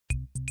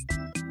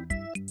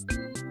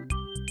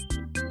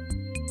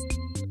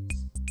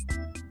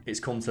it's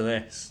come to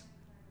this.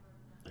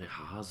 It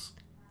has.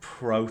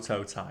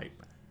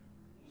 Prototype.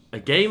 A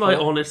game I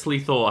honestly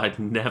thought I'd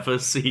never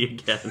see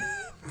again.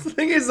 The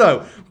thing is,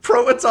 though,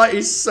 Prototype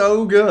is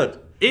so good.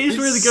 It is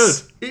really good.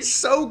 It's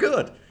so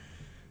good.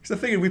 Because the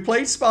thing is, we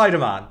played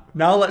Spider-Man.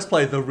 Now let's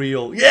play the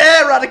real...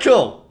 Yeah,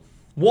 Radical!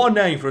 What a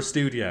name for a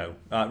studio.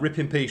 Rip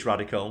in peace,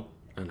 Radical.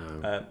 I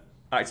know.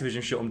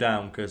 Activision shut them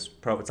down because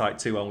Prototype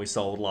 2 only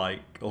sold like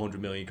 100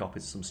 million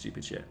copies of some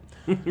stupid shit.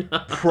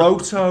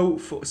 So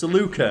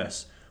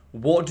Lucas,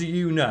 what do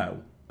you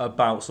know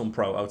about some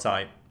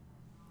Prototype?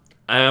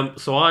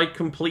 So I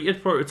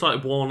completed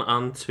Prototype 1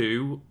 and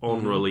 2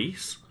 on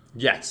release.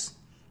 Yes.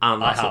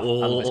 And that's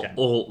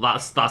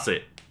that's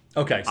it.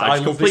 Okay, so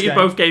I completed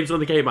both games when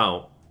they came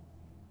out.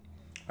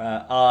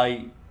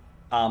 I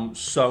am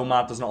so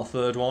mad there's not a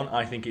third one.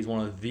 I think it's one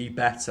of the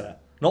better,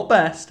 not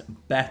best,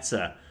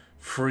 better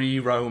free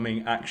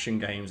roaming action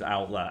games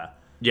out there.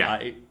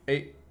 Yeah.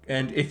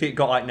 And if it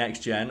got like next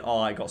gen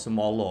or I got some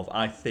more love,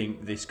 I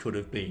think this could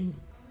have been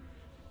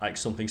like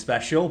something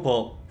special.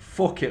 But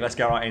fuck it, let's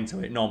get right into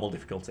it. Normal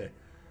difficulty.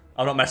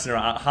 I'm not messing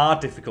around. At hard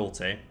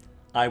difficulty,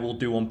 I will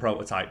do on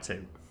Prototype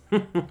 2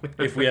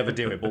 if we ever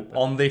do it. But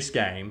on this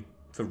game,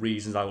 for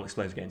reasons I will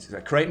explain again, so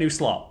create new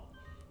slot.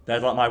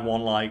 There's like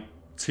my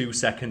 2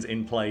 seconds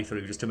in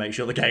playthrough just to make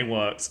sure the game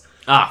works.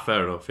 Ah,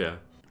 fair enough, yeah.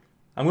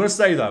 I'm going to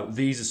say, though,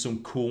 these are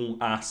some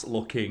cool-ass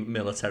looking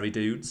military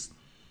dudes.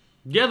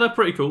 Yeah, they're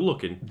pretty cool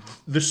looking.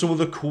 They're some of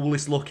the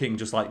coolest looking,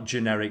 just like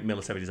generic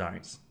military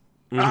designs.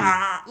 Look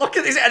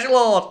at this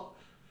edgelord!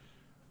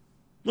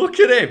 Look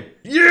at him!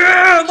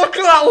 Yeah! Look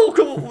at that look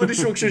of the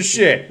destruction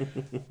shit!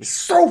 It's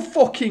so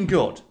fucking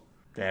good.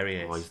 There he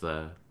is. Oh, he's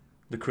there.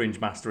 The cringe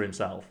master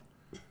himself.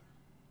 Do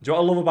you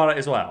know what I love about it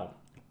as well?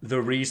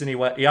 The reason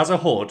he has a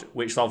hood,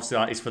 which obviously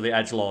is for the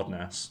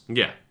edgelordness.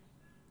 Yeah.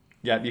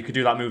 Yeah, you could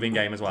do that move in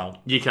game as well.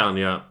 You can,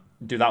 yeah.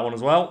 Do that one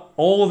as well.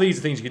 All of these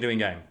are things you can do in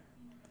game.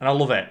 And I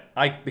love it.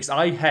 Because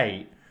I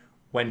hate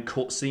when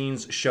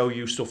cutscenes show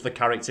you stuff the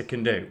character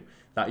can do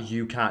that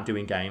you can't do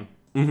in game.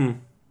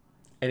 And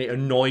it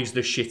annoys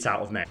the shit out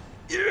of me.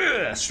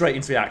 Yeah! Straight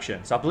into the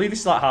action. So I believe this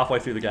is like halfway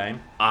through the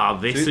game.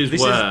 This is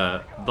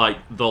where like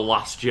the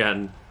last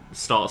gen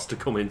starts to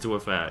come into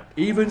effect.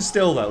 Even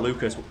still though,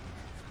 Lucas,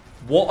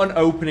 what an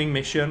opening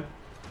mission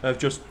of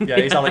just,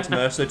 it's Alex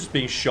Mercer just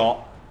being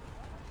shot.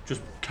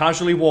 Just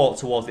casually walk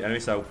towards the enemy,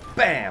 so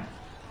BAM!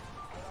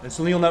 And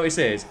something you'll notice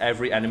is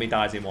every enemy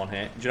dies in one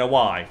hit. Do you know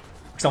why?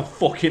 Because I'm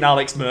fucking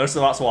Alex Mercer,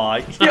 that's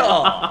why.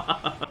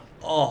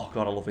 Oh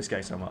god, I love this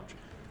game so much.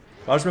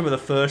 I just remember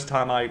the first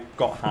time I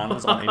got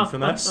hands on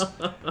Infamous,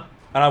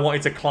 and I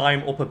wanted to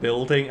climb up a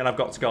building, and I've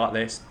got to go like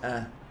this.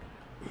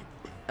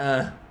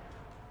 Or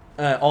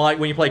like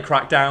when you play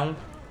Crackdown,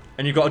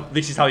 and you've got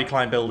this is how you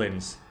climb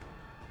buildings.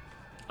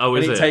 Oh,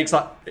 is it? And it takes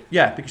like,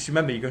 yeah, because you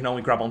remember you can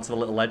only grab onto the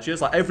little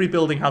ledges. Like every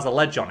building has a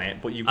ledge on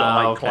it, but you've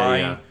got to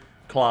like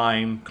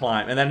climb,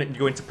 and then you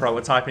go into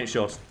Prototype, and it's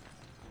just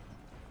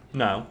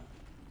no.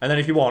 And then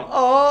if you want,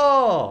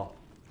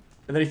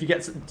 and then if you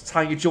get to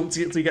time you jump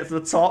till you get to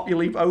the top, you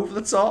leap over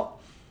the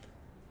top.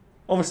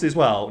 Obviously as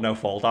well, no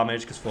fall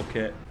damage, because fuck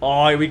it.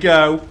 Oh, here we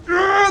go.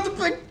 The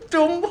big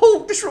dumb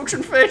Hulk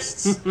destruction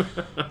fists.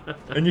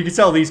 And you can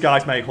tell these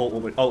guys make Hulk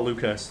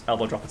Lucas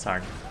elbow drop a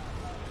tank.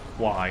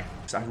 Why?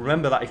 Because I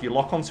remember that if you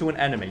lock onto an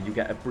enemy, you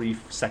get a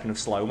brief second of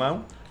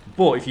slow-mo.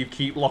 But if you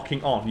keep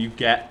locking on, you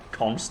get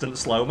constant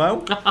slow-mo.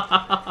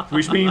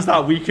 Which means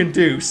that we can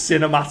do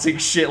cinematic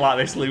shit like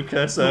this,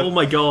 Lucas. Oh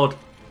my god.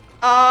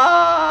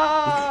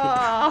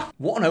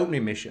 What an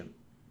opening mission.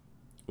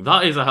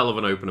 That is a hell of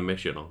an opening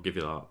mission, I'll give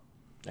you that.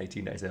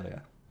 18 days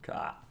earlier.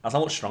 God, that's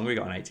how much stronger we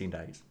got in 18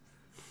 days.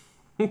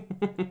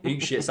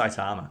 Eat shit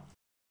Saitama.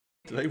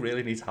 Do they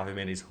really need to have him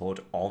in his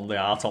hood on the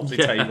autopsy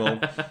table?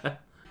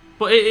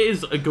 But it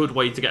is a good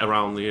way to get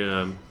around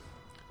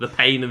the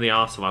pain in the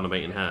arse of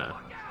animating hair.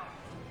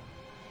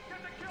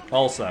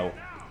 Also,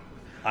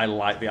 I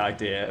like the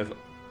idea of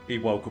he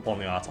woke up on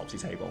the autopsy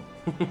table.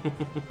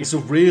 It's a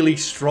really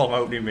strong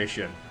opening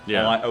mission.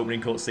 Yeah. Or like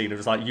opening cutscene of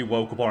just like you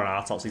woke up on an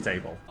autopsy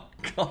table.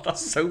 God,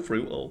 that's so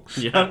brutal.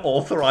 Yeah. I'm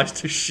authorized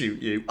to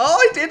shoot you.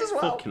 Oh, I did as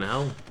well. Fucking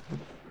hell.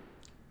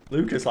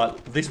 Lucas,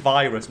 like, this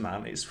virus,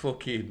 man, it's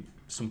fucking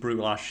some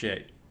brutal ass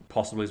shit.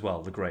 Possibly as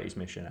well, the greatest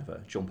mission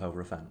ever. Jump over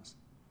a fence.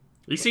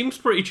 He seems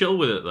pretty chill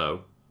with it,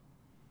 though.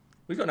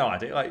 We've got no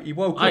idea. Like, he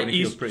woke up and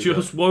he feels pretty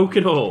just good.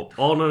 woken up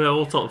on an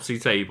autopsy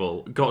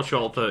table, got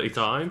shot 30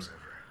 times,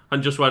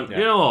 and just went, you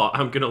know what,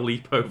 I'm going to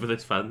leap over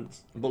this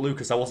fence. But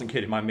Lucas, I wasn't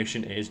kidding. My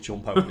mission is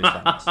jump over this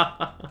fence.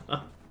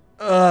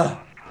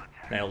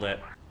 Nailed it.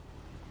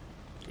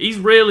 He's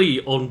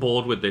really on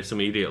board with this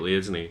immediately,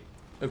 isn't he?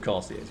 Of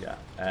course he is, yeah.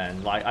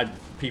 And like,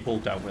 people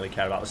don't really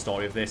care about the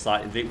story of this.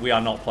 Like, we are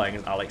not playing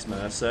as Alex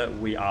Mercer.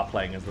 We are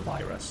playing as the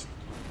virus.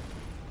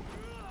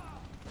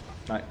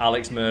 Like,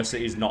 Alex Mercer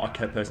is not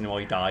a person who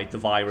already died. The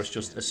virus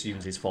just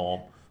assumes his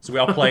form. So we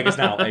are playing as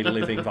now a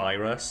living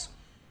virus.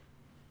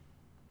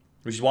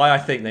 Which is why I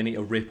think they need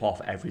to rip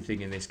off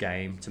everything in this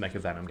game to make a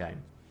Venom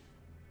game.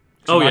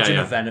 So imagine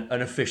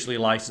an officially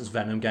licensed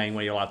Venom game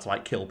where you're allowed to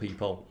like kill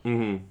people.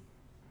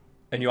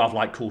 and you have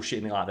like cool shit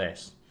in it like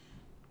this.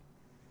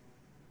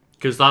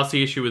 Because that's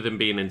the issue with him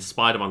being in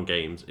Spider-Man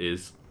games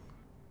is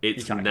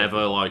it's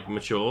never like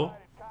mature.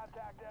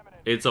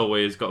 It's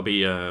always got to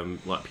be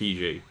like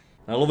PG.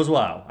 And I love as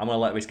well. I'm gonna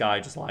let this guy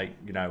just like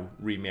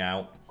read me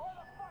out.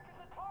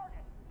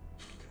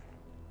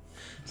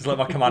 Just let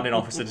my commanding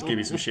officer just give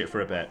you some shit for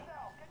a bit.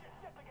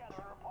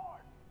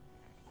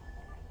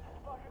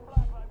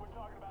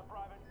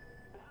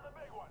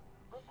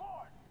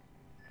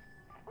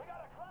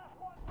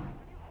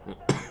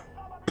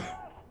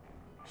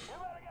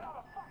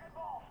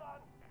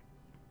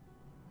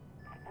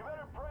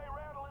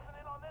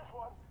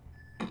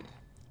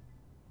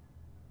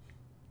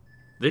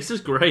 This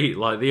is great,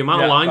 like the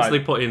amount of lines they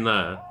put in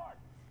there.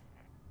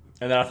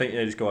 And then I think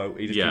they just go out.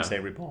 He just keeps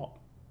saying report.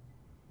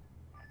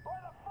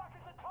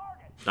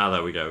 Ah,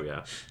 there we go.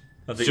 Yeah,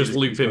 it's just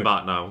looping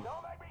back now.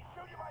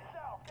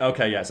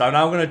 Okay, yeah. So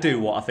now I'm gonna do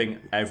what I think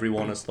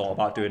everyone has thought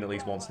about doing at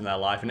least once in their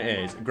life, and it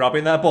is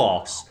grabbing their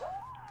boss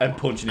and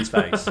punching his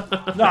face.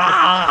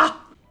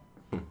 Ah!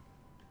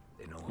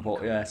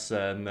 But yes,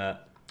 something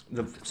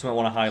I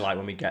want to highlight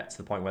when we get to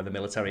the point where the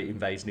military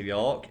invades New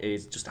York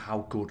is just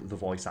how good the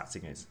voice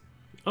acting is.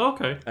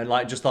 Okay. And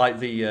like just like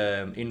the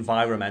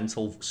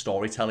environmental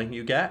storytelling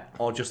you get,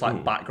 or just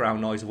like background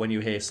noise of when you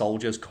hear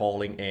soldiers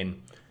calling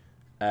in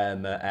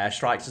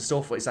airstrikes and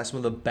stuff. It's like some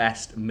of the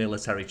best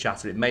military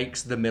chatter. It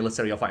makes the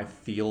military you're fighting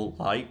feel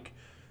like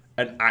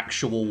an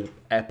actual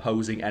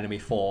opposing enemy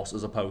force,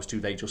 as opposed to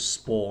they just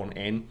spawn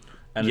in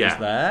and it's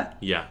there.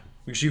 Yeah.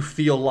 Because you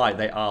feel like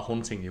they are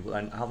hunting you,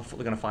 and how the fuck are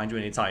they going to find you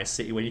in an entire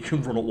city when you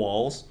can run up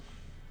walls?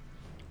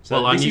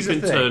 So well, and you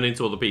can turn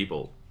into other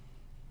people.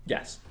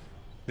 Yes.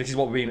 This is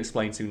what we're being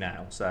explained to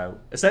now. So,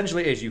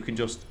 essentially it is you can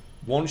just,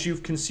 once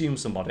you've consumed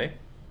somebody,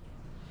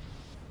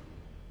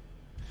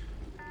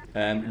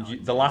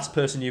 the last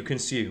person you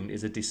consume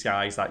is a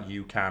disguise that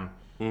you can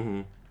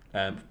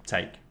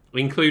take.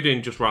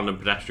 Including just random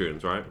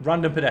pedestrians, right?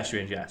 Random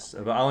pedestrians, yes.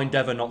 But I'll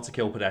endeavour not to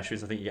kill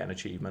pedestrians. I think you get an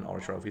achievement or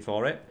a trophy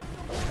for it.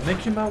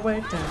 Making my way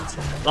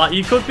downtown. Like,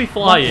 you could be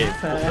flying.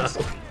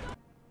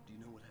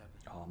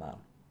 Oh, man.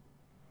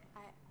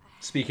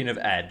 Speaking of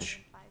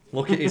Edge,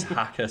 look at his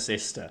hacker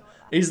sister.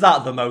 Is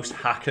that the most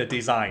hacker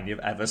design you've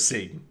ever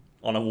seen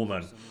on a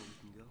woman?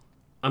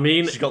 I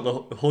mean... She's got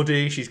the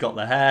hoodie, she's got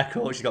the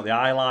haircut, she's got the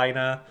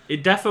eyeliner.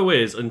 It defo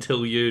is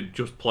until you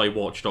just play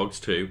Watch Dogs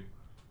 2.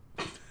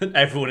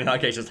 Everyone in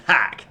that case just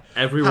hack.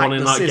 Everyone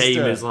in that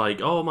game is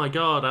like, oh my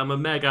god, I'm a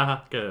mega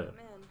hacker.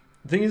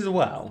 The thing is as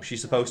well,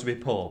 she's supposed to be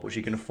poor, but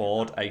she can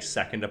afford a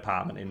second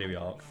apartment in New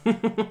York.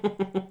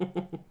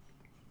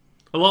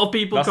 A lot of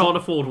people can't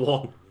afford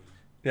one.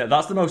 Yeah,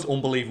 that's the most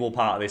unbelievable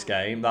part of this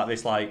game, that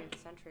this, like,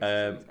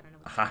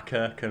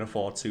 hacker can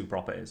afford 2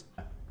 properties.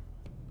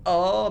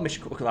 Oh,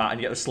 mission, look at that, and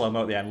you get the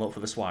slow-mo at the end, look for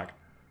the swag.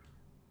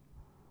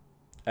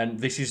 And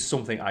this is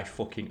something I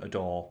fucking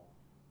adore.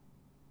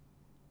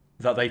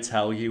 That they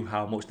tell you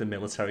how much the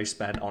military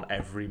spent on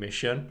every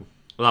mission.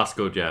 Well, that's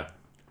good, yeah.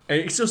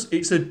 It's just,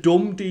 it's a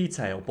dumb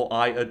detail, but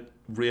I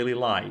really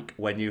like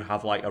when you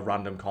have like a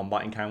random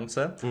combat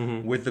encounter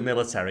with the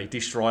military,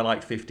 destroy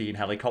like 15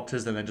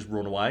 helicopters and then just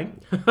run away.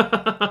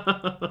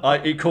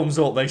 Like, it comes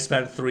up, they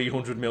spent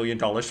 $300 million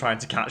trying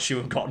to catch you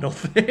and got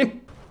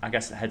nothing. I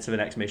guess head to the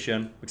next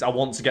mission, because I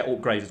want to get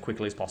upgraded as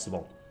quickly as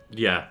possible.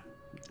 Yeah.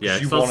 Yeah,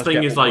 so the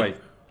thing is like,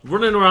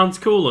 running around's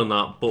cool and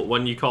that, but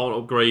when you can't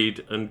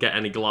upgrade and get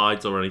any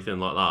glides or anything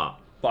like that.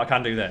 But I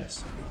can do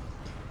this.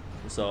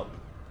 What's up?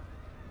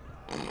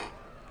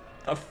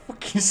 A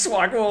fucking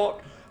swag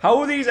walk. How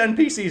are these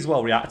NPCs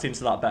well reacting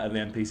to that better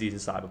than the NPCs in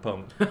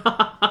Cyberpunk?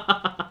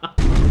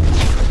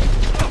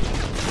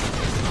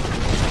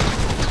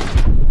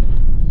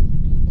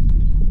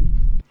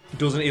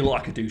 Doesn't he look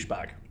like a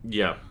douchebag?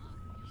 Yeah.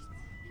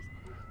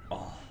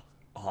 Oh,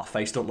 that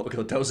face don't look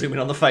good. Don't zoom in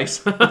on the face.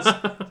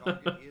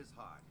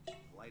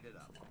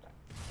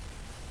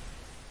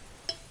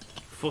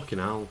 Fucking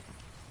hell.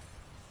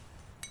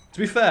 To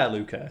be fair,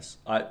 Lucas,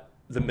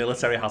 the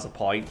military has a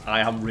point.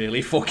 I am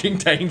really fucking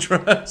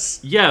dangerous.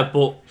 Yeah,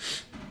 but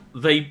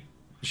they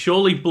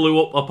surely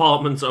blew up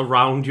apartments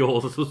around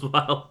yours as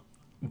well.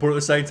 But at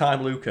the same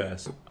time,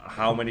 Lucas,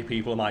 how many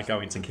people am I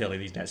going to kill in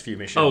these next few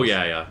missions? Oh,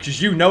 yeah, yeah.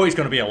 Because you know it's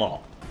going to be a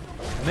lot.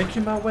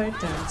 Making my way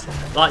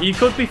downtown. Like, you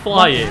could be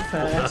flying.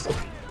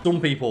 Some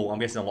people, I'm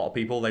guessing a lot of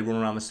people, they run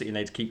around the city and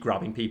they just keep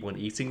grabbing people and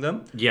eating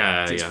them.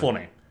 Yeah, It's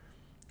funny.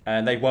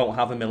 And they won't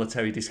have a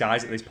military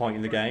disguise at this point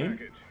in the game.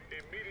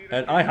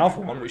 And I have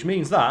one, which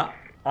means that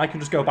I can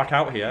just go back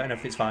out here and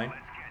everything's fine.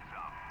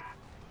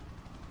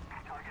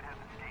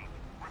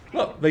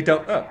 Look, they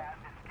don't...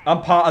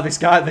 I'm part of this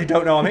guy, they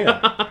don't know I'm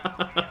here.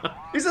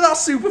 Isn't that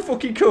super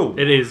fucking cool?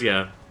 It is,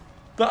 yeah.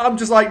 That I'm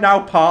just like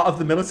now part of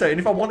the military, and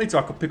if I wanted to,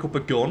 I could pick up a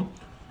gun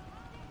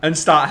and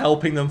start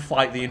helping them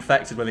fight the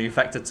infected when the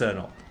infected turn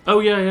up.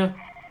 Oh, yeah, yeah.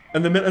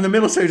 And the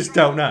military just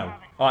don't know.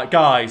 Alright,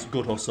 guys,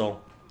 good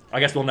hustle. I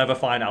guess we'll never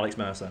find Alex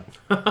Mercer.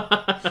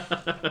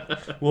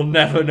 We'll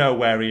never know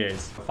where he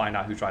is. Find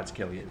out who tried to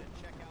kill you.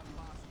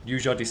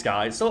 Use your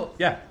disguise. So,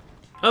 yeah.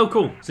 Oh,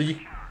 cool. So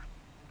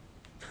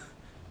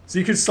So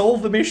you can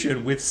solve the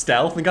mission with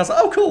stealth, and guys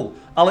like, oh cool,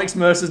 Alex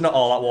Mercer's not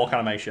all that walk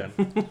animation.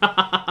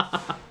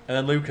 And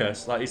then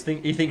Lucas, like,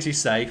 he thinks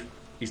he's safe.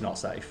 He's not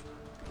safe.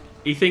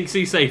 He thinks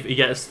he's safe. He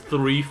gets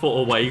 3 foot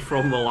away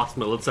from the last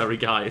military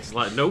guy. It's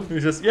like, nope.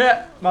 He's just,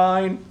 yeah,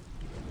 mine.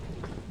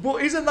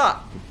 But isn't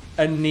that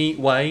a neat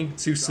way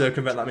to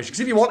circumvent that mission? Because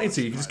if you wanted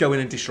to, you could just go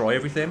in and destroy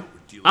everything.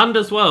 And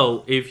as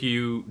well, if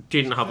you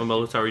didn't have a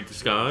military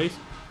disguise,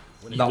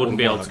 you wouldn't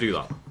be able to do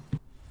that.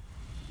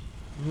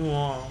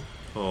 Wow.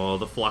 Oh,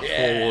 the flash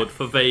forward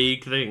for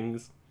vague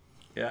things.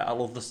 Yeah, I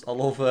love this. I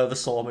love the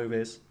Saw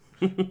movies.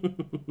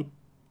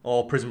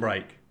 Or Prison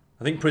Break.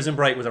 I think Prison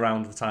Break was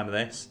around the time of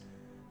this.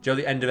 Do you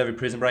know the end of every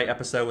Prison Break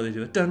episode where they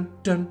do a dun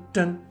dun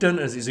dun dun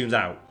as it zooms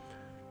out?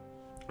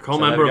 I can't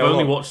remember. I've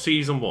only watched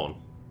season 1.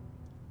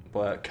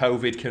 But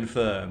COVID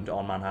confirmed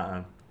on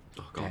Manhattan.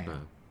 Oh god no.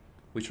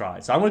 We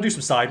tried. So I'm going to do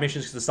some side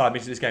missions because the side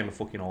missions of this game are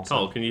fucking awesome.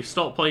 Carl, can you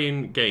stop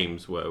playing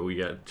games where we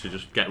get to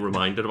just get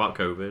reminded about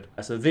COVID?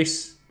 So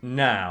this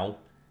now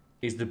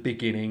is the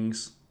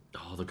beginnings.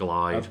 Oh, the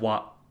glide. Of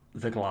what?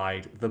 The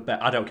glide.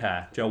 I don't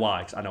care. Do you know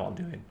why? Because I know what I'm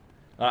doing.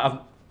 I've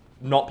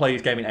not played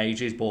this game in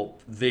ages, but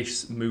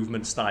this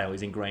movement style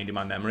is ingrained in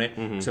my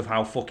memory. So of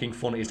how fucking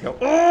fun it is to go,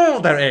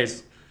 oh, there it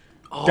is.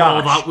 Oh,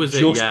 dash that was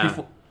it, yeah.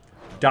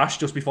 Dash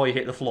just before you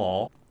hit the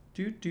floor.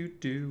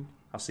 Do.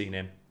 I've seen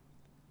him.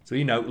 So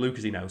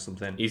Lucas, he knows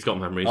something. He's got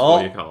memories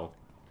for you, Carl.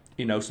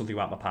 He knows something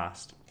about my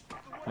past.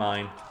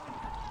 Mine.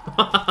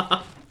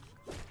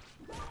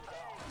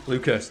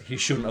 Lucas, he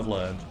shouldn't have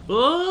learned.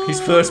 His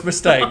first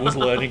mistake was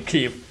learning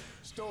Kiev.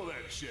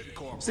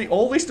 See,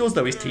 all this does,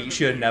 though, is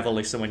teach you never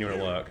listen when you're at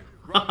work.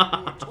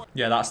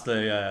 Yeah, that's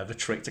the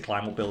trick to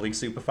climb up buildings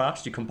super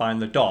fast. You combine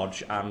the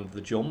dodge and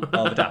the jump,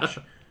 or the dash.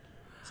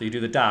 So you do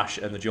the dash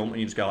and the jump, and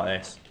you just go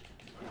like this.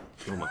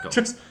 Oh my god.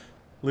 Just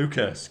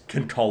Lucas,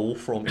 can Cole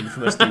from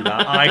Infamous do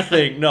that? I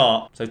think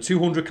not. So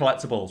 200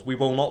 collectibles. We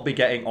will not be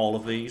getting all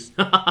of these.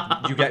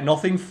 You get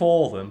nothing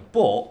for them,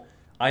 but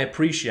I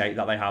appreciate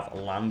that they have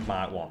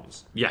landmark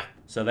ones. Yeah.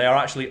 So they are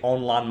actually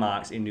on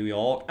landmarks in New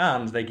York,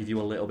 and they give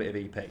you a little bit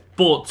of EP.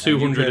 But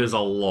 200 is a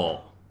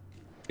lot.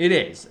 It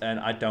is, and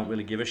I don't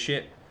really give a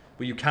shit.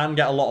 But you can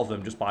get a lot of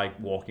them just by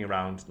walking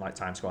around like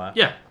Times Square.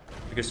 Yeah.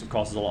 Because, of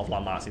course, there's a lot of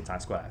landmarks in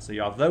Times Square. So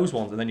you have those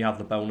ones, and then you have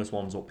the bonus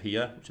ones up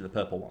here, which are the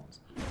purple ones.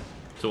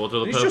 So what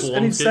do the purple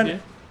ones give you?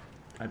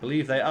 I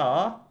believe they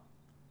are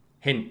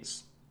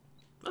hints.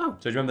 Oh.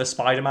 So do you remember the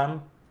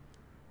Spider-Man?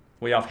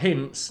 We have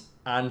hints,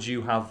 and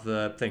you have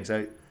the thing.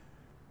 So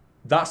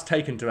that's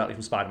taken directly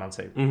from Spider-Man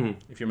 2.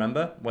 If you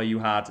remember, where you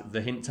had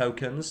the hint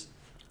tokens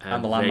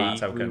and the landmark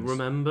tokens.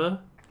 Remember?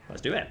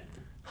 Let's do it.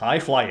 High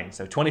flying,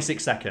 so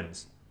 26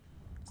 seconds.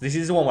 So this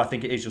is the one where I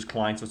think it is just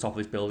climb to the top of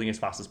this building as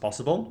fast as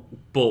possible.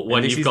 But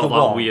when you've got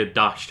that weird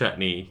dash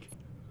technique.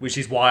 Which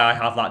is why I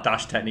have that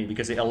dash technique,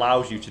 because it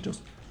allows you to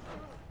just...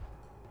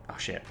 Oh,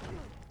 shit.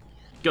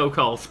 Go,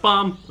 Carl.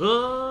 Spam.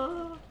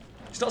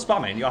 It's not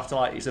spamming. You have to,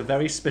 like... It's a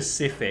very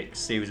specific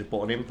series of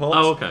button inputs.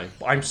 Oh, okay.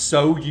 But I'm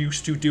so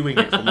used to doing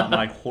it from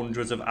my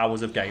hundreds of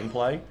hours of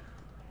gameplay.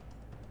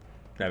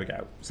 There we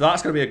go. So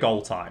that's going to be a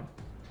goal time.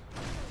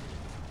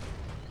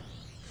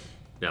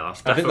 Yeah,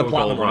 that's definitely a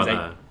goal right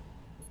there.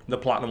 The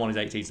platinum one is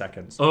 18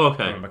 seconds. Oh, okay.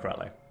 If I remember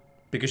correctly.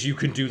 Because you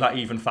can do that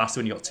even faster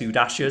when you've got 2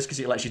 dashes, because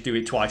it lets you do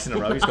it twice in a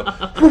row. It's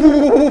got...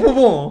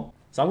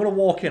 So I'm going to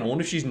walk in. I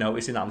wonder if she's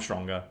noticing that I'm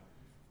stronger.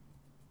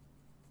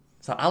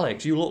 So,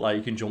 Alex, you look like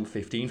you can jump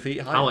 15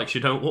 feet high. Alex,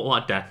 you don't look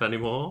like death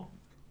anymore.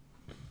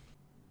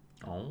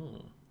 Oh.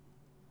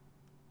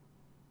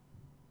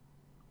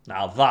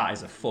 Now that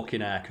is a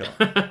fucking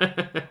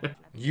haircut.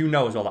 You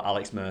know as well that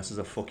Alex Mercer's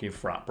a fucking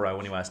frat bro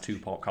when he wears 2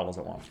 pop collars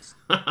at once.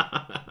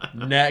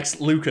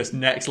 Lucas,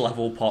 next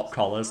level pop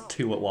collars,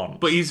 2 at once.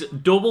 But he's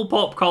double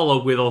pop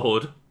collar with a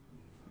hood.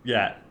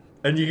 Yeah.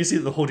 And you can see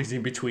that the hood is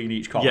in between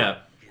each collar. Yeah.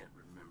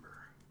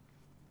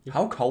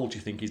 How cold do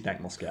you think his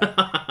neck must get?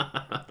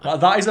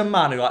 Like, that is a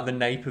man who, like, the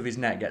nape of his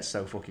neck gets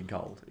so fucking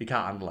cold. He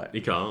can't handle it.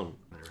 He can't.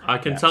 I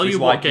can tell you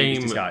what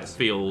game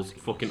feels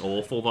fucking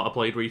awful that I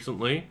played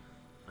recently.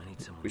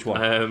 Which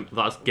one?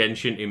 That's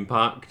Genshin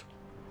Impact.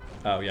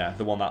 Oh yeah,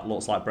 the one that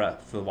looks like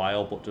Breath of the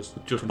Wild, but just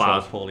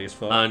bad, poorly as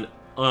fuck. And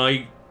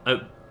I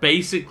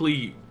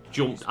basically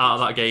jumped out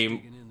of that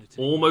game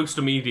almost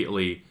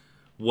immediately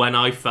when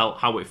I felt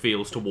how it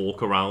feels to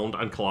walk around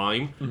and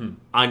climb,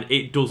 and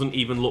it doesn't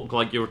even look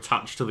like you're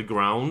attached to the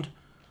ground.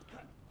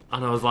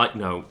 And I was like,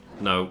 no,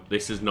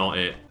 this is not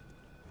it.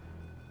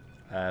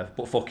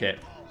 But fuck it.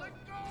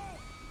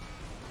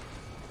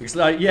 It's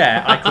like,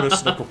 yeah, I could have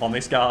snuck up on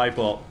this guy,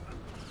 but...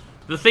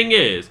 The thing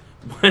is,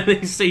 when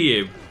they see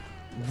him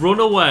run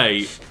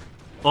away,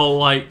 or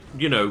like,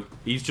 you know,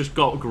 he's just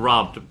got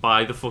grabbed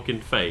by the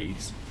fucking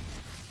face.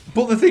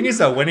 But the thing is,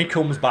 though, when he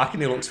comes back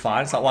and he looks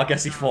fine, it's like, well, I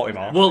guess he fought him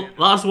off. Well,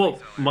 that's what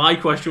my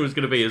question was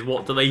going to be, is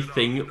what do they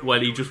think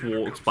when he just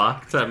walks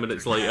back 10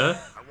 minutes later?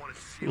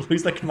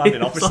 Who's the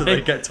commanding officer? Like,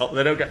 they get top.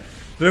 They don't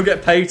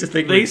get paid to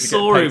think. They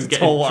saw him get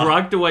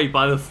dragged away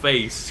by the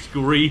face,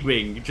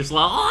 screaming, just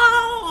like,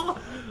 ah!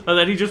 And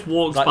then he just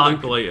walks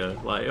back later.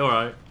 Like, all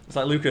right. It's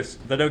like, Lucas,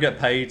 they don't get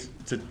paid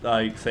to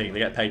like think, they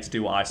get paid to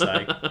do what I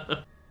say.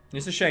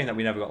 It's a shame that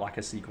we never got like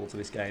a sequel to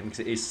this game because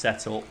it is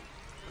set up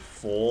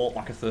for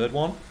like a third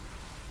one.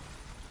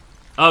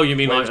 Oh, you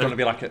mean like it's going to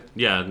be like a...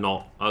 Yeah,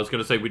 not. I was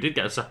going to say we did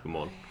get a second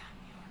one.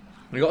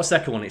 We got a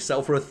second one. It's set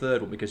up for a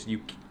third one because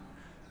you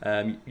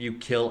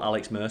kill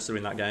Alex Mercer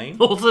in that game.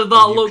 Also,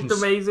 that looked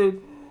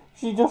amazing.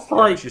 She just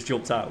like... She just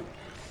jumped out.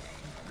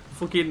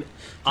 Fucking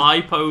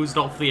eye posed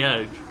off the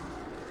edge.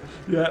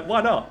 Yeah,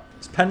 why not?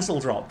 It's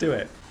pencil drop. Do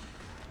it.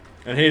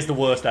 And here's the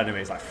worst enemy.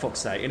 It's like, fuck's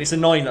sake. And it's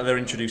annoying that they're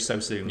introduced so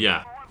soon.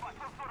 Yeah.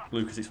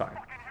 Lucas is fine.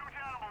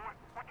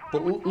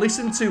 But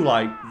listen to,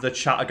 like, the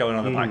chatter going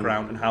on in the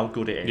background and how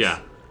good it is. Yeah.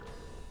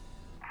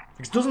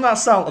 Because doesn't that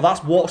sound...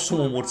 That's what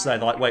someone would say.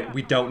 They're like, wait,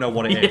 we don't know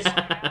what it is.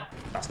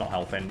 That's not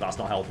helping. That's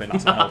not helping.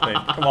 That's not helping.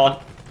 Come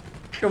on.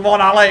 Come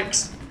on,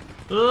 Alex.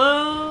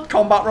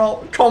 Combat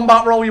roll.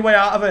 Combat roll your way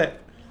out of it.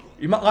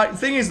 You might, like, the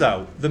thing is,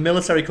 though, the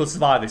military could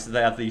survive this if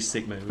they had these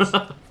sick moves.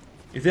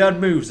 If they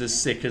had moves as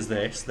sick as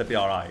this, they'd be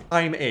alright.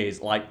 Time is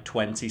like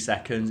 20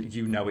 seconds.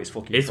 You know it's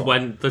fucking It's fun.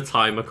 when the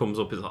timer comes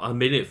up, it's like a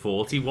minute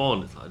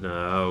 41. It's like,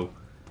 no.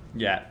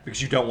 Yeah,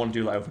 because you don't want to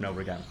do that over and over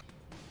again.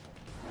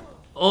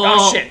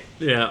 Oh, shit!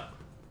 Yeah.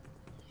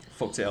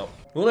 Fucked it up.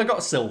 Well, they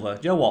got silver.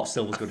 You know what?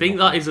 Silver's good I think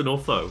enough. that is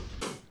enough, though.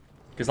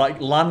 Because, like,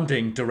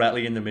 landing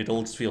directly in the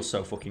middle just feels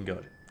so fucking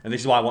good. And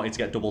this is why I wanted to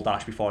get double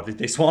dash before I did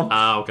this one.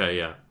 Ah, okay,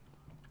 yeah.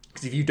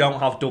 Because if you don't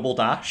have double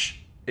dash,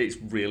 it's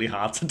really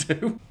hard to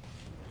do.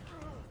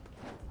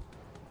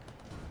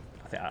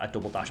 I think I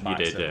double dash by You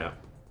did, accident.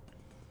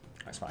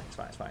 yeah. It's fine, it's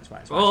fine, it's fine, it's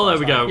fine. Oh, there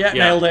we go. Yeah,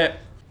 Yeah. nailed it.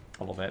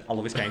 I love it. I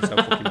love this game so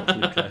fucking much,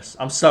 Lucas.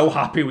 I'm so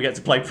happy we get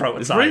to play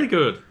Prototype. It's really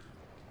good.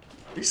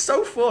 It's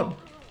so fun.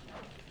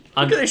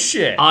 And Look at this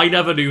shit. I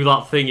never knew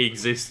that thing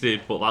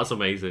existed, but that's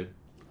amazing.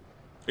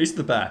 It's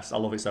the best. I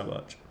love it so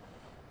much.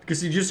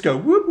 Because you just go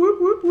whoop,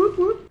 whoop, whoop, whoop,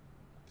 whoop.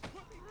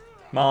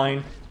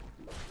 Mine.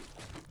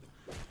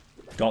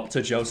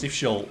 Dr. Joseph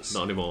Schultz.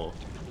 Not anymore.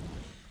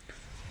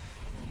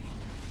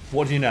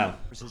 What do you know?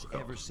 Has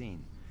ever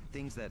seen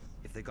things that,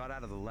 if they got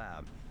out of the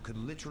lab, could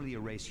literally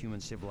erase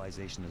human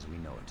civilization as we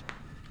know it.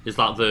 Is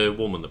that the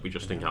woman that we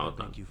just encountered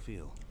then? You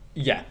feel?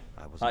 Yeah.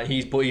 Like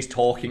he's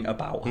talking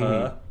about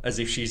her as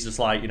if she's just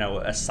like, you know,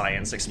 a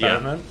science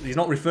experiment. Yeah. He's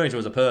not referring to her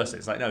as a person.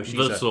 It's like, no, she's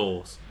the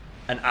source.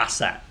 An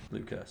asset,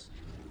 Lucas.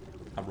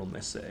 I run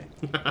this city.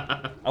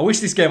 I wish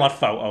this game had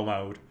photo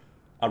mode.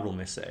 I run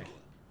this city.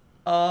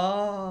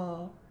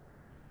 To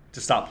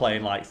start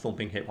playing like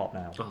thumping hip hop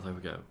now. Oh, there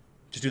we go.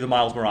 Just do the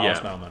Miles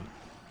Morales moment.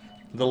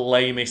 The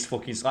lamest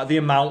fucking... Like, the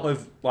amount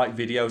of, like,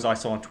 videos I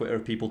saw on Twitter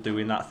of people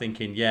doing that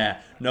thinking, yeah,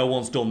 no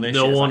one's done this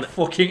no yet. one, like,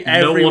 fucking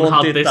everyone no one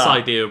had did this that.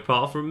 idea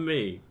apart from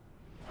me.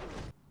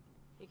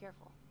 Be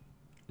careful.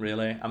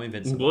 Really? I'm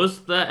invincible.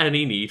 Was there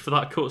any need for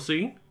that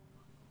cutscene?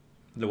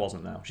 There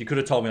wasn't, no. She could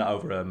have told me that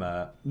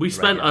over we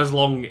spent as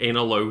long in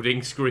a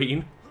loading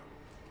screen.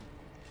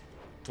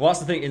 Well, that's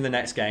the thing. In the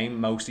next game,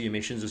 most of your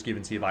missions are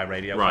given to you by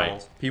radio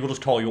calls. People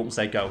just call you up and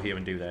say, go here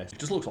and do this. It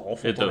just looks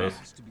awful. It does.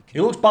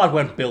 It looks bad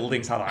when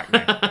buildings have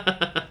acne.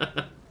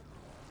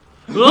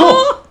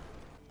 Oh!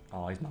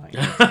 Oh, he's mine.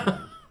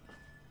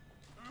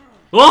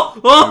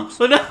 Oh,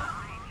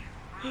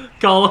 no!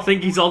 Carl, I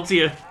think he's onto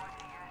you.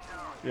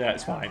 Yeah,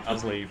 it's fine. I'll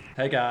just leave.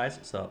 Hey guys,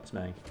 what's up? It's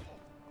me.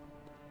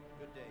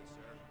 Good day,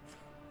 sir.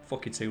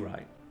 Fuck you too,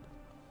 right?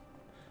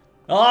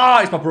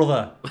 Ah, it's my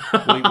brother.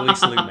 Will he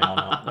salute me or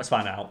not? Let's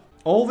find out.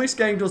 All this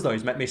game does, though,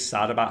 is make me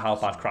sad about how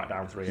bad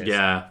Crackdown 3 is.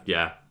 Yeah,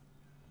 yeah.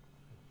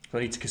 So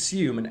I need to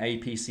consume an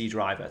APC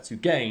driver to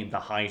gain the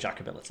hijack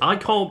ability. I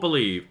can't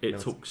believe it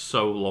took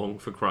so long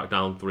for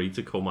Crackdown 3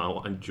 to come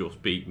out and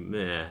just be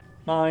meh.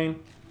 Mine.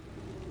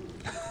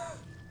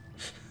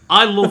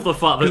 I love the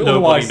fact that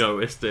nobody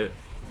noticed it.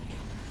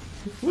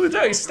 Well,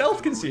 don't. It's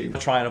stealth consume. I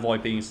try and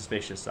avoid being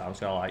suspicious, so I'm just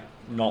going to, like,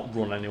 not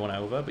run anyone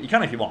over. But you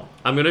can if you want.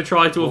 I'm going to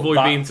try to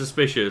avoid being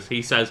suspicious.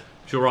 He says,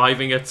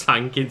 driving a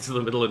tank into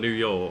the middle of New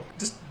York.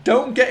 Just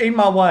don't get in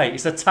my way.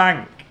 It's a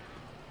tank.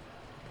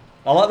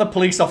 I like the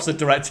police officer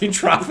directing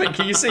traffic.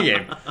 Can you see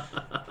him?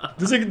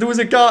 There was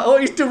a guy. Oh,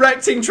 he's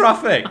directing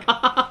traffic.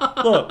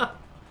 Look.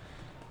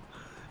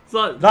 It's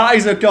like, that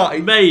is a guy.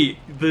 Mate,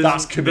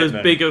 that's commitment.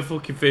 There's bigger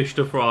fucking fish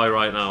to fry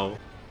right now.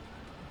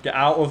 Get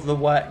out of the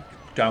way.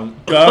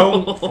 Don't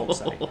go. For fuck's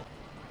sake.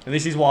 And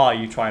this is why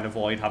you try and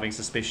avoid having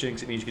suspicion,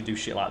 because it means you can do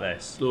shit like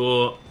this.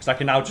 Because I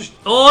can now just...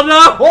 Oh,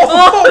 no!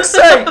 Oh, for fuck's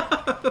sake!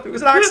 It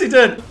was an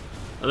accident!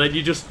 And then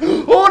you just...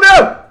 Oh,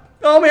 no!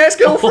 Oh, my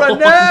ex-girlfriend,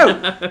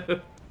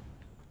 no!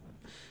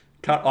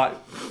 Can't, like...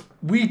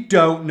 We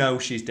don't know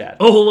she's dead.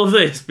 All of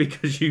this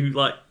because you,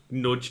 like,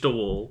 nudged a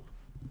wall.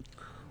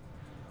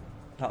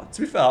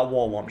 To be fair, that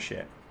wall wants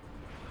shit.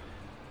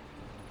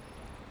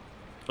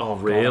 Oh,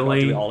 God, really? I've got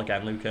to do it all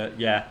again, Luca.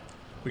 Yeah.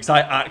 Because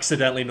I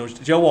accidentally nudged...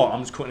 Do you know what?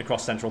 I'm just cutting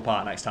across Central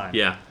Park next time.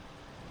 Yeah.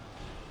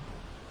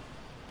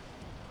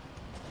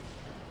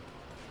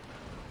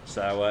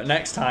 So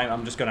next time,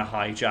 I'm just going to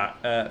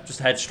hijack... just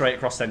head straight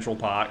across Central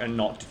Park and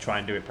not to try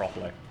and do it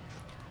properly.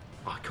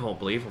 I can't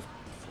believe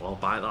I'll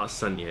bite that I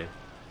sent you.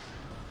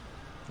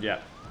 Yeah.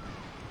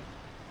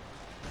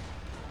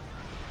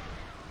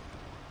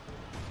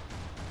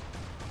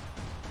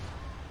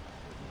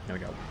 Here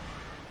we go.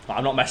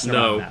 I'm not messing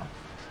around now.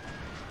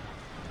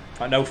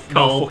 No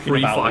Karl fucking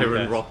about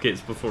pre-firing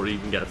rockets before he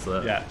even gets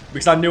there. Yeah,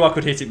 because I knew I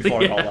could hit it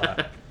before I got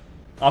there.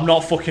 I'm not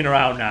fucking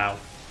around now.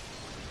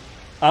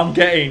 I'm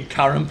getting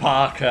Karen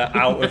Parker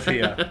out of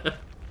here.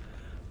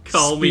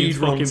 Karl means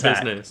fucking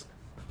business.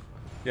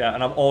 Yeah,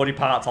 and I'm already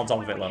parked on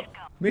top of it, look.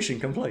 Mission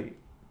complete.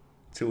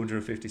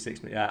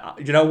 256 minutes. Yeah,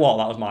 you know what?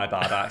 That was my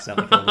bad. I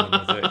accidentally killed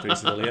 133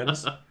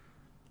 civilians.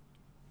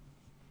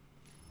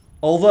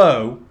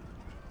 Although,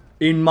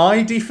 in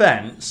my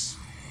defense,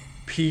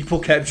 people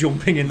kept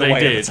jumping in the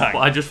way of the tank. But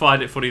I just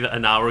find it funny that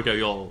an hour ago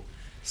you're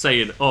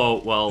saying,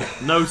 oh, well,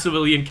 no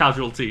civilian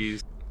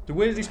casualties. The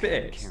weirdest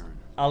bit is,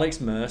 Alex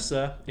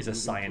Mercer is a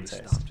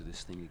scientist.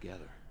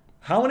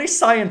 How many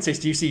scientists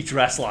do you see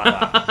dressed like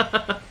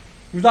that?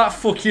 With that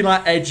fucking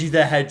like edgy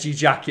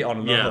jacket on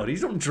and the hood. He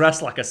doesn't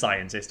dress like a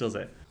scientist, does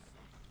he?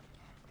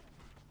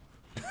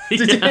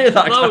 Did you hear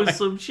that guy? That was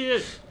some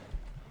shit.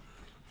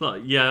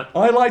 Like, yeah.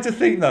 I like to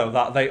think though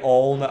that they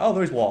all know. Oh,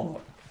 there's one.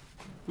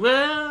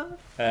 Well.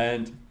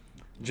 And do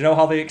you know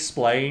how they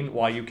explain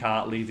why you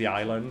can't leave the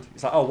island?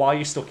 It's like, oh, why are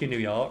you stuck in New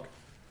York?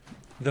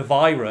 The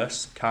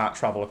virus can't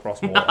travel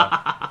across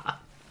water.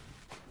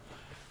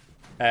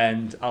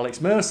 And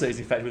Alex Mercer is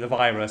infected with a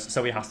virus,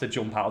 so he has to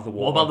jump out of the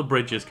water. What about the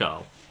bridges,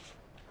 Karl?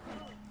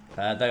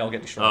 They all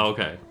get destroyed. Oh,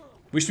 okay.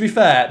 Which, to be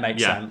fair,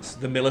 makes sense.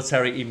 The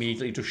military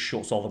immediately just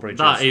shuts all the bridges.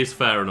 That is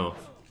fair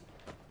enough.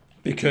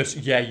 Because,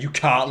 yeah, you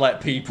can't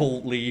let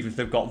people leave if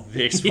they've got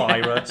this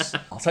virus.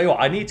 I'll tell you what,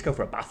 I need to go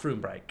for a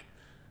bathroom break.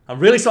 I'm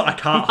really sorry, I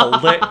can't hold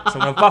it. So I'm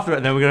going to bathroom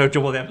and then we're going to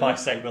jump on the Empire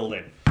State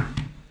Building.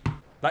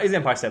 That is the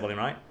Empire State Building,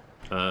 right?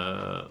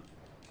 I'm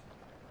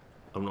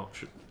not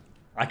sure.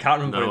 I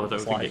can't remember No, what I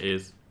it's don't like. think it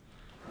is.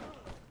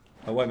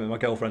 Oh, wait a minute, my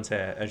girlfriend's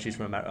here and she's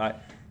from America. Right.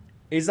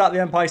 Is that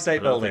the Empire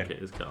State Building? I don't think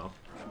it is, Karl.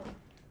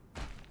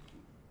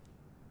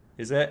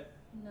 Is it?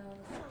 No.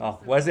 Oh,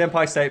 where's the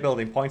Empire State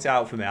Building? Point it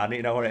out for me. I need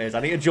to know where it is.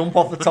 I need to jump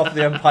off the top of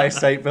the Empire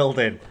State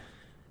Building.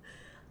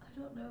 I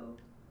don't know.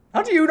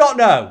 How do you not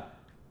know?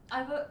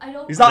 I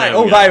don't. Is that it?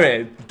 Oh, there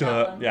it is.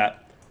 Duh. Yeah.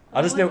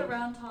 I just knew. The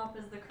round top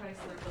is the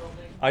Chrysler Building.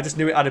 I just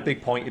knew it had a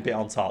big pointy bit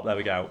on top. There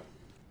we go.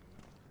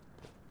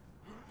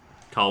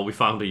 Karl, we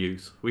found a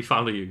use. We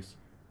found a use.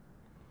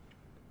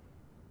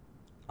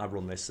 I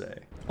run this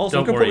city. Also,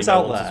 Don't I'm going to put worry, this no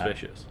out one's there.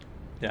 suspicious.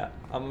 Yeah,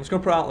 I'm just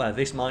going to put it out there.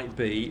 This might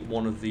be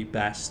one of the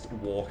best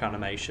walk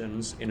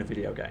animations in a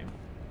video game.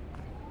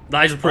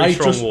 That is a pretty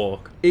strong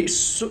walk. He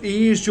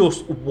is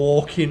just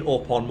walking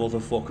up on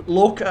motherfucker.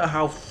 Look at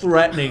how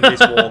threatening this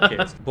walk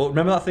is. But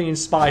remember that thing in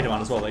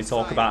Spider-Man as well? They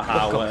talk about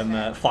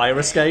how fire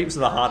escapes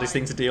are the hardest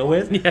thing to deal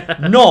with.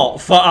 Yeah.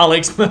 Not for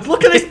Alex.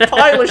 Look at this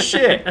pile of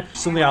shit.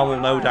 Something I will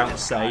no doubt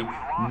say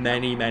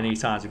many, many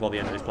times before the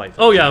end of this playthrough.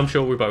 Oh yeah, I'm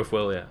sure we both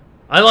will. Yeah.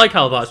 I like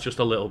how that's just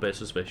a little bit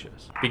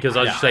suspicious because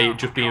as you say, it'd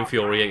just be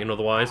infuriating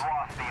otherwise.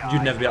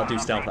 You'd never be able to do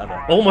stealth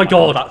ever. Oh my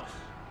god!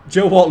 Do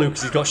you know what,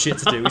 Lucas? He's got shit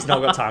to do. He's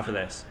not got time for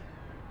this.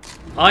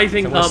 I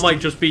think that might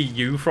just be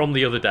you from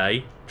the other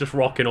day, just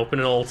rocking up in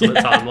an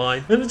alternate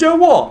timeline. And do you know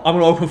what? I'm going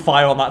to open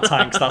fire on that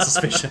tank, that's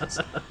suspicious.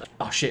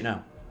 Oh, shit,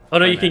 no. Oh,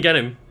 no, you can get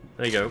him.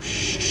 There you go.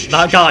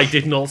 That guy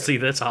did not see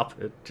this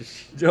happen. Do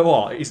you know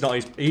what?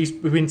 He's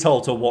been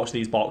told to watch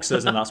these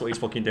boxes, and that's what he's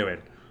fucking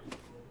doing.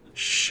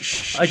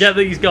 I get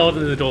that he's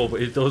guarding the door,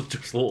 but it does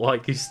just look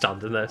like he's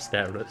standing there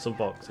staring at some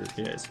boxes.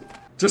 He is.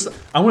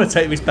 I'm going to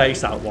take this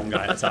base out one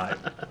guy at a time.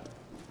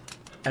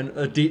 And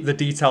the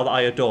detail that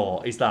I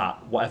adore is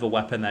that whatever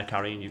weapon they're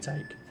carrying, you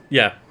take.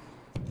 Yeah.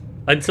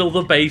 Until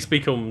the base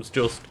becomes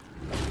just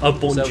a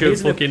bunch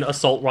of fucking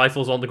assault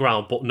rifles on the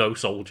ground, but no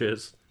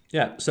soldiers.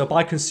 Yeah, so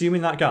by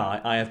consuming that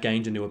guy, I have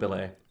gained a new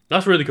ability.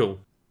 That's really cool.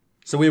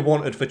 So we're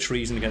wanted for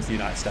treason against the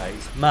United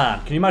States. Man,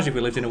 can you imagine if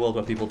we lived in a world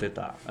where people did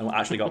that and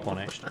actually got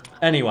punished?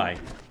 Anyway.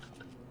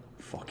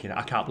 Fucking,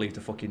 I can't believe the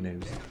fucking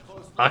news.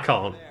 I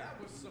can't.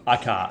 I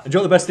can't. And do you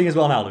know what the best thing as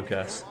well now,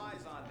 Lucas?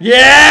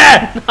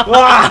 Yeah!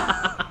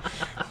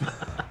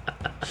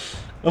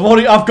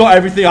 I've got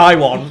everything I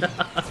want.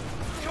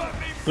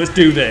 Let's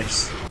do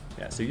this.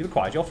 Yeah, so you've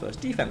acquired your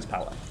first defense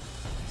power.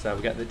 So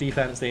we get the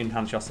defense, the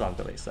enhanced your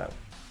survivability. So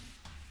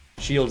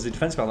shield is a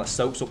defense power that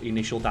soaks up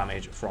initial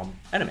damage from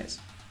enemies.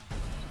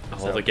 Oh,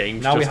 so the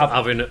game's now just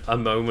having a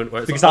moment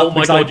where it's like, oh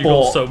my god, you've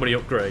got so many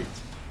upgrades.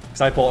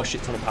 Because I bought a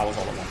shit ton of powers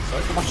all at once. So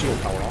let's put my shield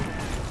power on.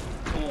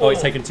 Oh,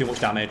 it's taken too much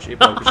damage. It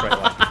broke it straight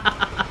away.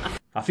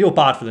 I feel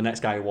bad for the next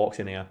guy who walks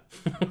in here.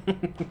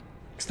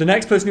 Because the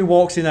next person who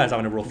walks in there is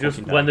having a rough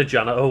fucking day. When the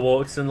janitor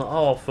walks in, like,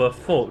 oh, for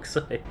fuck's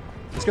sake.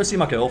 Let's go see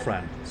my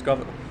girlfriend. Let's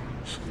go.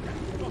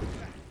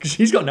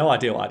 She's got no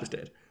idea what I just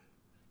did.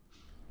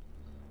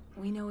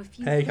 We know a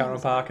few hey, Karen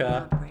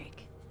Parker.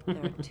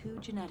 There are 2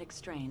 genetic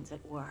strains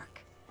at work.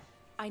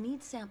 I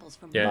need samples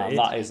from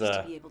that is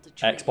a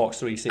Xbox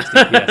 360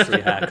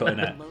 PS3 haircut, isn't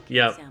it?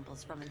 Yep.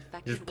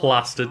 Just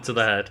plastered to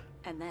the head.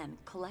 And then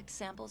collect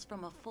samples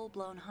from a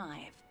full-blown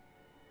hive.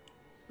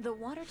 The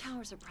water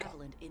towers are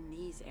prevalent in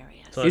these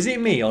areas. So is it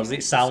me, or does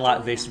it sound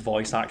like this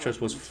voice actress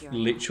was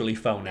literally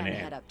phoning it in?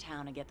 Head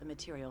uptown and get the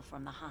material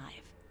from the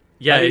hive.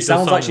 Yeah, it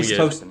sounds like she's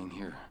weird.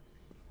 supposed.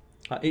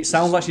 It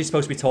sounds like she's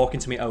supposed to be talking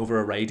to me over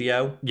a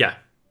radio. Yeah.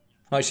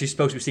 Like she's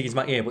supposed to be speaking to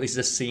my ear, but this is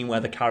a scene where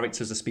the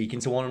characters are speaking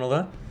to one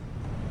another.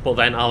 But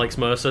then Alex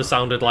Mercer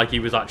sounded like he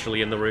was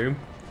actually in the room.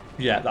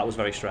 Yeah, that was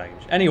very strange.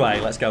 Anyway,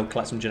 let's go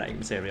collect some genetic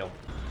material.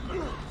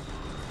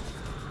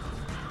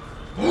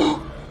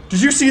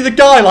 Did you see the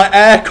guy, like,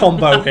 air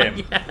combo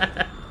him?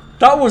 Yeah.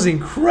 That was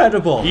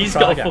incredible. He's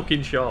got a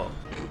fucking shot.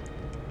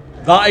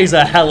 That is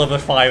a hell of a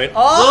firing.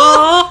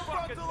 Oh!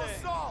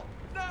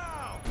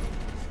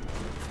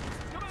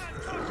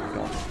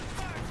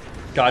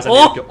 Guys, I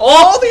need to go.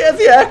 Oh,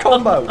 the air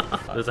combo!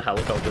 There's a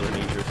helicopter that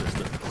needs your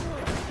assistance.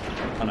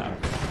 I know.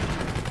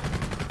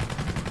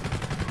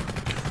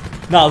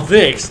 Now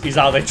this is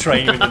how they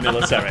train you in the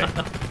military.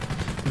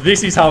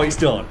 This is how it's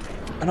done.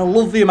 And I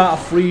love the amount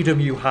of freedom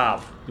you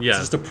have to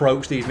just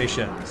approach these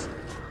missions.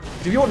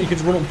 If you want, you can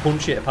just run and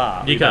punch it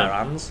apart with your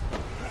hands.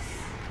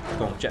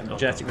 Go on,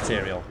 genetic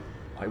material.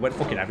 Oh, it went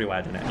fucking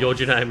everywhere, didn't it? Your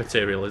genetic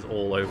material is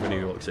all over New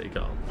York City,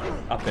 Carl.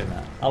 I've been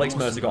there. Alex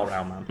Mercer got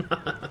around, man.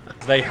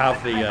 They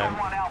have the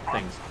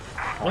things.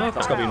 Oh,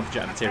 that's got to be enough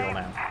genetic material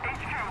now.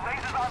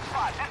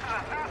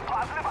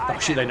 Oh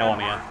shit, they know I'm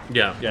here.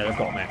 Yeah. Yeah, they've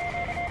got me.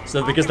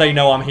 So because they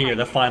know I'm here,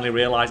 they finally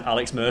realise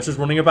Alex Mercer's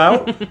running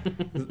about.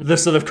 They've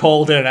sort of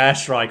called in an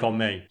airstrike on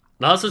me.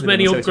 That's as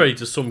many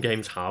upgrades as some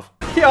games have.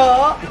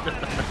 Yeah!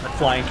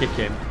 Flying kick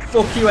him.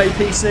 Fuck you,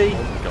 APC.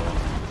 Oh my god.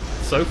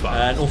 So far.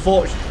 And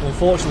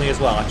unfortunately as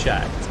well, I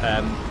checked.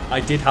 I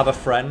did have a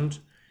friend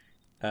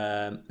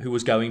who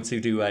was going to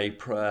do a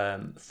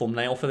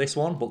thumbnail for this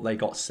one, but they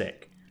got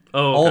sick.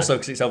 Oh, okay. Also,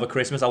 because it's over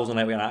Christmas, I wasn't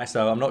able to get out,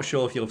 so I'm not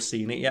sure if you'll have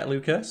seen it yet,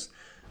 Lucas.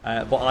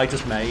 But I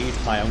just made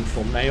my own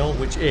thumbnail,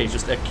 which is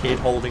just a kid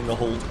holding the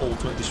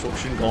Ultimate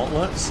Destruction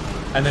gauntlets,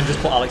 and then just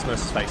put Alex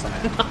Mercer's face on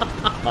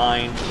it.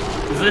 Mine.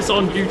 Is this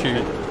on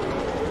YouTube?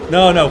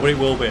 No, but it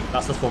will be.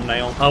 That's the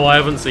thumbnail. Oh, I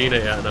haven't seen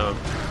it yet, no.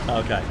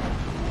 Okay.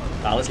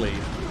 Now let's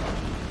leave.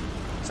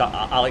 So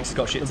Alex has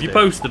got shit to do. Have you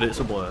posted it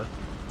somewhere?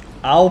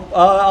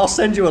 I'll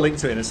send you a link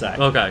to it in a sec.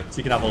 Okay. So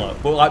you can have a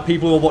look. But like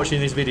people who are watching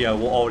this video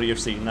will already have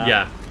seen that.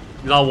 Yeah.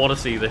 I want to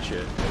see this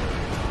shit.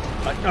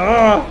 Like,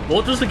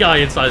 what does the guy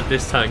inside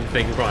this tank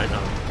think right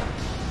now?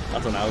 I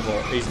don't know,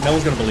 but no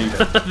one's going to believe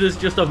it. There's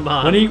just a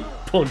man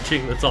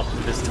punching the top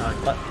of this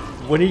tank. Like,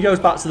 when he goes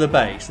back to the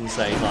base and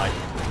says like,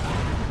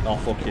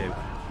 oh fuck you.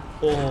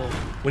 Oh.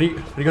 When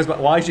he goes back,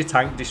 why is your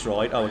tank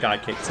destroyed? Oh, a guy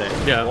kicked it.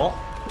 Yeah. What?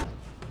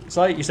 It's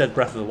like you said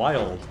Breath of the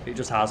Wild. It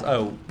just has,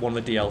 one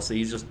of the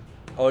DLCs just...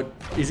 Or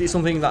is it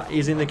something that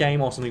is in the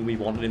game or something we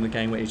wanted in the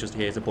game where it's just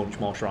here's a bunch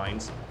more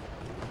shrines?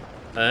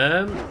 Is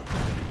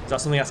that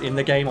something that's in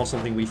the game or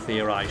something we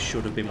theorise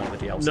should have been one of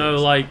the DLCs? No,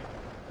 like,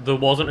 there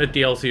wasn't a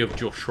DLC of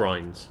just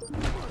shrines.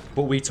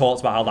 But we talked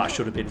about how that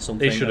should have been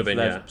something. It should have been,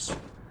 yeah.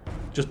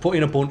 Just put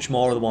in a bunch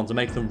more of the ones and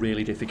make them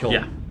really difficult.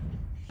 Yeah.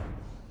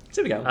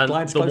 So there we go. And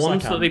the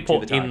ones that they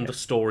put in the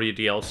story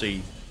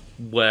DLC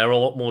were a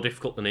lot more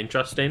difficult than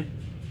interesting.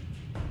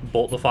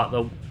 But the fact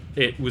that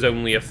it was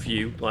only a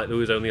few, like there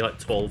was only like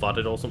 12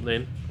 added or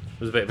something,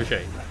 was a bit of a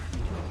shame.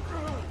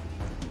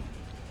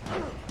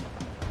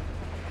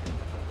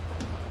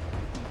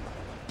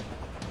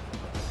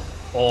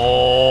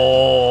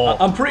 Oh!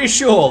 I'm pretty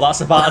sure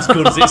that's about as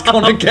good as it's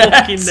gonna get.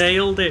 Fucking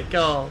nailed it,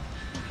 Carl.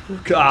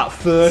 Look at that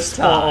first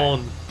time.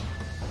 On.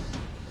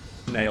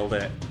 Nailed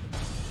it.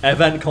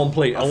 Event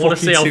complete. I want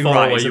to see how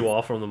far away you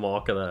are from the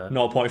marker there.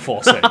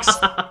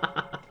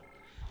 0.46.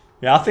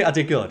 Yeah, I think I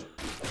did good.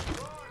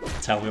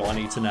 Tell me what I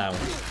need to know.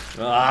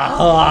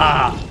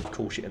 Ah!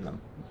 Cool shit in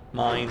them.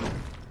 Mine.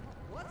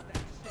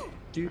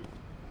 Dude.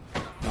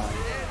 Mine.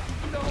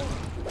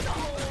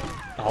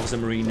 Oh, there's a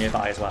marine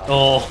nearby as well.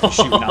 Oh. He's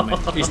shooting at me.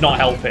 He's not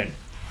helping.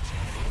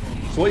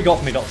 So what you got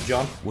for me, Dr.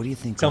 John? What do you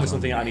think? Tell me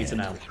something I need to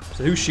know.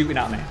 So who's shooting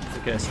at me?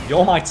 Because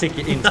you're my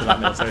ticket into that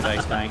military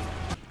base, mate.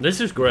 This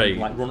is great.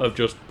 Like, of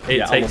just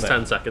it takes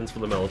 10 seconds for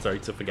the military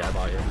to forget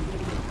about you.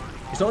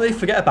 It's not that they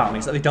forget about me,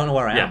 it's that they don't know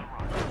where I am.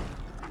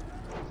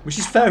 Which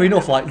is fair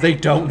enough, like, they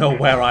don't know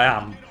where I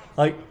am.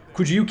 Like,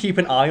 could you keep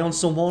an eye on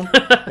someone?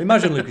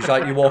 Imagine, Lucas,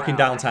 like, you're walking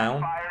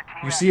downtown,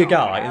 you see a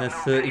guy, and then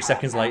 30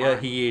 seconds later,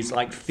 he is,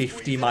 like,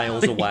 50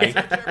 miles away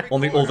on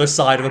the other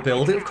side of a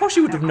building. Of course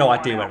you would have no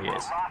idea where he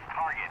is.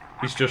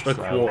 He's just a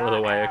quarter of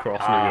the way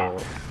across New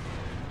York.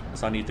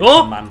 So I need to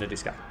commander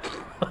this guy.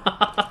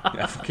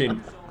 Yeah,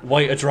 fucking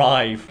wait a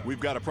drive.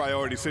 We've got a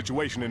priority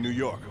situation in New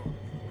York.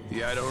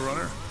 The Idaho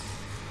runner?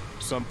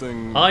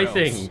 Something I else.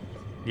 think,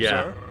 yeah.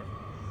 Sir?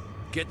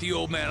 Get the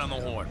old man on the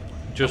horn.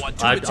 Just,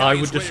 I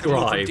would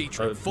describe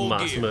a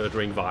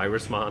mass-murdering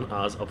virus man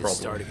as a problem.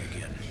 Starting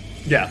again.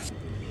 Yeah,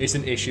 it's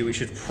an issue we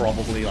should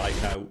probably, like,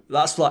 know.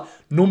 That's, like,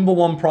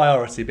 #1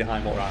 priority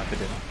behind what we're having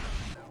for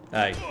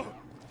dinner. Hey.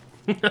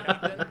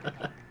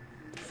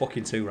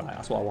 Fucking 2, right?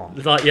 That's what I want.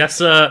 It's like, yes,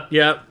 sir,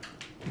 yeah.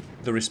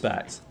 The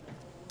respect.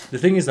 The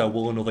thing is, though,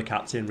 will another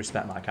captain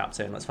respect my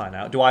captain? Let's find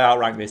out. Do I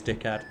outrank this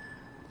dickhead?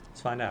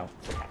 Let's find out.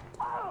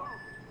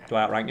 Do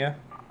I outrank you?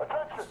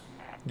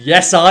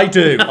 Yes, I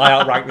do. I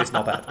outrank this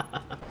knobhead.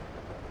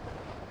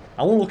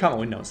 I want to look out my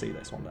window and see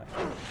this one day.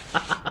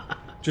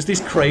 Just this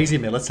crazy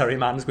military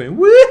man just going,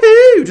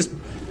 woohoo! Just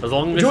As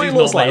long as Do you know he's what he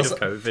looks not made like? of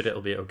COVID,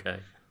 it'll be okay.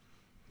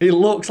 It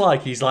looks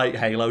like he's like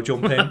Halo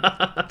jumping.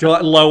 Do you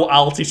like low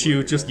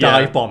altitude, just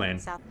dive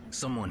bombing?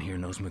 Someone here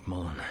knows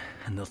McMullen,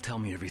 and they'll tell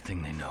me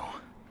everything they know.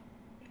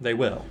 They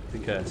will,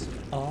 because...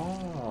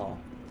 Oh,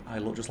 I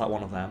look just like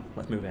one of them.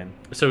 Let's move in.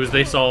 So is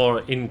this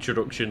our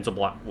introduction to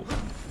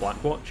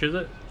Blackwatch, is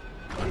it?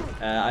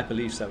 I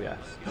believe so, yes.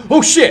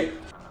 Oh, shit!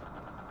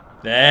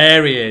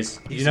 There he is.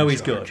 You know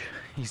he's good.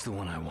 He's the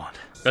one I want.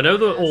 I know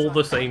they're all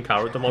the same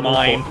character model,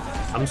 Mine. but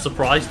I'm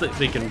surprised that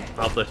they can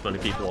have this many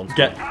people on.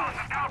 Get...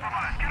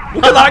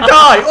 Look at that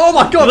guy! Oh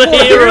my god, The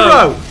what a hero!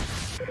 hero!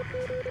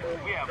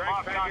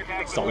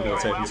 Stop the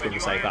military, he's going to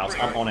save the house.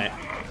 I'm on it.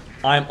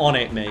 I'm on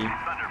it, me.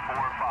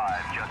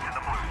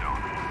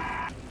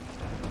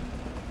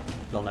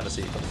 They'll never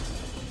see it.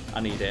 I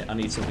need it. I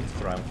need something to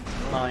throw.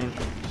 Mine.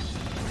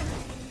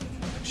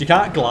 You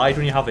can't glide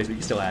when you have this, but you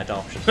can still air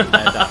dash.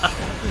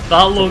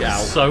 That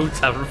looks so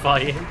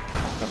terrifying.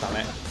 God damn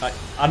it.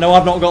 I know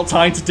I've not got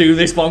time to do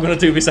this, but I'm going to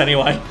do this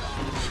anyway.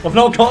 I've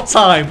not got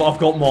time, but I've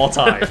got more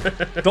time.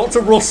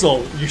 Dr.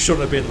 Russell, you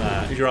shouldn't have been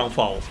there. It's your own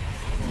fault.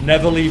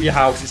 Never leave your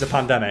house. It's a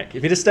pandemic.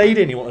 If you'd have stayed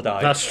in, you wouldn't have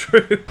died. That's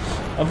true.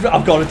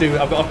 I've got to do it.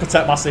 I've got to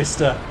protect my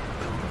sister.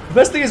 The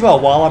best thing as well,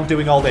 while I'm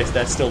doing all this,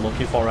 they're still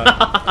looking for her.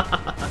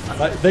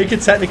 Like, they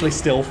could technically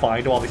still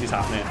find her while this is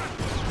happening.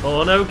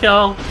 Oh no,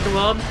 Karl. Come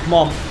on. Come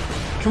on.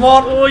 Come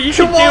on. Oh, you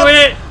Come can on. do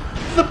it.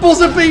 The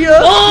buzzer beater.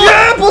 Oh!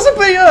 Yeah, buzzer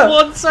beater.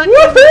 1 second.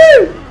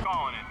 Woohoo!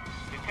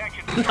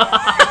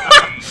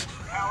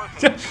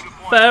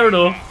 Fair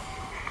enough.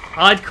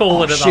 I'd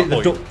call it at that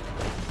point.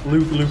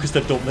 Lucas,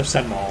 they're dumb. They've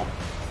sent more.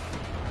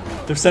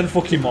 They've sent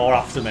fucking more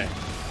after me.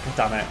 God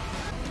damn it.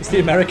 It's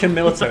the American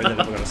military they're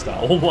never going to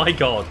stop. Oh my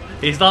god.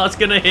 Is that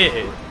going to hit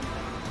it?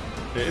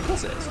 Of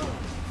course it is.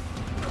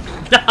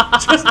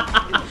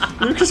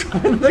 Lucas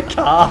in the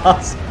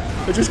cars.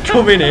 They're just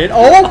coming in.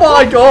 Oh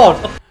my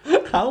god!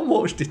 How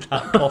much did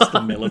that cost the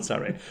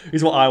military?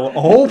 Is what I want.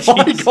 Oh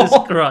my Jesus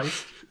god!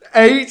 Christ.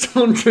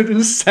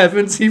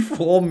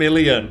 874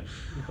 million.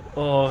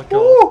 Oh god.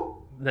 Ooh.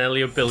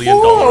 Nearly $1 billion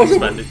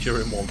expenditure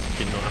in one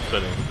fucking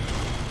afternoon.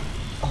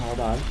 Oh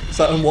man.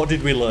 So, and what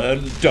did we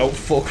learn? Don't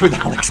fuck with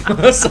Alex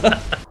Mercer.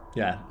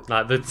 Yeah.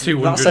 Like the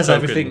 200 That says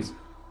tokens. everything.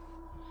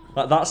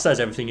 That says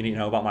everything you need to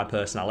know about my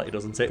personality,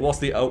 doesn't it? What's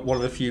the one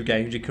of the few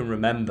games you can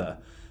remember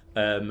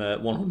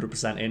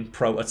 100% in?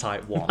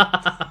 Prototype 1.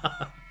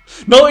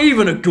 Not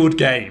even a good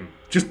game.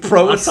 Just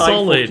Prototype a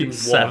solid fucking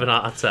 7 1.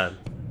 out of 10.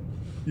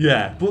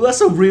 Yeah, but that's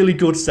a really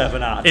good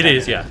 7 out of 10. It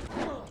is, yeah.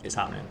 It's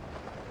happening.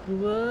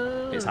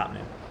 It's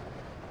happening.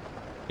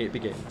 It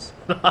begins.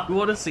 I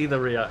want to see the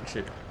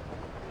reaction.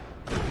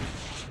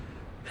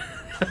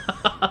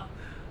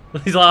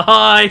 He's like,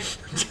 hi!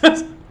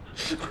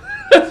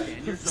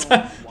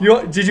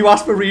 Did you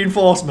ask for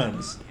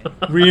reinforcements?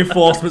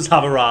 Reinforcements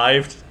have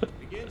arrived.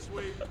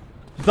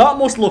 That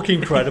must look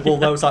incredible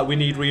though. It's like, we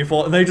need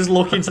reinforcements. And they just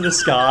look into the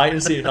sky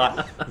and see,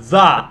 like,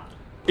 that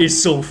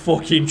is some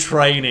fucking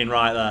training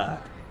right there.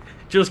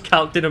 Just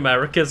Captain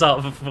America's out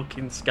of the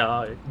fucking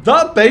sky.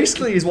 That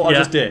basically is what I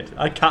just did.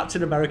 I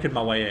Captain America'd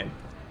my way in.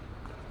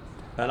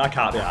 And I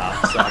can't be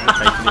arsed, so I'm not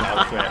taking the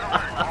outfit.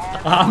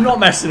 I'm not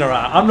messing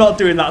around. I'm not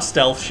doing that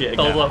stealth shit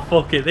again. Oh, look,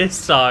 fuck it.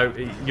 This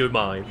time, you're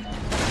mine.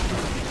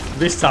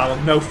 This time,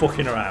 I'm no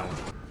fucking around.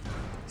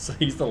 So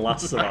he's the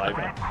last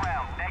survivor.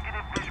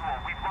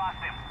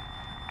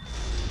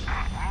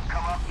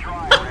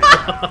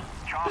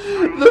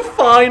 The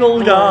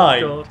final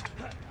guy. Oh,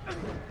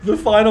 the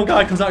final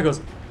guy comes out and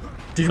goes,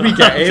 did we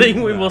get him? I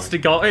think we must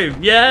have got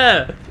him.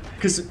 Yeah.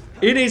 Because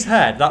in his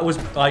head, that was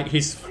like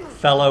his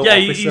fellow officer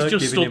he's just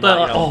giving stood him there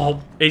like, like,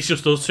 oh, it's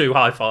just us two,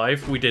 high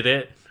five, we did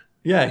it.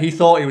 Yeah, he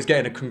thought he was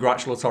getting a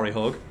congratulatory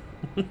hug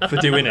for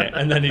doing it,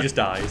 and then he just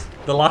dies.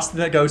 The last thing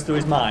that goes through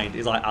his mind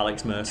is like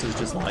Alex Mercer's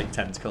just like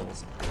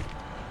tentacles.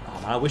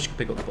 Oh man, I wish you could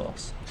pick up the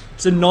bus.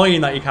 It's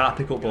annoying that you can't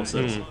pick up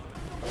buses.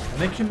 I'm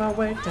making my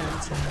way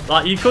downtown.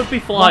 Like, you could be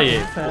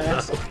flying.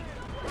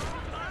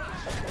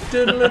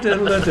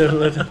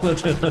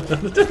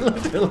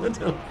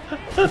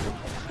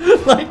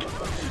 Like,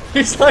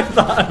 it's like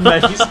that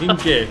amazing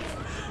gif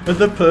of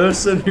the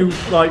person who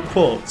like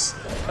puts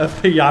a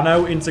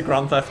piano into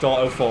Grand Theft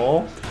Auto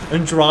 4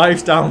 and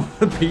drives down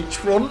the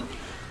beachfront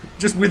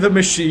just with a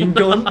machine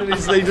gun, and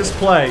they just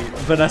play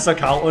Vanessa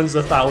Carlton's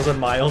 1,000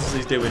 Miles as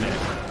he's doing it.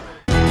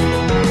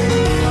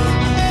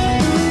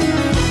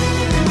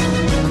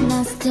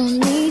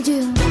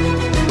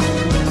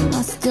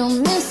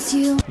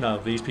 No,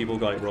 these people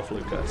got it rough,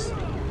 Lucas.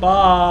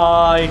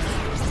 Bye!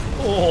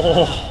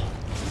 Oh.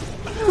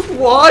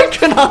 Why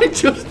can I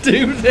just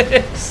do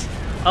this?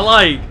 I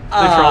like the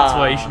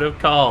transformation of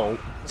Karl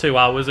 2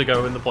 hours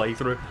ago in the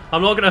playthrough.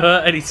 I'm not going to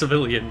hurt any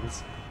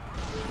civilians.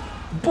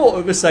 But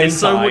at the same it's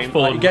so time, much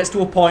fun. Like, it gets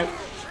to a point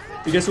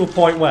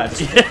where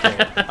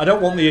I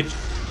don't want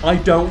I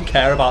don't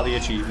care about the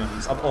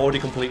achievements. I've already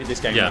completed this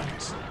game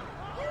once.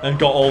 And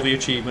got all the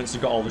achievements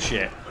and got all the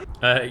shit.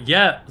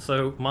 Yeah,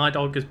 so my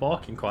dog is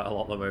barking quite a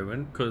lot at the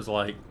moment because,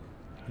 like,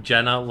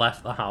 Jenna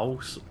left the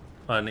house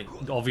and it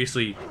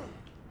obviously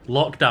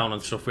lockdown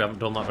and stuff, we haven't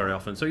done that very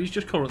often, so he's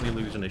just currently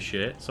losing his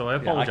shit, so I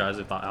apologise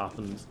if that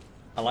happens.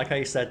 I like how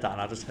you said that,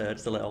 and I just heard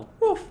just a little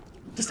woof.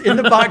 Just in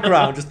the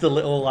background, just a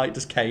little, like,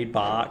 just Cade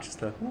bark,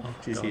 just a,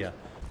 she's here.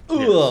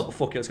 Ugh, but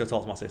fuck it, let's go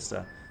talk to my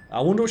sister. I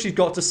wonder what she's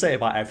got to say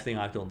about everything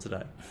I've done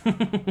today.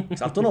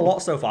 Because I've done a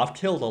lot so far, I've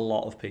killed a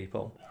lot of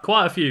people.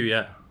 Quite a few,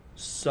 yeah.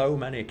 So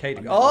many.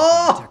 Cade.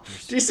 Oh!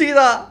 Do you see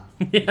that?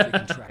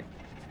 Yeah.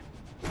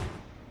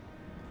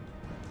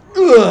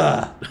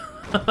 Ugh!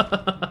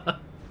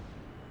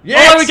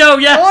 Yes! Oh, there we go,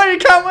 yes! Oh, you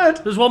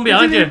countered! There's one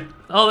behind you.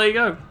 Oh, there you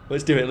go.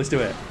 Let's do it, let's do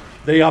it.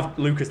 They have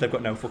Lucas, they've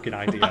got no fucking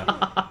idea.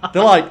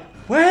 They're like,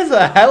 where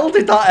the hell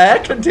did that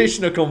air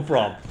conditioner come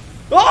from?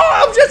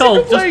 Oh, objective Cole,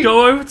 complete! just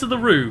go over to the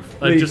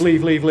roof. And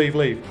Leave.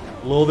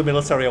 Lure the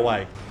military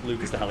away.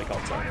 Lucas the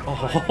helicopter.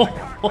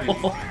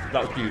 Oh.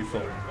 That was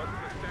beautiful.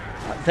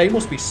 They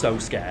must be so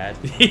scared.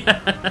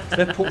 Yeah.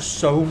 They've put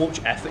so much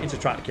effort into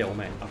trying to kill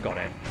me. I've got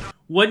it.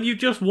 When you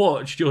just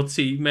watched your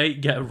teammate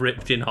get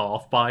ripped in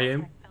half by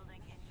him.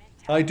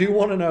 I do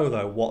want to know,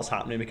 though, what's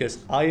happening, because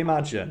I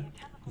imagine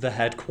the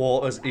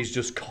headquarters is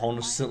just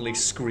constantly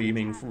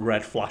screaming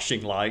red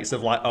flashing lights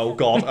of like, oh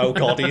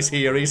god, he's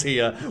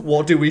here.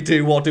 What do we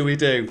do?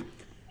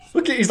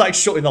 Look at, he's like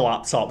shutting the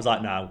laptop. He's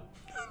like, no.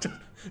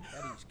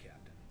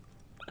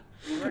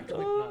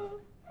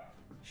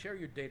 Share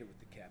your data with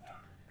the captain.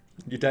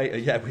 Your data?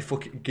 Yeah, we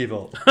fucking give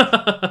up.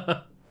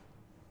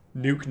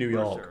 Nuke New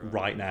York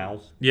right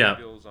now. Yeah.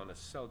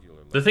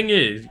 The thing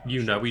is,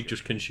 we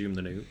just consume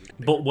the nuke.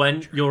 But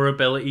when your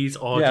abilities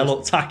are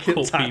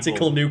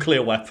tactical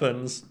nuclear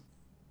weapons.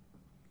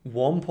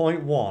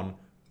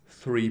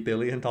 $1.13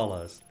 billion.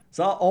 Is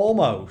that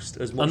almost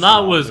as much? And that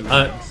was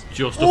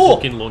just a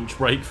fucking lunch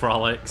break for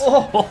Alex.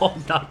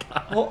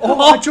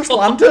 I just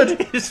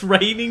landed. It's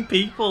raining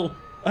people.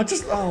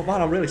 Oh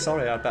man, I'm really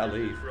sorry. I'd better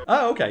leave.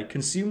 Oh, okay.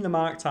 Consume the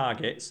marked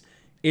targets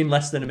in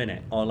less than a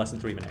minute, or less than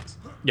 3 minutes.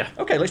 Yeah.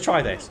 Okay, let's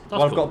try this.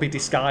 Well, I've got to be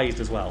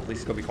disguised as well. This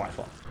is going to be quite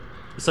fun.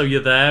 So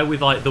you're there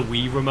with like the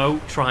Wii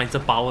remote trying to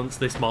balance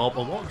this mob.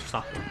 Well, what just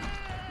happened?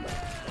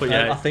 But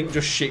yeah, I think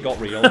just shit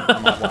got real.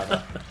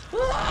 Because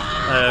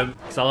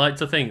I like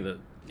to think that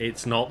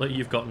it's not that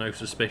you've got no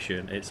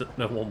suspicion, it's that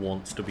no one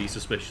wants to be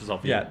suspicious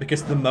of you. Yeah,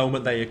 because the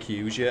moment they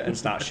accuse you and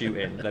start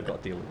shooting, they've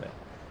got to deal with it.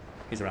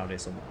 He's around here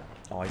somewhere.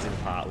 Oh, he's in the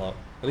park, look.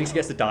 At least he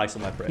gets to die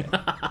somewhere pretty.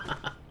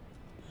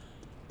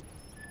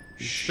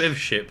 It's a bit of a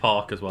shit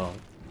park as well.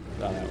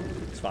 No,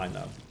 it's fine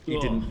though. He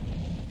didn't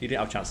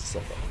have a chance to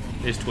suffer.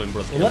 His twin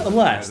brother.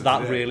 Unless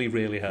that really,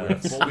 really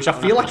hurts. Which I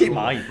feel like it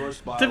might.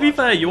 To be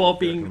fair, you are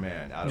being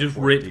just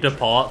ripped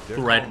apart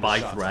thread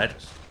by thread.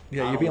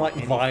 Yeah, you're being like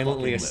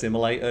violently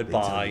assimilated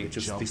by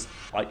just this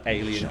like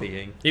alien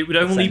being. It would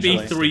only be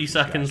 3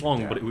 seconds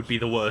long, but it would be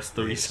the worst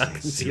 3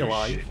 seconds of your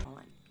life.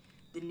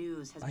 The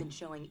news has been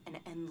showing an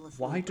endless.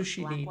 Why does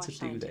she need to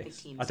do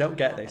this? I don't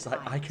get this.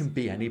 Like, I can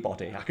be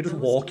anybody. I could just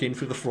walk in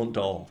through the front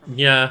door.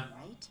 Yeah.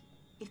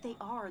 If they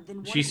are,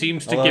 then she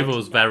seems to give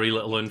us very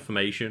little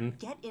information.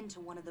 Get into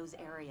one of those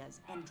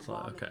areas and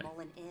draw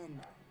McMullen in.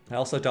 I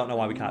also don't know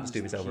why we can't just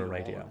do this over a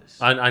radio.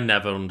 I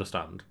never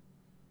understand.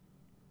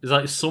 It's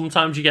like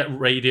sometimes you get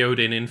radioed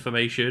in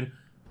information,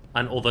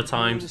 and other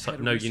times it's like,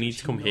 no, you need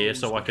to come here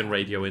so I can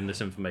radio in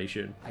this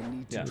information.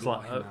 Yeah. It's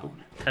like,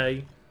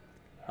 okay.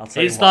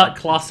 It's that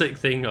classic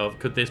thing of,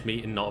 could this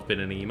meeting not have been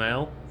an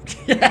email?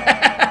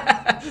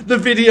 The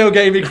video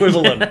game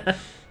equivalent.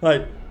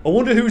 Like, I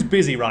wonder who's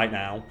busy right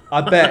now.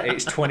 I bet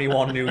it's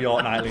 21 New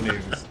York Nightly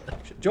News. Do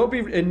you know what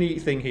would be a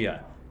neat thing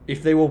here?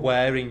 If they were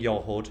wearing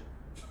your hood.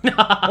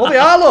 Oh, they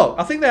are, look!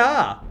 I think they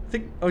are.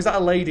 Oh, is that a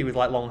lady with,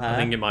 like, long hair? I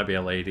think it might be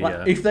a lady, like,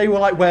 yeah. If they were,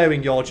 like,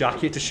 wearing your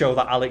jacket to show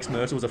that Alex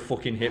Mercer was a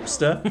fucking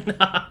hipster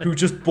who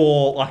just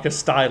bought, like, a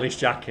stylish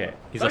jacket.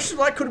 That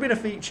like, could have been a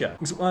feature.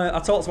 I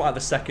talked about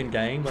the second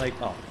game, where they...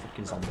 Oh,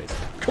 fucking zombies.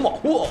 Come on!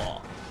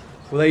 Whoa!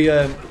 Where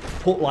they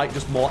put, like,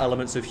 just more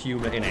elements of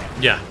humour in it.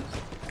 Yeah.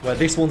 Where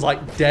this one's,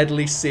 like,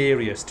 deadly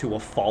serious to a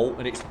fault,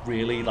 and it's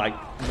really, like,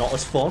 not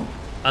as fun.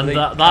 And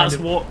that's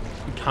what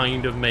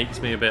kind of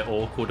makes me a bit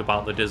awkward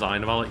about the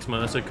design of Alex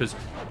Mercer, because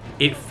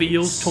it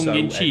feels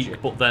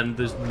tongue-in-cheek, but then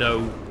there's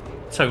no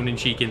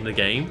tone-in-cheek in the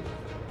game.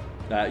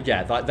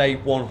 Yeah, like they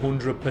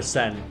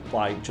 100%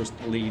 like just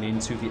lean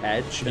into the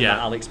edge, and that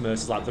Alex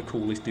Mercer's like the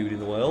coolest dude in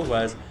the world.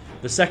 Whereas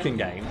the second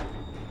game,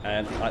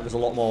 like there's a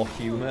lot more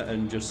humour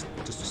and just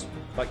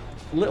like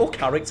little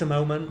character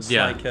moments.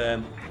 Yeah. Like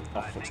oh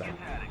fuck's sake.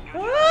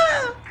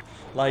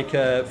 Like,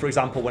 for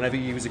example, whenever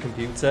you use a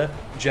computer,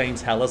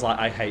 James Heller's like,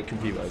 I hate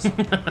computers.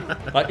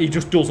 Like, he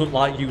just doesn't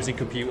like using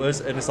computers,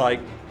 and it's like,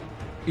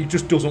 he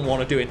just doesn't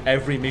want to do it.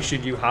 Every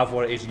mission you have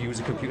where it is use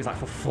a computer, it's like,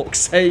 for fuck's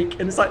sake.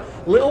 And it's like,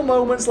 little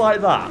moments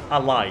like that, I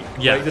like.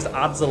 Yeah. It just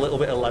adds a little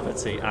bit of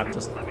levity, and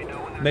just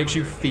makes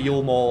you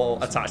feel more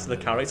attached to the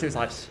character. It's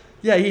like,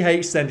 yeah, he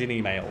hates sending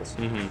emails.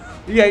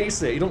 He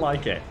hates it. He don't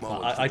like it.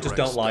 I just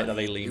don't like that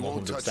they lean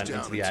 100%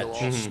 into the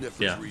edge.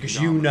 Yeah. Because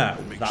you know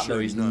that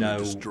there is no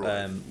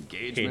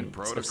hint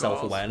of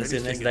self-awareness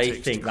in this. They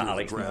think that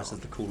Alex Mercer's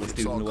the coolest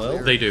dude in the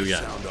world. They do,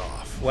 yeah.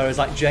 Whereas,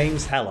 like,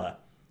 James Heller,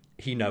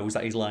 he knows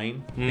that he's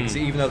lame. Because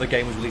even though the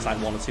game was released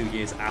like 1 or 2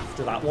 years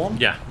after that one,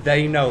 Yeah.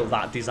 they know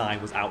that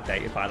design was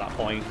outdated by that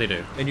point. They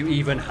do. And you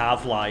even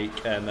have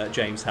like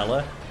James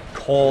Heller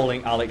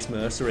calling Alex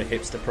Mercer a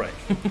hipster prick.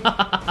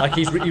 Like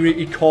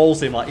he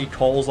calls him, like he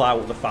calls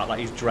out the fact that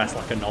he's dressed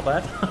like a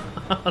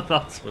knobhead.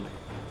 That's funny.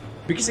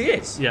 Because he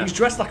is. Yeah. He's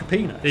dressed like a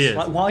penis. He is.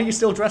 Like, why are you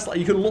still dressed like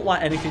you can look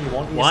like anything you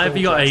want? And Why you're have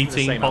you still got dressed in the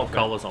 18 same pop outfit?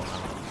 collars on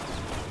now?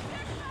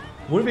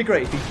 Wouldn't it be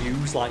great if he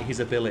used like his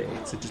ability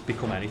to just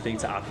become anything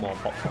to add more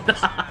pop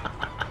collars?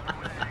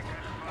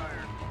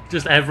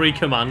 Just every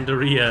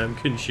commander he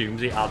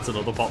consumes, he adds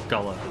another pop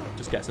collar.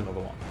 Just gets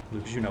another one.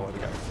 Because you know where we're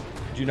going.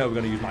 Do you know we're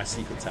going to use my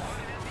secret tech?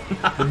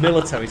 The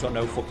military's got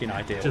no fucking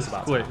idea what's Just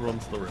about. quick run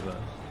to the river.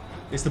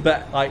 It's the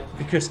bet, like,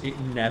 because it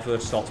never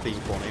stops being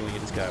funny when you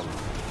just go.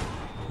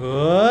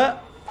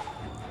 What?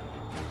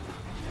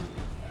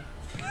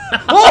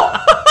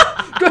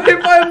 Oh! Got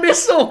hit by a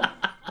missile!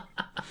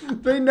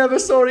 They never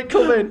saw it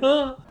coming.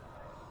 Am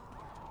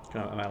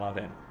I allowed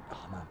in?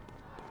 Oh man.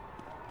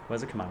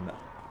 Where's the commander?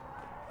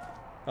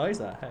 Oh, he's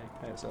there. Hey,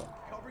 what's up?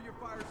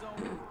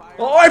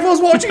 Oh, everyone's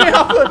watching it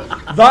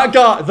happen! That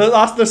guy,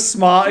 that's the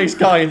smartest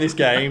guy in this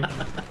game.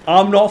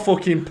 I'm not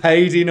fucking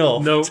paid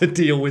enough to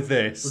deal with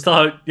this.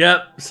 So,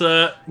 yep,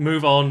 sir,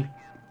 move on.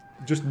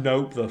 Just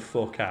nope the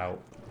fuck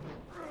out.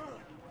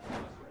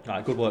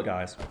 Alright, good work,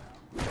 guys.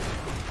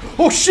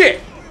 Oh,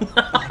 shit! Oh,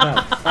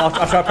 no.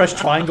 I try to press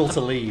triangle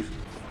to leave.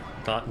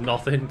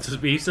 Nothing to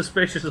be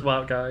suspicious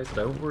about, guys.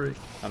 Don't worry.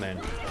 I'm in.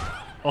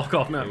 Oh,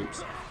 God, no.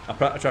 Oops. I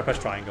try to press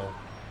triangle.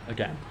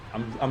 Again.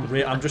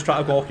 I'm just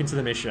trying to walk into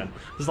the mission.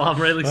 I'm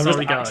really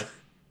sorry, guys.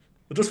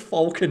 I just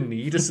Falcon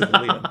need a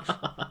civilian.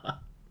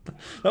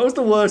 That was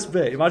the worst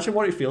bit. Imagine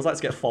what it feels like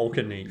to get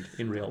Falcon need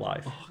in real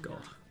life. Oh, God.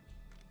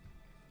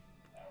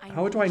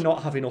 How do I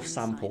not have enough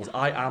samples?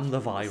 I am the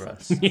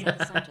virus.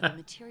 The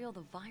material the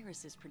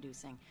virus is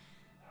producing.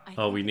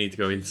 Oh, we need to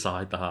go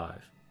inside the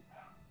hive.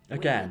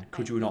 Again,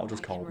 could you not have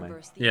just called me?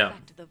 Yeah.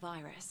 The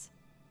virus.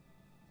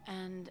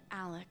 And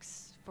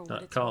Alex, for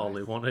Carl,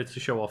 he wanted to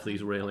show off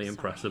these really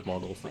impressive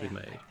models that he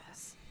made.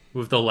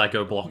 With the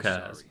Lego block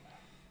hairs.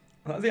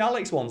 The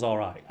Alex one's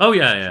alright. Oh,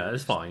 yeah,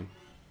 it's fine.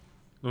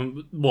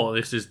 What,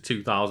 this is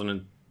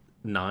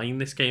 2009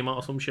 this came out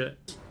or some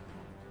shit?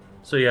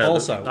 So yeah,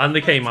 also, and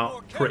they came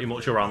out pretty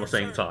much around the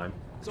same time.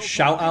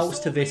 Shout outs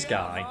to this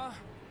guy.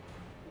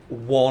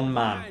 One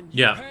man.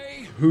 Yeah.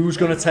 Who's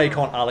going to take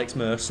on Alex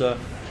Mercer?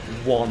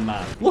 One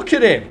man. Look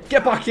at him.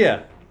 Get back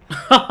here.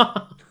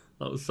 That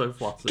was so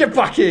flattering. Get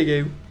back here,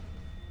 you.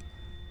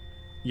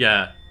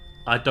 Yeah.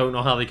 I don't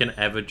know how they can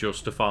ever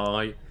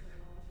justify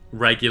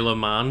regular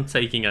man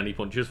taking any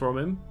punches from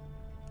him.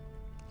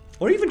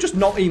 Or even just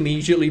not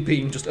immediately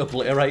being just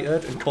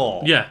obliterated and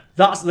caught. Yeah.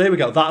 There we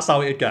go. That's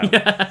how it'd go.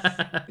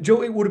 Yeah. Do you know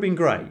what it would have been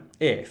great?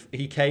 If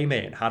he came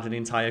in, had an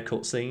entire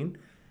cutscene,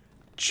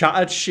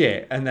 chatted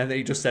shit, and then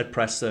he just said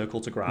press circle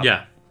to grab.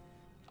 Yeah.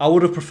 I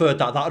would have preferred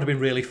that. That would have been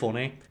really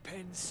funny.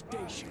 Penn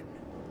Station.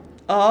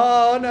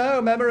 Oh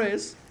no,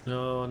 memories.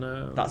 Oh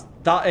no.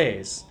 That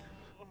is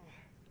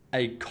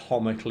a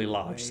comically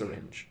large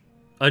syringe.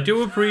 I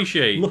do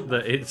appreciate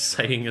that it's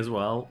saying as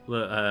well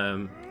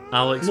that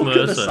Alex Look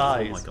Mercer. At the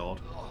size. Oh my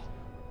god.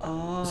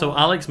 Oh. So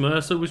Alex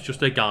Mercer was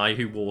just a guy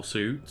who wore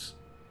suits.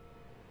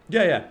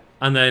 Yeah.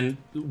 And then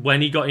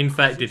when he got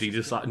infected, he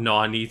just like, no,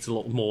 I need to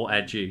look more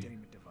edgy.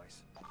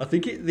 I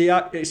think the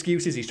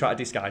excuse is he's trying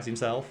to disguise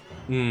himself.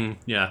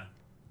 Yeah.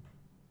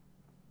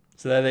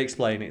 So there they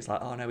explain it. It's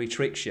like, oh no, he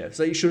tricks you.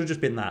 So it should have just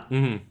been that.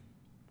 Mm-hmm.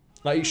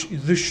 Like,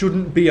 there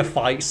shouldn't be a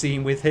fight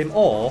scene with him,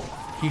 or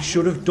he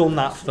should have done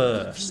that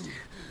first.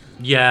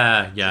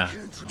 Yeah.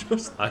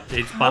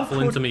 It's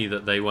baffling to me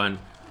that they went,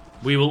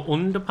 we will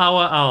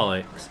underpower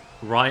Alex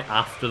right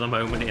after the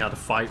moment he had a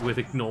fight with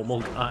a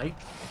normal guy.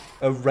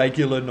 A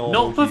regular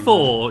normal Not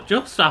before,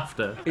 just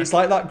after. It's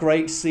like that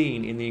great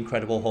scene in The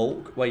Incredible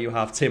Hulk where you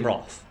have Tim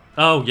Roth.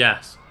 Oh,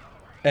 yes.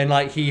 And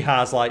like he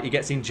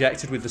gets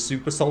injected with the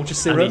super soldier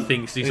serum. And he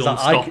thinks he's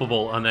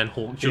unstoppable, and then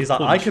Hulk just he's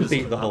like, I can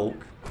beat him. the Hulk.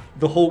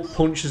 The Hulk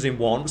punches him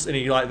once, and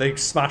they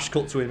smash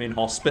cut to him in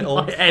hospital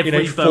Like in a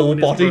every full bone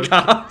is body broken.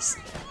 cast.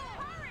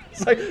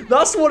 It's like,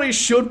 that's what it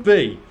should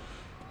be.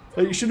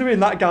 Like, it should have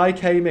been that guy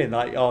came in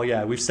like, oh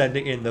yeah, we're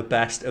sending in the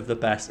best of the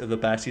best of the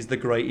best. He's the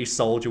greatest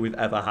soldier we've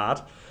ever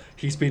had.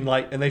 He's been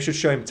like, and they should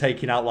show him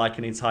taking out like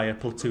an entire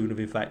platoon of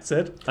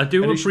infected. I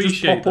do and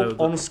appreciate just pop up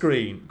though, on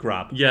screen,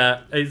 grab.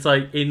 Yeah, it's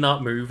like in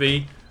that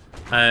movie,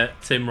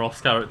 Tim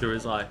Roth's character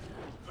is like,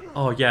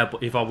 oh yeah,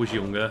 but if I was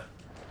younger,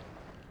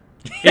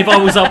 if I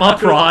was at my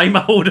prime,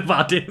 I would have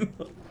had him.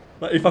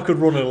 Like, if I could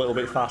run a little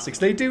bit faster, because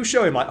they do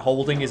show him like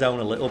holding his own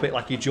a little bit,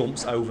 like he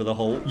jumps over the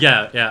Hulk.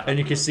 Yeah. And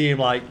you can see him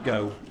like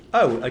go,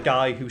 oh, a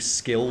guy who's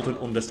skilled and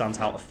understands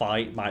how to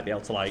fight might be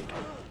able to like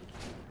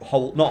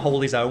not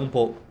hold his own,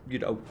 but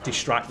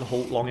distract the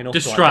Hulk long enough.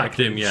 Distract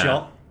to, like, him, yeah.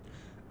 Shot.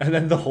 And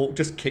then the Hulk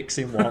just kicks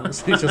him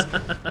once. He's just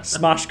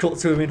smash cut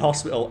to him in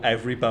hospital.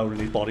 Every bone in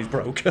his body's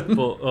broken.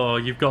 But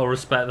you've got to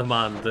respect the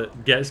man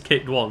that gets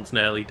kicked once,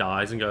 nearly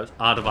dies, and goes,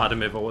 I'd have had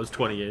him if I was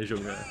 20 years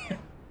younger.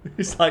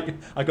 It's like,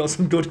 I got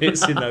some good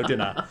hits in though,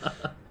 didn't I?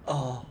 Oh,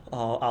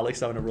 Oh, Alex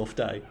having a rough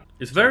day.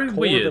 It's very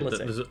weird that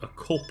ability. there's a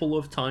couple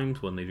of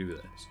times when they do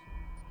this.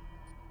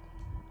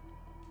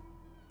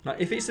 Now,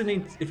 if it's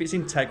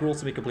integral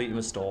to me completing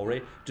the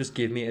story, just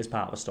give me it as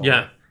part of the story.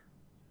 Yeah.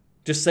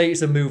 Just say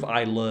it's a move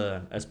I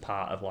learn as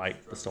part of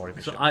like the story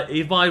mission. So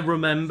if I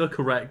remember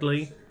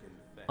correctly,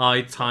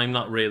 I timed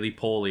that really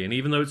poorly, and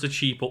even though it's a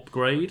cheap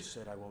upgrade,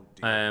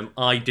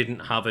 I didn't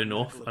have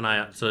enough, and I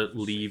had to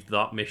leave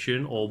that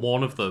mission or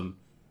one of them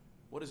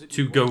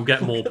to go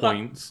get more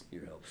points.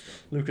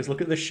 Lucas,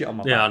 look at this shit on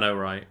my back. Yeah, I know,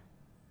 right?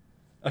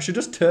 I should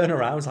just turn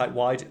around. It's like,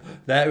 why?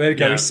 There we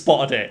go. Yeah. He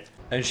spotted it,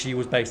 and she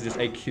was basically just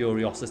a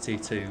curiosity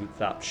to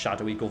that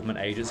shadowy government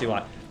agency.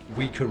 Like,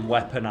 we can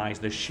weaponize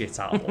the shit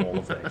out of all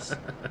of this,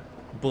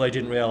 but they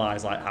didn't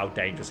realize like how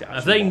dangerous it actually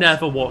Have they was.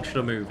 never watched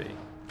a movie?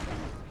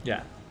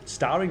 Yeah,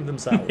 starring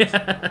themselves.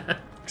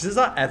 Because has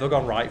that ever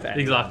gone right for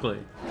anyone? Exactly.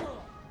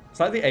 It's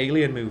like the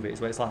Alien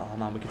movies where it's like, oh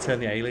man, we can turn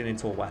the alien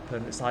into a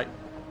weapon. It's like,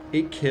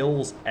 it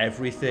kills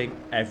everything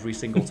every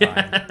single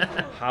time.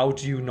 How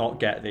do you not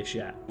get this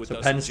yet?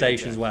 So Penn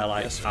Station's where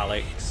like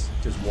Alex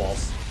just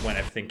was when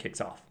everything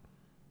kicked off.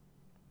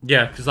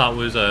 Yeah, because that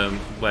was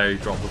where he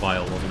dropped the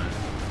vial, wasn't it?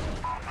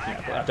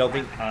 Yeah, but I don't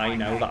think I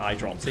know that I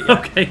dropped it yet.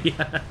 Okay,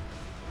 yeah.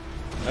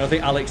 I don't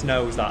think Alex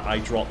knows that I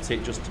dropped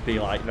it just to be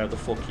like, no, the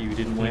fuck you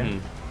didn't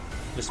win.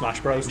 The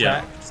Smash Bros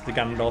tech, it's the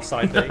Ganondorf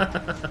side B.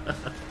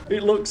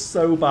 It looks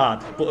so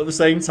bad, but at the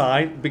same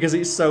time, because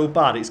it's so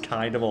bad, it's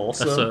kind of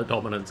awesome. Assert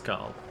dominance,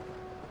 Carl.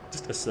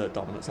 Just assert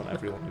dominance on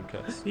everyone,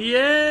 Lucas.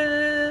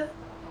 Yeah!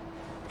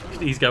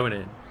 He's going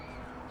in.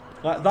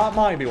 Like, that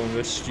might be one of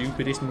the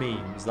stupidest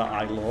memes that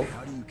I love.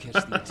 How do you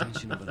catch the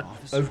attention of an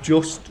officer? Of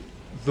just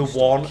the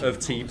one of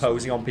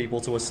T-posing on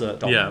people to assert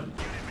dominance.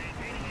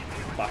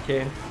 Yeah. Back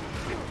in.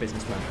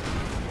 Businessman.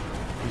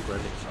 He's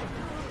ready.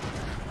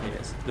 He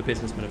is. The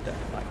businessman of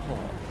death. Like,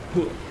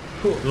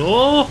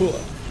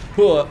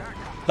 Oh!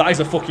 That is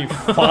a fucking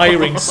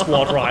firing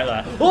squad right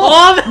there.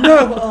 Oh!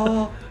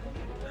 No!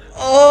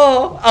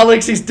 Oh!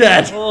 Alex is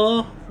dead!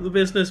 Oh! The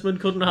businessman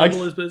couldn't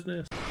handle his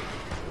business.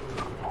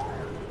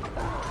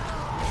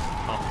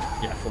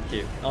 Yeah, fuck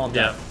you. Oh, I'm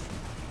dead.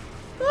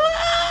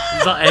 Yeah.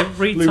 Is that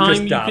every Lucas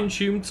time you dab.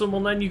 consumed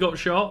someone then you got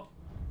shot?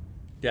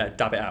 Yeah,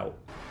 dab it out.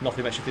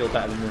 Nothing makes you feel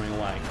better than running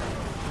away.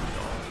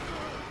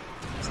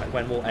 It's like,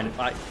 when will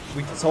like,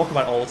 we can talk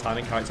about it all the time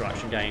in character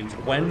action games.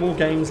 When will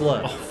games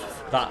learn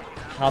that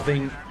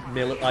having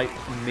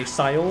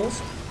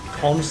missiles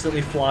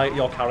constantly fly at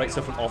your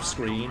character from off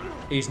screen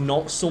is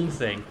not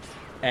something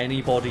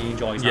anybody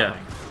enjoys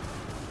having?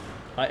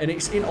 And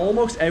it's in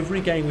almost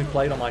every game we've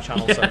played on my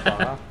channel so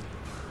far.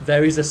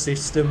 There is a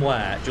system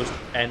where just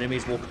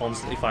enemies will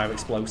constantly fire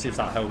explosives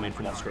at home in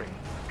from off screen.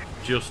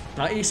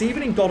 It's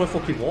even in God of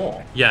fucking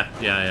War.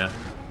 Yeah.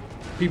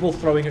 People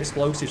throwing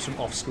explosives from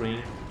off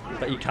screen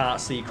that you can't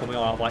see coming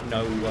or have like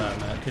no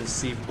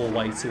conceivable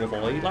way to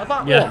avoid. Like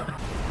that one.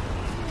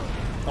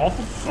 Oh,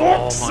 for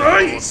fuck's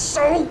sake!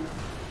 So...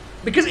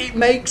 Because it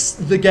makes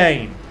the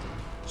game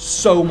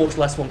so much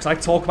less fun. Because I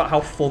talk about how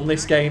fun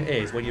this game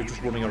is when you're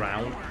just running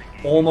around.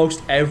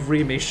 Almost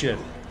every mission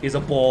is a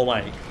ball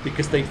ache.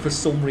 Because they, for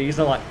some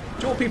reason, are like... Do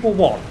you know what people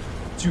want?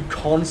 To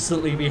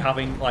constantly be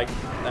having, like,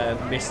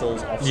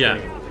 missiles off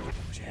screen.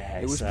 Yeah,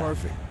 it was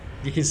perfect.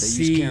 You can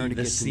see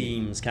the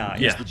seams, can't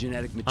you?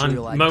 Yeah. And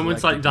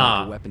moments like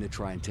that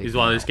is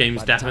why this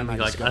game's definitely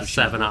like a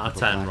 7 out of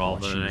 10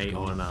 rather than an 8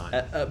 or a 9.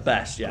 At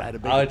best, yeah.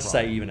 I would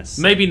say even a 6.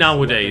 Maybe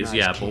nowadays,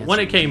 yeah, but when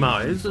it came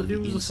out, it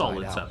was a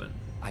solid 7.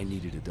 I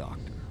needed a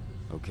doctor,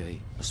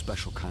 okay? A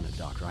special kind of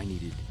doctor. I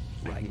needed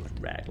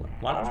Raglan.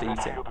 Why not have to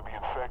eat it?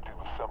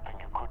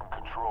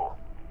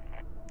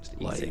 Just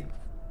eat like, it.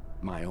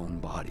 my own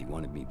body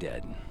wanted me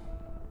dead.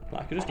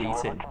 I could just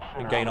eat it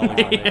and gain all the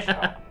damage.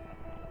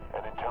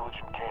 An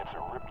intelligent cancer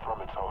ripped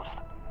from its host.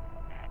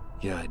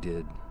 Yeah, I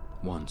did.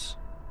 Once.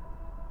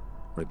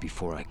 Right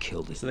before I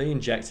killed it. So they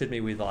injected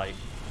me with, like,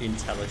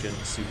 intelligent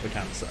super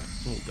cancer.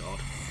 Oh, God.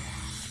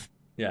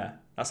 Yeah.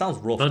 That sounds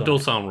rough, That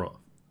does sound rough.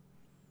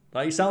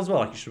 Like, it sounds well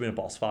like it should have been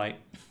a boss fight.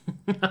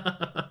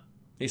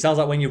 It sounds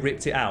like when you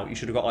ripped it out, you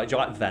should have got, like, do you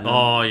like Venom?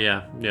 Oh,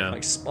 yeah.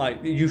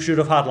 Like, you should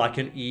have had, like,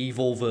 an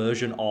evil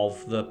version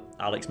of the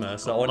Alex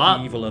Mercer, or an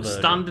eviler version.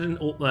 Standing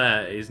up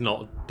there is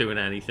not doing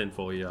anything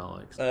for you,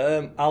 Alex.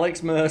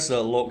 Alex Mercer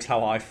looks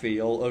how I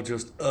feel, of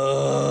just,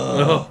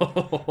 God.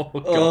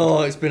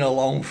 It's been a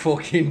long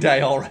fucking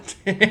day already.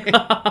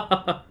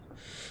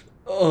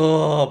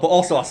 But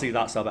also I see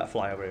that, so I better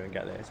fly over here and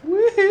get this.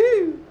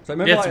 Woohoo! So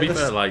remember, Yeah, to be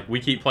fair, like, we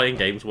keep playing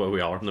games where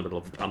we are in the middle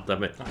of the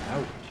pandemic.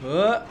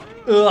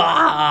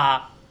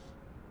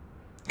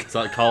 It's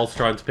like Carl's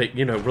trying to pick,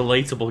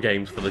 relatable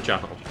games for the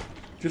channel.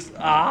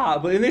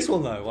 But in this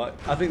one though, like,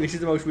 I think this is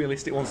the most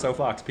realistic one so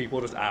far because people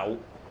are just out.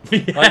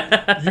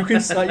 Like, you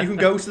can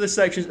go to the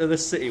sections of the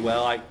city where,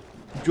 like,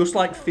 just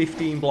like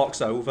 15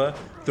 blocks over,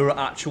 there are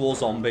actual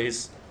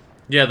zombies.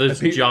 Yeah, there's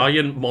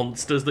giant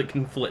monsters that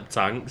can flip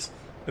tanks.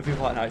 And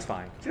people are like, no, it's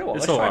fine. Do you know what?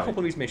 It's Let's try a alright.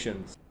 couple of these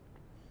missions.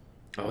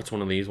 Oh, it's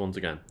one of these ones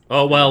again.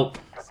 Oh, well.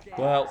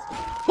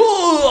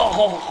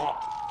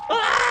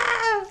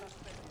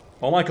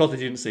 Oh my god, they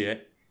didn't see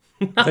it.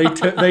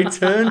 They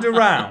turned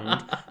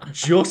around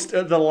just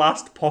at the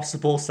last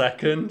possible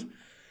second,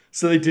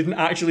 so they didn't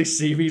actually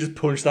see me just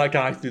punch that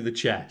guy through the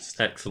chest.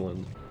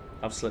 Excellent.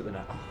 I've slipped the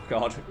net. Oh,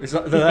 God.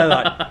 They're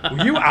like,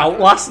 were you out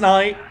last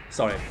night?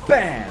 Sorry.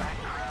 Bam!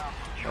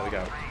 There we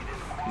go.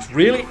 He's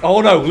really...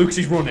 Oh, no. Lucas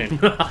is running.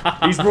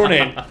 He's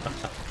running.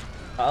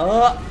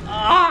 Oh,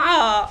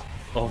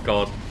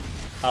 God.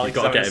 Alex,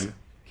 you gotta get him.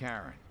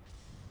 Karen,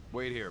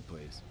 wait here,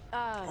 please.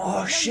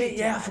 Oh, shit.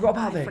 Yeah, I forgot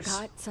about this.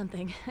 Forgot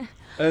something.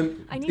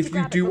 If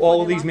you do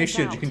all of these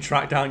missions, you can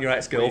track down your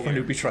ex-girlfriend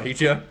who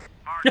betrayed you.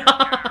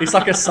 It's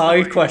like a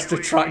side quest to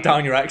track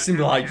down your ex and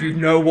be like,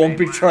 no one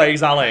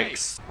betrays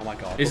Alex. Oh my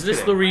God. Is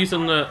this the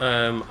reason that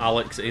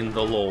Alex in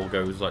the lore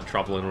goes like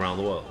traveling around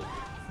the world?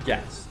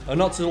 Yes.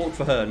 Not to look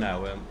for her,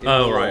 no. In the right,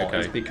 lore, okay.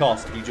 It's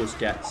because he just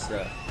gets,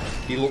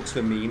 he looks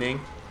for meaning.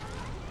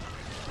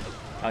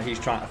 He's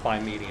trying to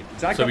find meaning.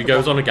 So he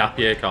goes on a gap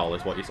year, Carl,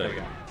 is what you're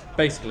saying.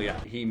 Basically, yeah.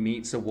 He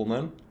meets a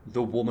woman,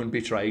 the woman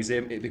betrays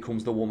him, it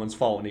becomes the woman's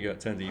fault, and he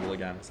turns evil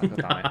again. It's like,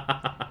 damn it.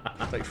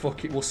 It's like,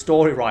 fuck it. Will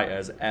story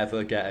writers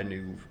ever get a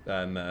new,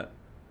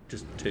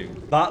 just two?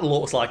 That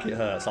looks like it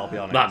hurts, I'll be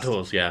honest. That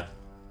does, yeah.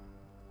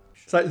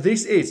 It's like,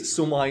 this is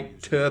some,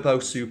 like, turbo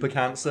super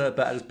cancer,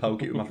 better just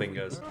poke it with my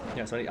fingers.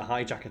 Yeah, so I need to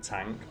hijack a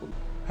tank.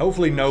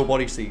 Hopefully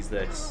nobody sees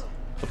this.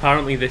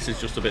 Apparently this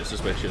is just a bit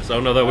suspicious. Oh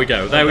no, there we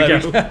go. There we go.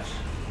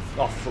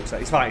 Oh, for fuck's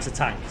sake. It's fine, it's a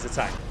tank, it's a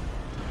tank.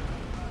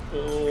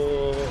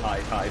 Oh,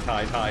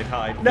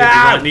 hide.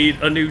 Nah! You might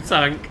need a new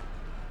tank.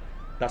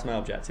 That's my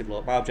objective,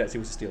 look. My objective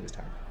was to steal this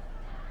tank.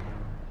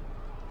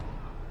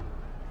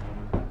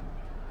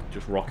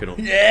 Just rocking up.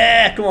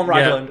 Yeah! Come on,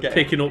 Raglan. Yeah,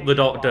 picking up the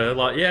doctor.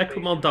 Like, yeah,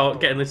 come on, Doc,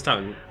 get in this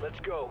tank. Let's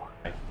go.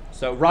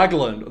 So,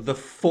 Raglan, the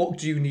fuck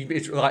do you need me?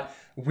 It's like,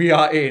 we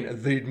are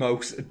in the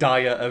most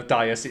dire of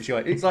dire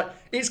situations. It's like,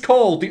 it's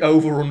called the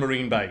Overrun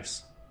Marine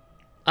Base.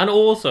 And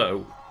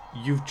also,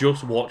 you've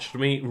just watched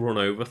me run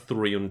over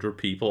 300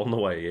 people on the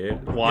way here.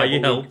 Why are you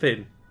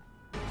helping?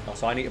 Oh,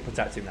 so I need to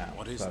protect him now.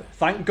 So,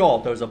 thank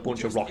God there's a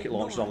bunch of rocket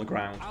launchers on the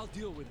ground.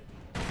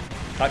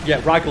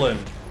 Yeah, Raglan,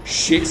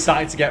 shit's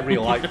starting to get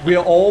real. Like, we're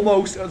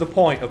almost at the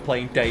point of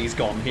playing Days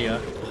Gone here.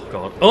 Oh,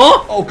 God.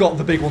 Oh! Oh, God,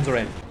 the big ones are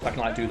in. I can,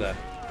 like, do that.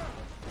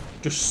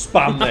 Just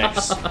spam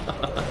this.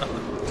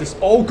 Just,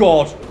 oh,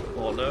 God.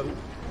 Oh, no.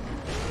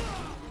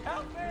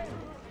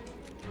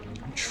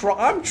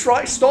 I'm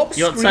trying. Stop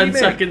You screaming. got 10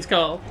 seconds,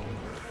 Carl.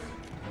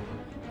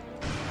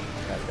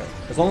 Okay.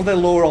 As long as they're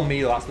lower on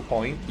me, that's the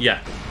point. Yeah.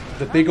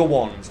 The bigger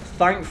ones,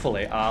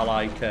 thankfully, are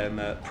like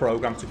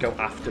programmed to go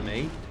after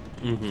me.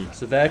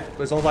 So they're,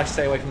 as long as I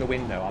stay away from the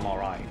window, I'm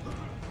alright.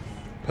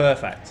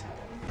 Perfect.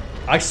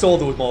 I saw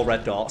there was more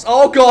red dots.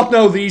 Oh God,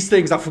 no, these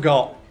things, I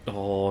forgot.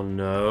 Oh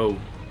no.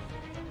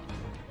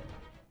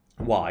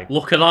 Why?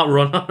 Look at that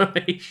run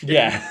animation.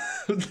 Yeah.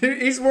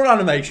 His run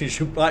animation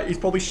should, like, he's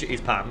probably shit his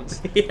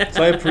pants. Yeah.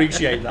 So I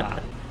appreciate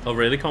that. I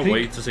really can't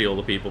wait to see all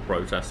the people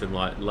protesting,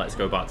 like, let's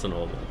go back to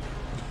normal.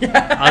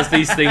 As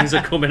these things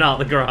are coming out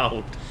the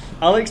ground.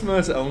 Alex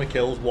Mercer only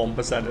kills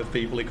 1% of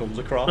people he comes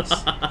across.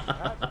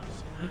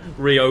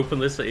 Reopen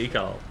the city,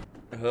 Carl.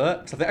 So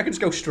I think I can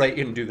just go straight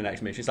in and do the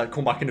next mission. It's like,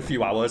 come back in a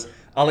few hours.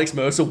 Alex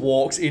Mercer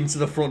walks into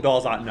the front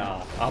door. Like,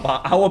 nah.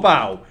 How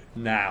about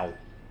now?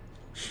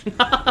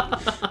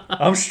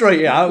 I'm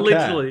straight out.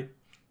 Literally.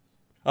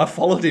 I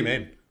followed him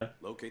in.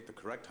 Locate the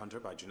correct hunter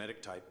by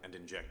genetic type and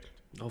inject it.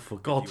 Oh, for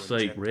God's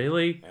sake,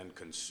 really? And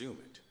consume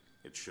it.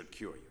 It should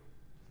cure you.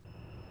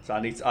 So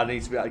I need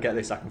to be able to get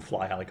this so I can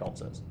fly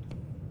helicopters.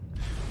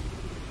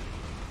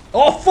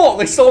 Oh fuck!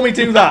 They saw me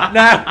do that.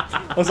 Nah.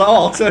 I was like, oh,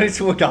 I'll turn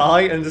into a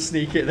guy and just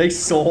sneak it. They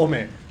saw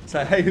me.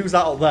 So hey, who's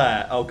that up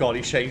there? Oh God,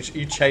 he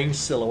changed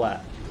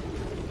silhouette.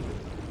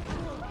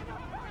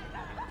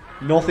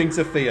 Nothing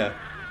to fear.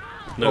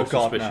 No oh,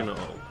 God, suspicion no. at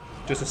all.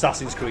 Just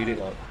Assassin's Creed it,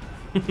 look.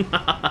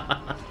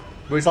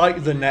 But it's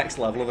like the next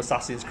level of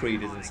Assassin's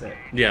Creed, isn't it?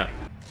 Yeah.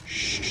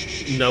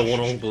 No one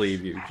will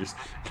believe you. Just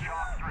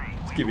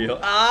give you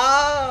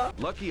a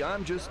Lucky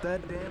I'm just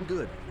that damn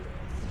good.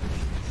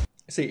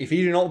 See, if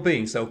he'd not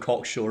been so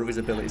cocksure of his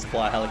ability to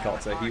fly a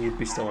helicopter, he would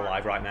be still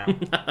alive right now.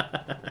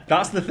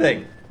 That's the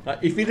thing. Like,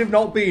 if he'd have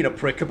not been a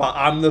prick about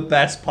I'm the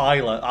best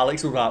pilot,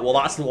 Alex would be like, well,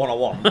 that's the one I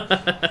want.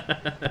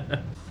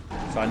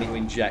 So I need to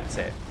inject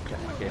it.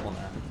 Get back in on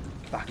there.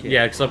 Back in.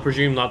 Yeah, because I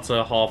presume that's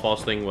a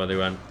half-ass thing where they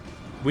went,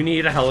 we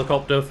need a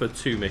helicopter for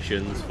 2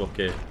 missions, fuck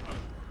it.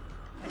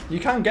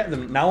 You can get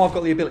them. Now I've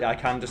got the ability, I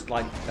can just,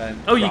 like...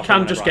 oh, you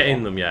can just get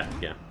in them, yeah.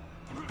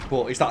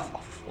 But is that...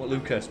 Oh,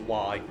 Lucas,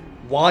 why?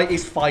 Why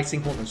is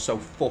fighting Hunters so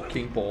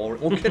fucking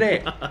boring? Look at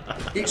it.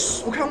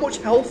 Look how much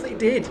health it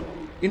did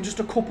in just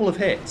a couple of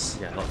hits.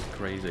 Yeah, that's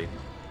crazy.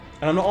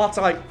 And I'm not allowed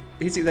to, like,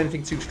 hit it with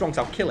anything too strong,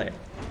 so I'll kill it.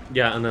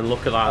 Yeah, and then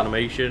look at that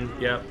animation.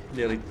 Yeah.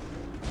 Nearly.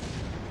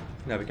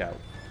 There we go.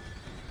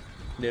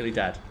 Nearly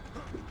dead.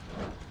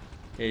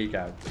 Here you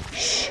go.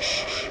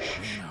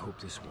 I hope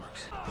this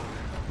works.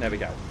 There we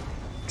go.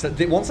 So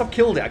once I've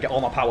killed it, I get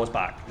all my powers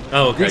back.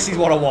 Oh, okay. This is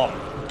what I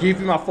want. Give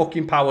me my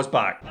fucking powers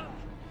back.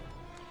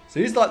 So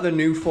this is like the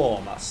new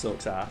form that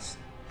sucks ass.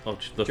 Oh,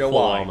 just the Joe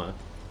full White. armor.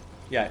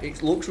 Yeah,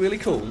 it looks really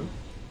cool.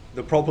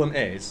 The problem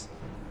is,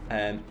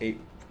 it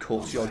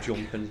cuts your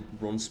jump and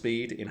run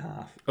speed in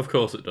half. Of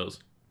course it does.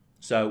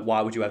 So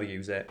why would you ever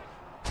use it?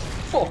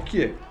 Fuck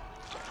you!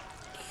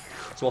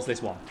 So what's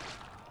this one?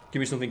 Give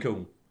me something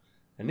cool.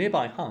 A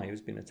nearby hive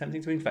has been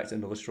attempting to infect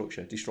another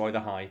structure. Destroy the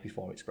hive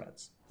before it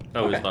spreads.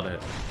 Oh, Okay. is that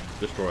it?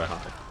 Destroy a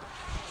hive.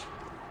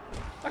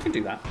 I can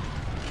do that.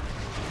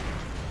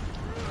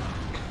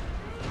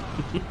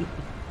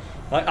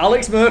 Like,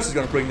 Alex Mercer's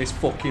going to bring this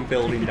fucking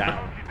building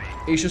down.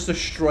 It's just a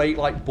straight,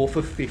 like, buff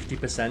of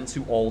 50%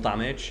 to all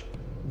damage.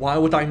 Why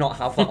would I not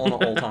have that on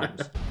at all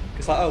times?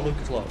 It's like, oh,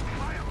 Lucas, look.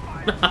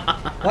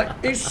 Like,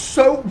 it's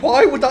so...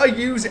 Why would I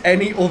use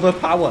any other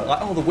power?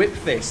 Like, oh, the Whip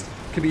Fist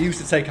can be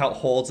used to take out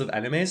hordes of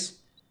enemies.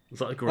 Is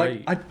that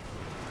great? Like, do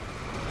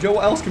you know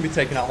what else can be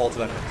taking out hordes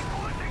of enemies?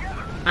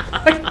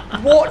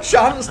 Like, what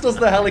chance does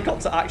the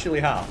helicopter actually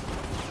have?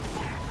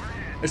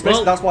 Especially,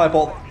 Well, that's why I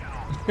bought...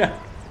 Yeah.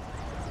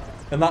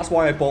 And that's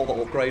why I bought the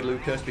upgrade,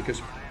 Lucas,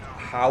 because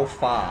how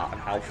far and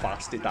how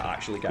fast did that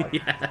actually go?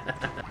 Yeah.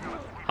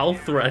 How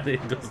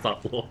threatening does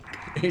that look?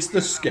 It's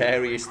the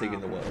scariest thing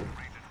in the world.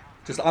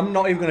 Just, I'm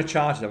not even going to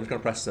charge it, I'm just going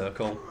to press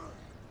circle.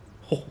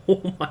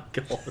 Oh my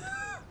god.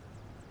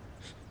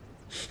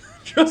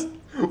 Just,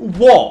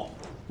 what?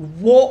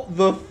 What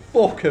the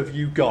fuck have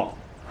you got?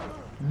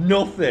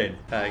 Nothing.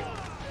 Hey.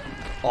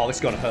 Oh, this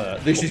is going to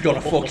hurt. This is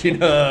going to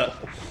fucking hurt.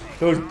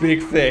 Those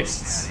big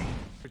fists.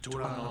 To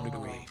an unknown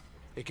degree.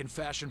 It can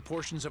fashion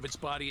portions of its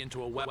body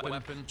into a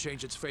weapon,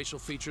 change its facial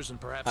features, and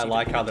perhaps... I even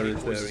like how they're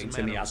imitate voices referring and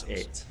to me as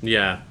mannerisms. it.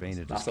 Yeah.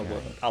 That's a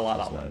word. I like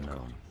that word.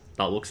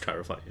 That looks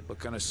terrifying. What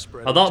kind of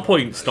spread At that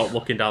point, stop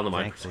looking down the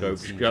microscope.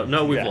 Just go,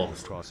 no, we've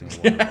lost.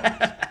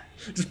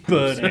 Just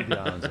burn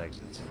it.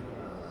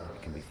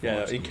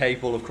 Yeah,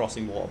 incapable of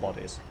crossing water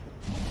bodies.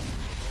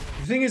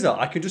 The thing is, though,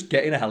 I could just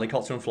get in a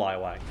helicopter and fly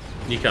away.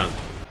 You can.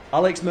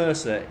 Alex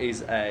Mercer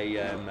is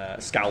a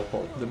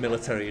scalpel. The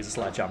military is a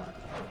sledgehammer.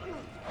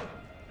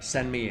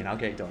 Send me in, I'll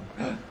get it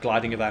done.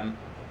 Gliding event.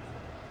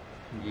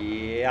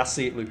 Yeah, I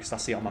see it, Lucas. I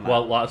see it on my map.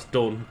 Well, that's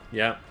done.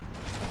 Yeah.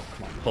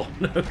 Oh,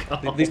 no,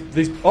 God.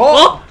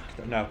 Oh!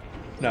 No.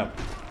 No.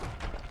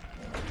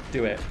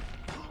 Do it.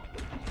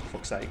 For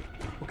fuck's sake.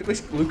 Look at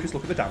this, Lucas.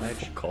 Look at the damage.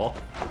 Fuck off.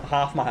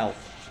 Half my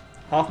health.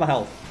 Half my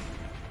health.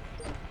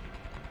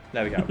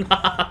 There we go.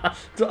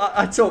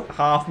 I took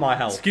half my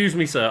health. Excuse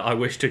me, sir. I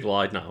wish to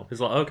glide now.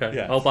 It's like, okay,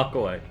 Yes. I'll back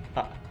away.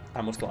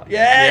 I must glide.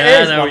 Yeah,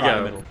 it is. there we Right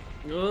in the go. middle.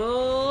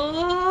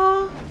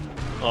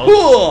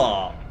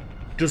 Oh.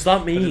 Does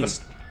that mean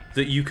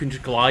that you can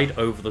just glide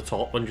over the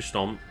top and just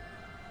stomp?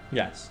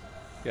 Yes.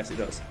 Yes, it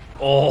does.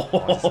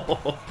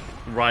 Oh,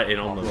 right in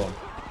on them.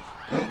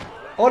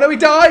 Oh no, he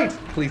died!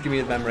 Please give me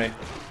his memory.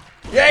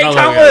 Yeah, he Oh,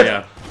 there we countered! go,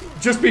 yeah.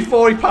 Just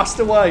before he passed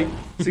away.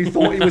 So he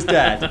thought he was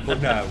dead,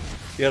 but no.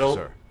 He had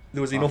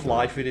there was enough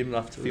life in him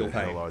left to feel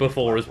pain.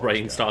 Before his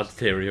brain started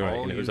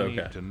deteriorating, it was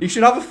okay. He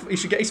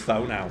should get his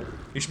phone out.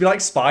 He should be like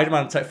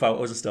Spider-Man and take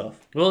photos and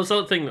stuff. Well, it's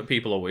that thing that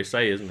people always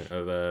say, isn't it?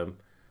 Of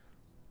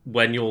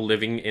when you're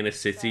living in a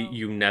city,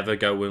 you never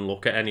go and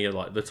look at any of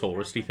like the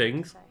touristy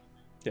things.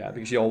 Yeah,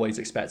 because you always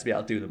expect to be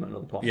able to do them at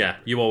another point. Yeah,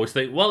 you always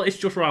think, well, it's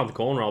just around the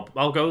corner.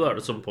 I'll go there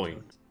at some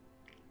point.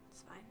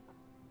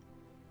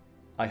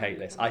 I hate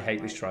this. I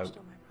hate this trope.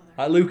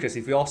 Lucas,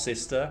 if your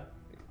sister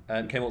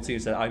came up to you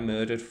and said, I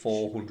murdered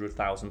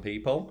 400,000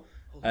 people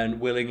and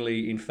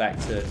willingly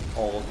infected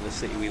all of the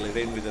city we live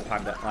in with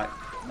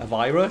a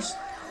virus,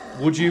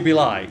 would you be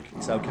like,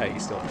 it's okay, you're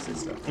still my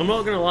sister? I'm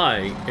not going to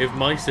lie, if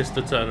my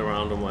sister turned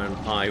around and went,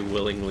 I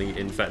willingly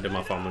infected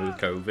my family with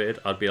COVID,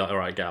 I'd be like,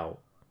 alright, get out.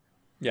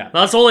 Yeah.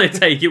 That's all it'd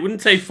take. It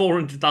wouldn't take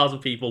 400,000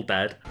 people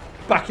dead.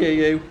 Back here,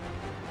 you.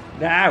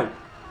 Now.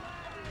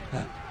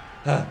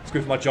 Let's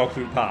go for my jog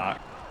through the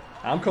park.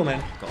 I'm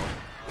coming.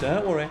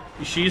 Don't worry.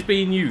 She's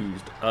being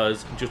used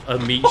as just a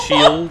meat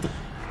shield.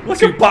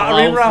 Like a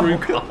battering ram.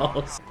 Through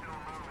cars.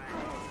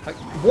 Like,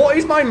 what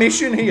is my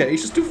mission here?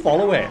 It's just to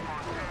follow it.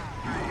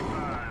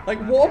 Like,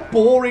 what a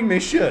boring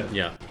mission.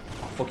 Yeah.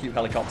 Oh, fuck you,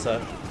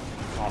 helicopter.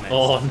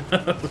 Oh,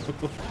 no.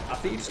 I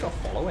think you just gotta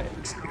follow it.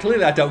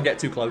 Clearly, I don't get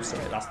too close to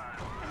it.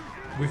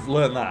 We've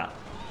learned that.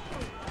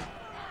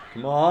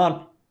 Come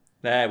on.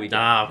 There we go.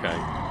 Ah,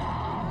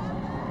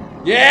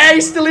 okay. Yeah,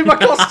 he's still in my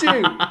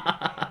costume.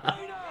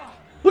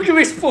 Look at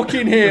this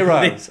fucking hero.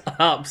 This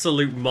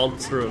absolute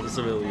monster of a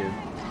civilian.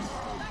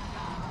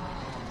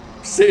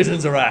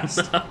 Citizen's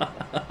arrest.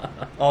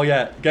 Oh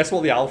yeah, guess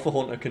what the Alpha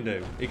Hunter can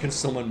do? He can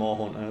summon more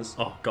hunters.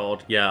 Oh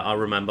god, yeah, I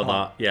remember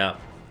that. Yeah.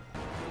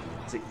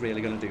 Is it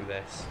really gonna do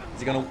this?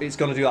 Is it gonna? It's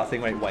gonna do that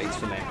thing where it waits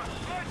for me.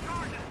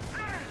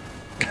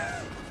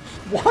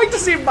 Why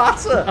does it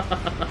matter?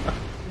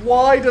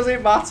 Why does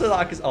it matter that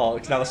I can? Oh,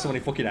 it's now so many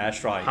fucking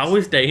airstrikes. How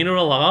is Dana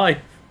alive?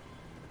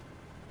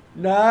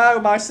 No,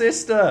 my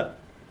sister.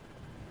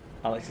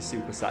 Alex is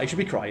super sad. He should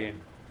be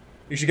crying.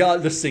 You should get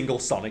like the single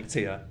Sonic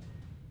tier.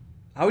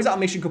 How is that a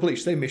mission complete? You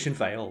should say mission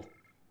failed.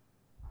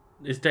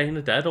 Is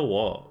Dana dead or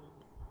what?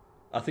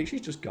 I think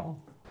she's just gone.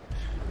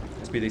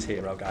 Let's be this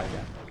hero guy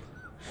again.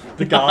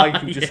 The guy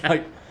who just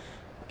like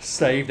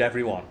saved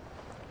everyone.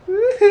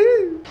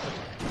 Woohoo!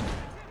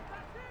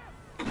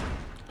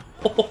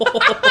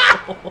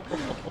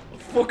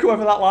 Fuck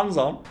whoever that lands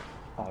on.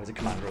 Oh, he's a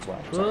commander as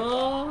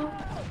well.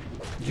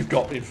 You've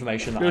got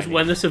information that Just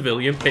when the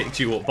civilian picks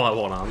you up by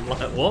one hand,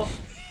 like what?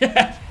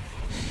 Yeah.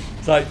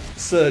 It's like,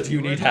 sir, do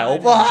you need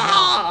help?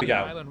 Ah! We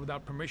go.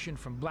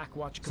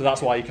 So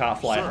that's why you can't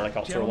fly a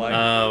helicopter away.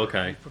 Oh,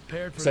 okay.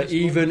 So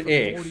even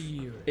if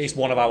it's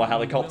one of our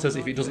helicopters,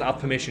 if it doesn't have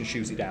permission,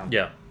 shoot it down.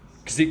 Yeah.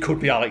 Because it could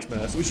be Alex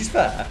Mercer, which is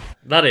fair.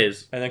 That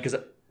is. And then because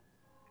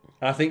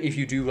I think if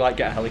you do like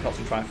get a helicopter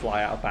and try and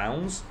fly out of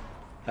bounds,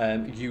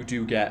 you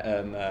do get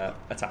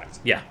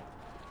attacked. Yeah.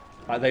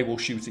 Like they will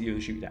shoot at you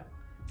and shoot you down.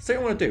 So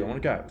what I want to do, I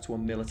want to go to a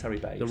military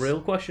base. The real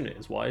question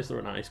is, why is there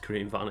an ice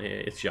cream van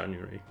here? It's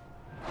January.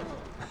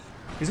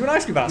 Is there an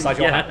ice cream van outside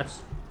your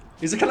house?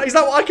 Is that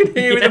what I can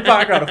hear in the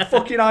background? A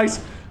fucking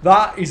ice.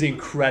 That is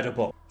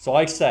incredible. So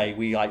I say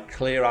we like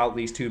clear out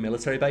these 2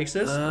 military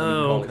bases.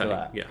 Oh,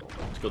 okay. Yeah,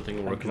 it's a good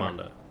thing we're a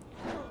commander.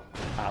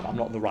 I'm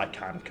not the right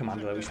kind of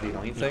commander, though, which is the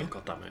annoying thing.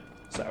 God damn it.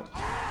 So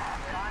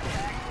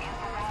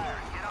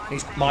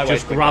it's my way.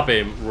 Just grab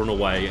him, run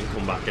away, and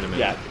come back in a minute.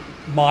 Yeah,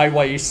 my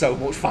way is so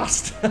much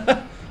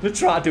faster. Let's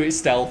try to do it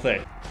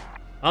stealthy.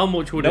 How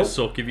much would it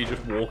suck if you're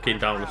just walking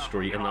down the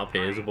street and that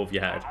appears above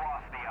your head?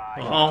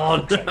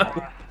 Oh,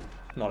 no.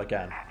 Not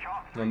again.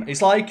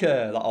 It's like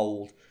that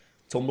old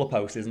Tumblr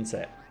post, isn't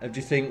it? Do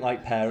you think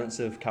like parents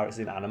of characters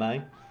in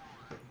anime,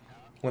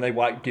 when they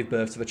like give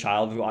birth to the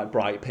child with like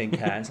bright pink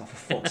hair, it's like, for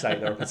fuck's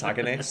sake, they're a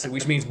protagonist,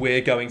 which means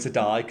we're going to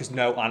die because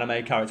no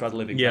anime character has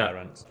living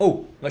parents.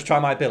 Oh, let's try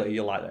my ability.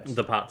 You'll like this.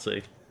 The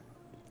patsy.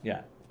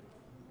 Yeah.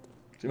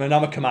 I mean,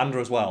 I'm a commander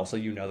as well, so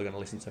you know they're going to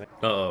listen to me.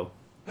 Uh-oh.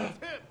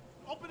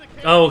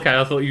 Oh, okay.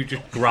 I thought you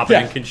just grab it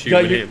and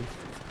consume him.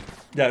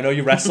 Yeah, no,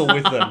 you wrestle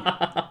with them.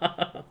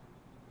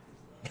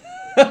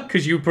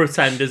 Because you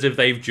pretend as if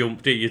they've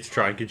jumped at you to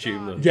try and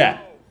consume them.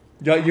 Yeah.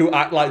 You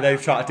act like they've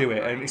tried to do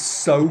it, and it's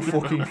so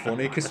fucking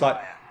funny, because,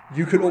 like,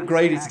 you can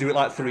upgrade it to do it,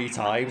 like, 3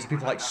 times, and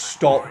people are like,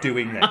 stop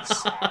doing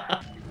this.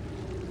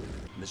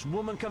 This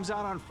woman comes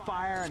out on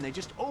fire, and they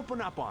just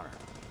open up on her.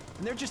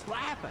 And they're just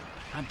laughing.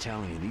 I'm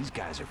telling you, these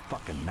guys are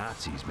fucking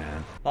Nazis,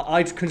 man.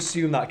 I'd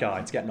consume that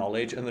guy to get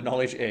knowledge, and the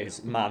knowledge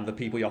is, man, the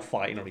people you're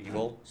fighting are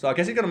evil. So I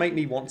guess it's going to make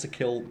me want to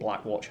kill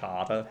Blackwatch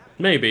harder.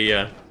 Maybe,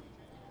 yeah.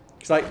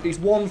 It's like, it's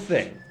one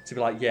thing to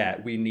be like, yeah,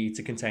 we need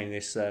to contain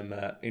this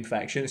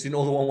infection. It's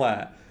another one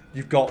where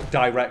you've got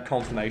direct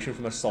confirmation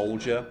from a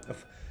soldier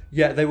of,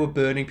 yeah, they were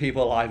burning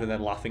people alive and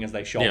then laughing as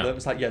they shot them.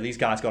 It's like, yeah, these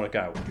guys got to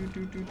go.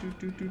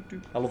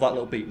 I love that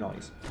little beep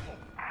noise.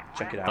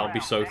 Check it out. That'll be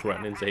so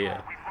threatening to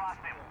hear.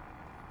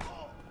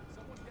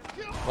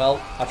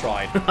 Well, I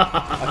tried.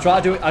 I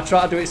tried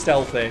to do it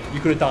stealthy. You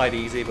could have died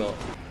easy, but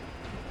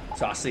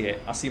so I see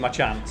it. I see my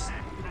chance.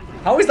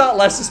 How is that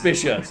less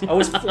suspicious? I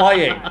was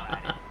flying.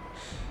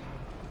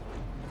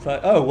 It's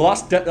like, oh, well,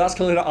 that's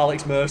clearly not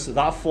Alex Mercer.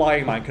 That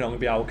flying man can only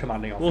be our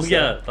commanding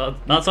officer. Well, yeah,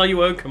 that's how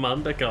you earn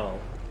commander, Carl.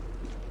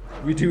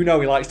 We do know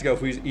he likes to go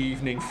for his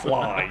evening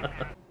fly.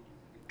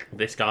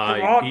 This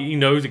guy, he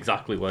knows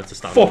exactly where to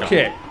stand. Fuck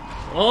it.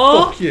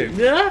 Oh, fuck you.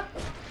 Yeah.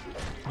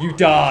 You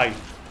die.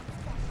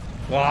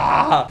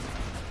 Ah!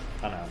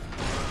 I know.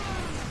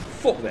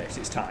 Fuck this,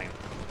 it's time.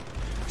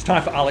 It's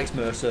time for Alex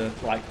Mercer,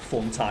 like,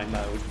 fun time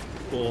mode.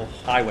 Oh.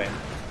 I win.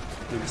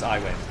 Lucas, I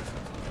win.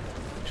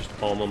 Just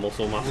armor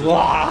muscle mass.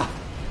 Ah!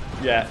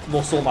 Yeah,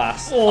 muscle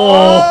mass.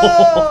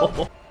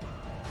 Oh!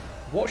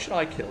 What should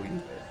I kill you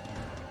with?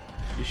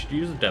 You should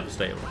use a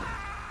Devastator.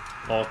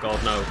 Oh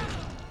god, no.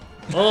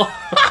 Oh!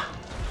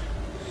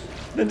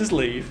 Then just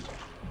leave.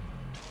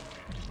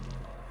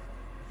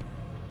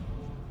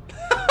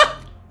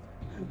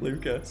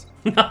 Lucas.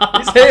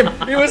 It's him!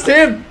 It was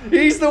him!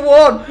 He's the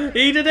one!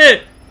 He did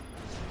it!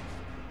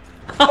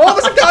 Oh,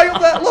 there's a guy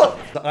up there! Look!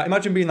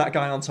 Imagine being that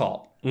guy on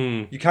top.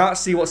 Mm. You can't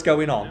see what's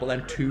going on, but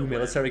then 2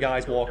 military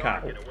guys walk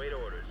out.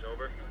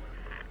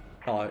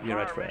 Oh, you're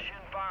ready for it.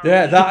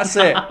 Yeah, that's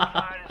it.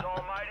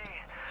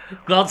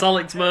 That's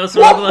Alex Mercer.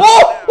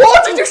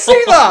 What? Did you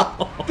see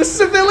that? The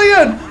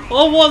civilian!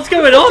 Oh, what's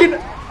going on?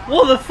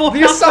 What the fuck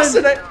The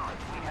assassinate...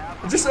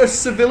 Just a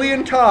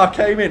civilian car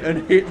came in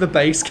and hit the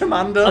base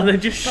commander. And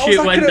then just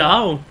shit went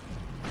down.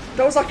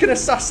 That was like an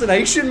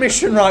assassination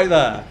mission right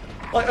there.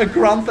 Like a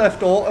Grand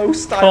Theft Auto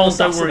style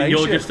assassination. Don't worry,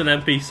 you're just an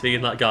NPC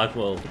in that guy's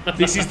world.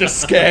 This is the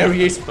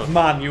scariest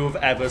man you have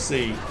ever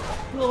seen.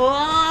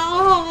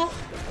 Oh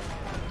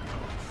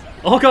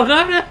god,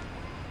 no!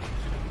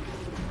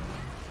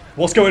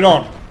 What's going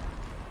on?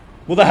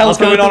 What the hell's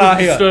going on out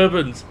here?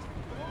 Disturbance.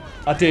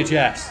 I did,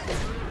 yes.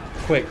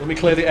 Quick, let me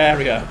clear the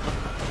area.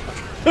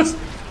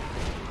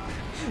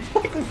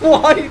 Like,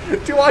 why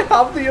do I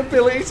have the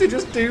ability to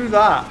just do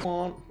that?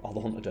 Oh, the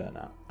hunter dirt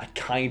now. I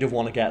kind of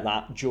want to get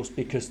that just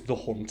because the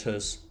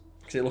hunters.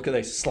 Because look at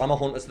this, slam a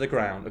hunter to the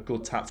ground, a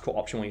good tactical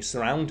option when you're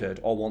surrounded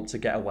or want to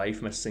get away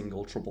from a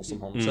single troublesome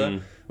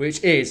hunter,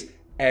 which is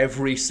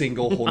every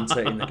single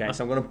hunter in the game.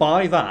 So I'm going to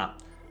buy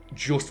that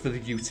just for the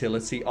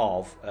utility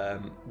of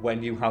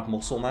when you have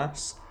muscle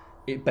mass,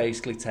 it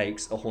basically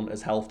takes a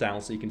hunter's health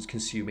down so you can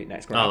consume it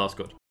next round. Oh, that's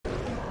good.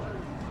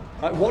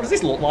 Like, what does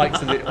this look like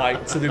to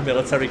the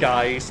military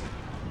guys?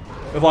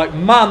 Of like,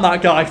 man,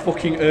 that guy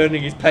fucking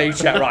earning his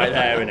paycheck right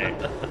there,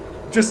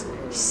 innit? Just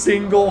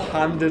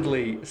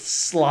single-handedly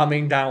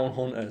slamming down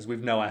hunters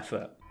with no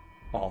effort.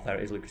 Oh, there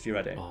it is, Lucas. You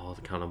ready? Oh,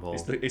 the cannonball.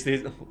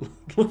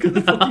 Look at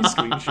the fucking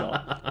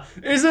screenshot.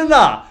 Isn't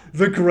that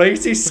the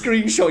greatest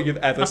screenshot you've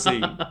ever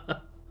seen?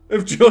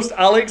 Of just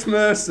Alex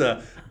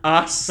Mercer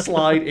ass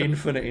slide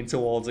infinite in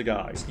towards a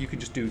guy. So you can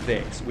just do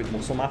this with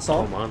muscle mass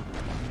on. Oh, man.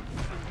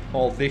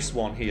 Or this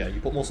one here.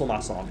 You put muscle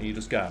mass on and you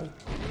just go.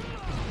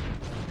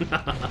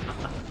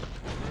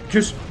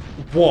 Just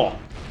what?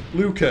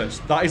 Lucas,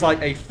 that is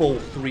like a full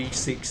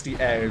 360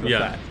 air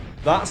effect.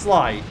 That's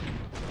like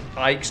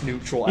Ike's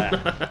neutral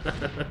air.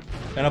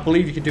 And I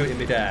believe you can do it in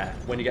midair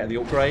when you get the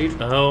upgrade.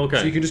 Oh, okay.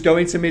 So you can just go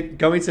into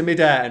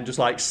midair and just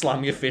like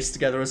slam your fists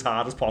together as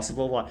hard as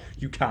possible. Like,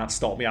 you can't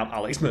stop me, I'm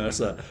Alex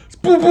Mercer.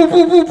 Boom, boom,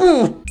 boom, boom,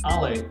 boom.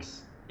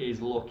 Alex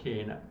is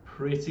looking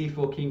pretty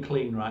fucking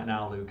clean right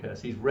now,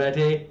 Lucas. He's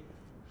ready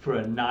for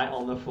a night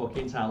on the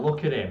fucking town.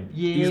 Look at him.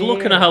 Yeah. He's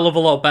looking a hell of a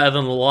lot better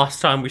than the last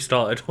time we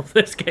started off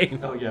this game.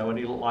 Oh yeah, when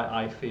he looked like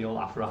I feel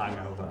after a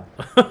hangover.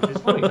 Which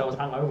is funny because I was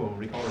hangover when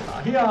we recorded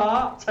that.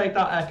 Yeah, take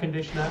that air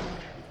conditioner.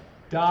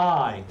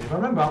 Die. If I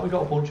remember right, we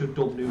got a bunch of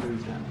dumb new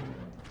moves now.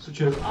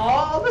 Such as,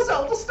 oh, the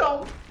Zelda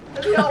Stomp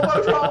and the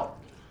elbow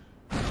drop.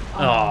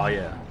 Oh,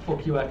 yeah.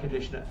 Fuck you, air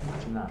conditioner.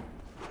 Imagine that.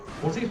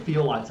 What does it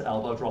feel like to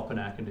elbow drop an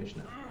air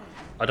conditioner?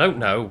 I don't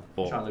know,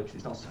 but... Try, Lucas,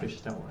 it's not suspicious,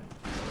 don't worry.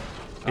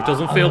 It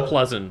doesn't feel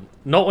pleasant.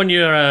 Not when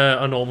you're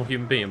a normal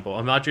human being, but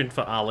imagine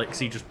for Alex,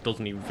 he just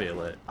doesn't even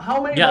feel it.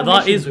 How many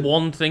that is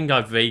one thing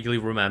I vaguely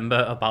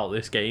remember about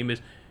this game,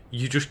 is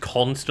you just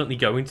constantly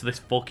go into this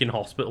fucking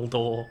hospital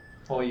door.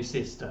 Or your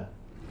sister.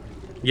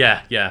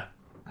 Yeah, yeah.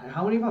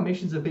 How many of our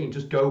missions have been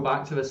just go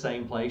back to the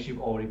same place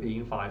you've already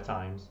been 5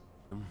 times?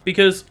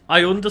 Because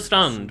I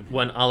understand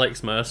when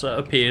Alex Mercer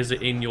appears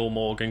in your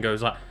morgue and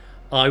goes like,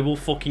 I will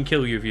fucking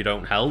kill you if you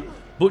don't help.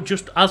 But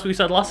just, as we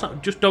said last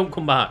time, just don't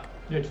come back.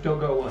 Yeah, just don't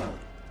go away.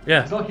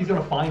 Yeah. It's not like he's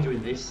going to find you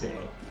in this city.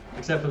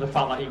 Except for the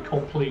fact that he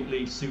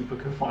completely super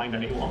can find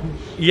anyone.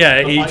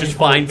 Yeah, he just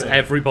finds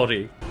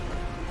everybody.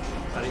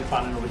 I need to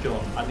find another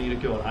gun. I need a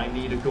gun. I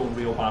need a gun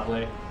real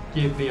badly.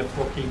 Give me a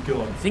fucking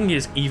gun. The thing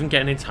is, even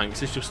getting in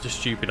tanks is just a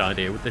stupid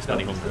idea with this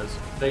many hunters.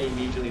 They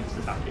immediately just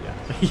attack it,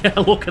 yeah. Yeah,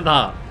 look at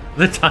that.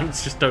 The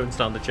tanks just don't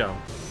stand a chance.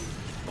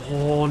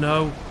 Oh,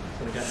 no. It's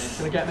gonna get me. It's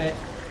gonna get me.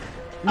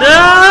 No!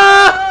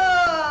 Ah!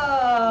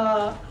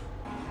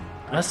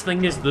 That's the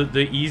thing is,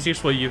 the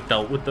easiest way you've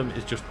dealt with them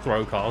is just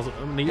throw cars at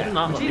them. And even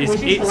that, which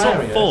is it's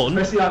not fun.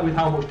 Especially like with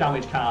how much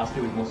damage cars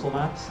do with muscle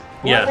mass.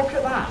 But yeah. Look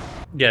at that.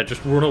 Yeah,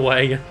 just run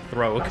away and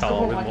throw a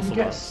car with muscle mass. You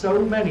get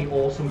so many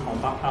awesome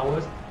combat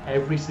powers.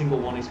 Every single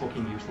one is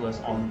fucking useless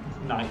on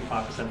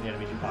 95% of the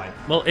enemies you fight.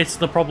 Well, it's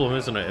the problem,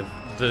 isn't it?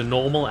 The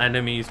normal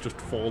enemies just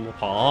fall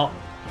apart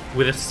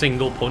with a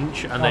single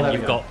punch, and then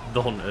you've got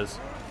the hunters.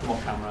 Come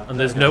on, camera. And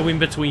there's no in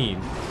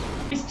between.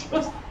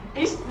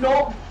 It's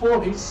not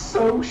fun. It's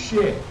so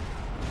shit.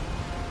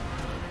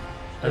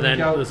 And then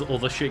there's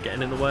other shit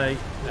getting in the way.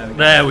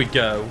 There we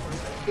go.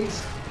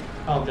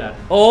 I'm dead.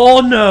 Oh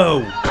no!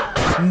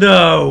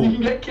 No! You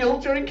can get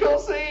killed during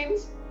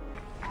cutscenes.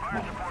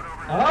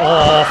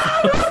 Oh!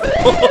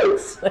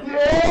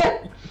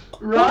 Yeah!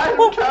 Ride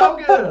a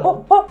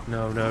cowgirl!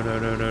 No.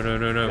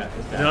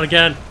 Yeah, Not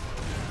again.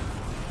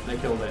 They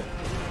killed it.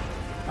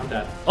 I'm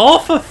dead. Oh,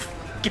 for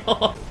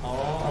God!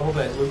 Oh, I love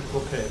it.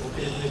 Look at it.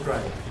 Isn't it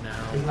great?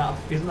 Isn't that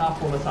a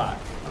fun attack?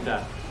 I'm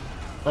dead.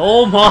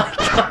 Oh my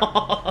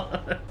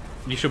God!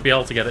 You should be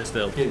able to get it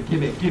still. Give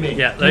me.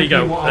 Yeah, there you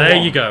go. There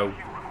you go.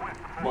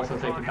 What's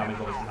that taking damage?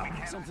 What is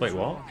happening? Wait,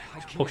 what?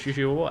 Pushes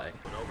you away?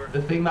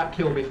 The thing that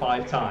killed me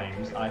 5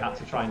 times, I had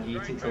to try and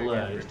eat it to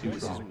learn it's too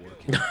strong.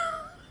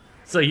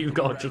 So you've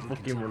got to just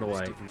fucking run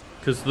away.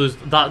 Because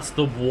that's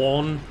the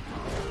one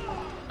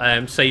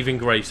saving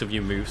grace of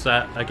your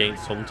moveset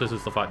against hunters,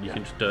 is the fact you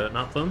can just dirt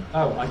nap them.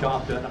 Oh, I don't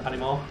have dirt nap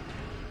anymore.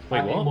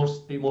 Wait, what?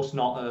 It must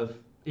not have...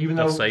 Even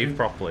though saved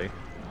properly.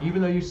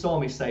 Even though you saw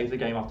me save the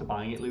game after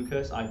buying it,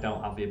 Lucas, I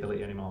don't have the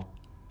ability anymore.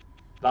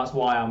 That's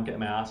why I'm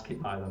getting my ass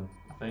kicked by them,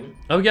 I think.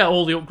 Oh yeah,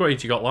 all the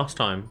upgrades you got last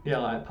time. Yeah,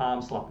 like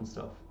palm slap and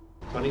stuff.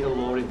 So I need to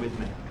lure it with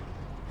me.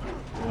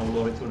 I'm going to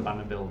lure it to an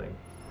abandoned building.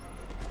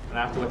 And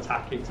I have to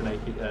attack it to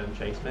make it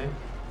chase me.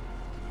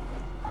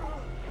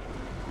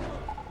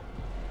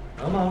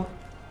 Come on.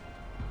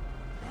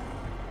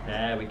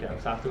 There we go.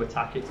 So I have to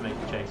attack it to make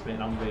it chase me,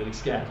 and I'm really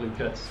scared,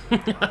 Lucas.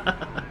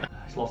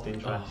 It's lost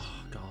interest.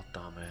 Oh, God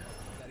damn it.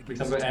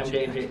 Because I'm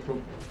getting hit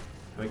from...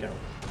 There we go.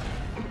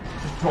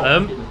 Just drop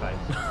it in the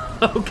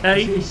face.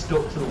 Okay. He's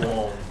stuck to the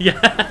wall. Yeah.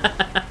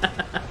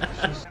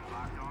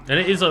 And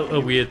it is a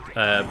weird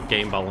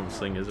game balance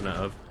thing, isn't it?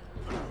 Of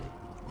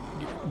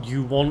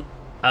you want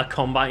a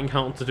combat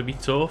encounter to be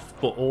tough,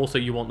 but also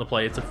you want the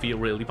player to feel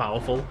really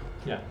powerful.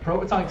 Yeah,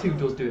 Prototype 2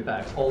 does do it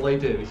better. All they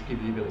do is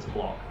give you the ability to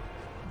block.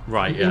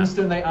 Right, The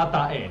instant they add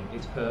that in,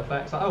 it's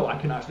perfect. It's like, oh, I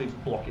can actually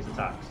just block his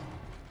attacks.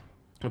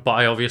 But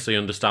I obviously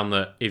understand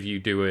that if you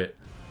do it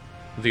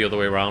the other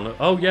way around,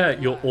 oh yeah,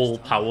 you're all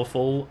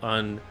powerful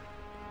and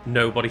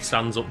nobody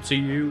stands up to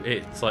you,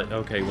 it's like,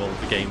 okay, well,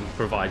 the game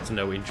provides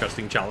no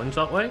interesting challenge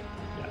that way.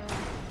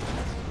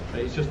 Yeah.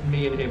 It's just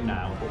me and him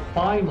now, but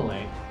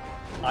finally,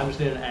 I'm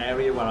just in an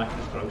area where I can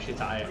just throw shit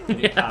at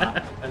it,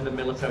 and, and the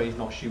military is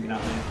not shooting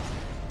at me.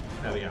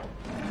 There we go.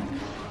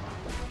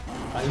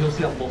 And you'll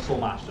see that muscle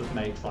mash just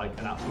makes like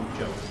an absolute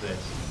joke of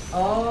this.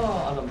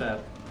 Oh, and I'm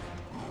dead.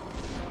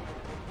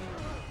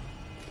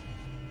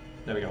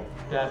 There we go.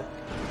 Dead.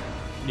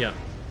 Yeah.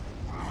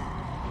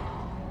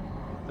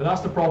 But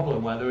that's the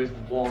problem, where there is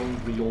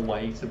one real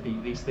way to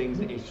beat these things,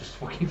 and it's just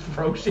fucking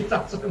throw shit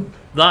at them.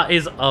 That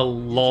is a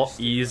lot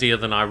easier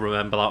than I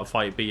remember that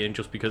fight being,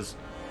 just because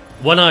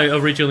when I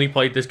originally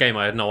played this game,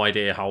 I had no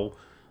idea how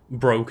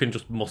broken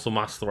just muscle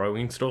mass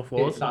throwing stuff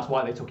was. That's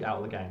why they took it out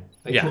of the game.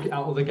 They took it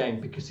out of the game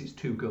because it's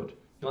too good.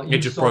 Like, it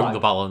just broke the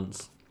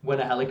balance. When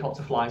a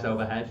helicopter flies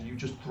overhead, you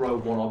just throw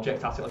one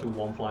object at it, like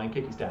one flying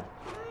kick, it's dead.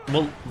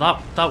 Well,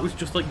 that was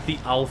just like the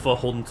Alpha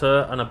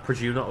Hunter, and I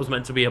presume that was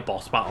meant to be a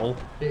boss battle.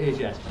 It is,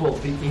 yes,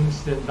 but the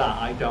instant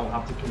that I don't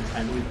have to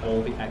contend with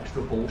all the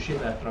extra bullshit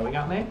they're throwing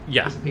at me,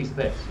 it's a piece of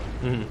piss.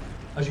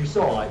 As you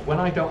saw, like, when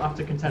I don't have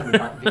to contend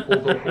with like the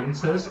other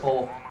hunters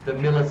or the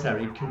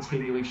military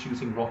continually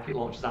shooting rocket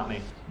launchers at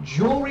me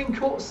during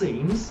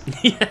cutscenes.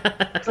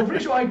 So I'm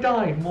pretty sure I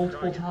died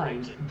multiple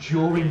times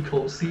during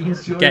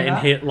cutscenes. Getting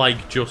hit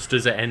like just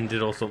as it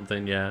ended or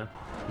something. Yeah,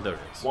 there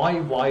is.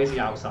 Why is he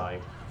outside?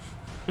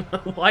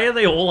 Why are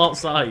they all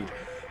outside?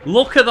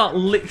 Look at that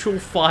literal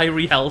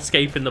fiery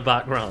hellscape in the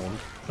background.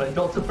 So,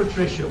 Dr.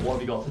 Patricia, what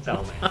have you got to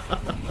tell me?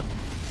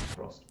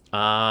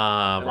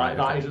 Ah, right.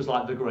 That is just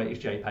like the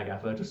greatest JPEG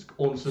ever. Just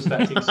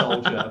unsuspecting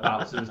soldier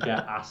about to just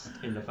get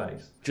assed in the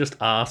face. Just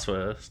ass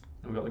first.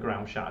 And we've got the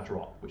ground shatter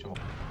drop, which I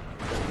want.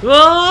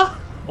 Ah!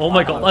 Oh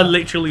my god, that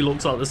literally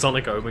looks like the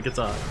Sonic Omega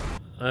attack.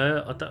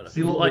 I don't know.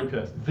 See, look, like,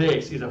 Lucas,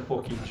 this is a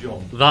fucking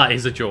jump. That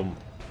is a jump.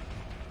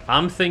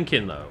 I'm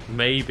thinking though,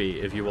 maybe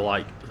if you were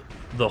like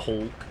the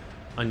Hulk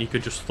and you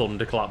could just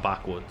thunderclap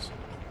backwards.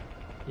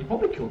 You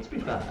probably could, to be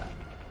fair.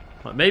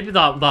 Like, maybe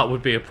that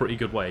would be a pretty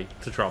good way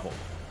to travel.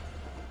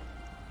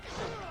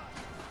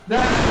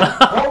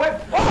 Oh, wait.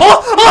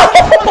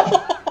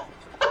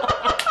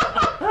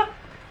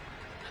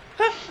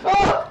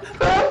 Oh,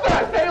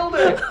 perfect! Nailed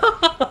it!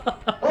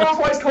 Oh, that's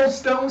why it's called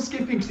stone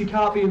skipping, because you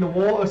can't be in the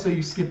water, so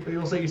you skip.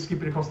 You'll say you're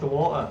skipping across the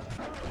water.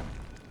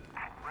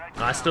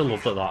 I still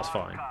love that. That's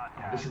fine.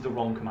 This is the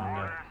wrong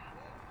commander.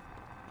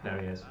 There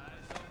he is.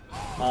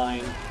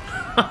 Mine.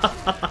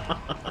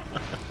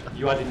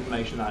 You had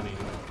information that I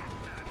needed.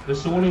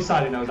 There's someone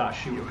inside who knows how to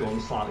shoot a gun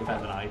slightly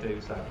better than I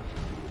do, so.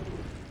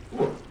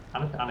 Ooh.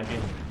 And a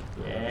hint.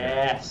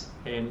 Yes!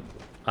 Hint.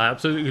 I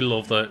absolutely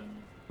love that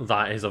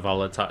that is a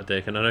valid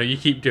tactic, and I know you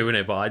keep doing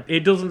it, but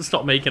it doesn't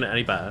stop making it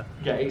any better.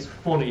 Yeah, it's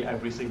funny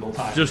every single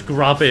time. Just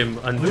grab him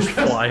and just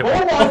fly him. Oh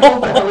my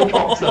god, the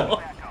helicopter!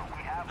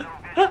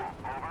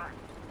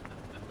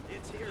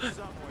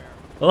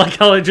 I like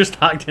how it just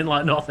acting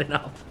like nothing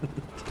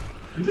happened.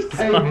 You just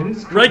came in.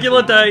 Just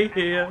regular day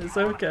here, it's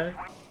okay.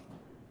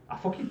 I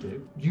fucking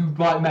do. You,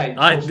 like, mate,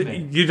 trust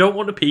me. You don't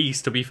want a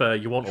piece, to be fair.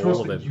 You want all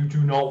of them. You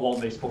do not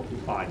want this fucking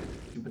fight.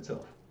 Super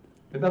tough.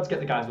 Maybe let's get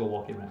the guys who are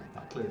walking around.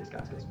 Clearly this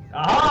guy's got some...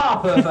 Ah,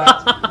 perfect!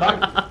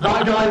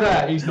 that guy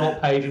there, he's not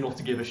paid enough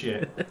to give a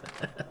shit.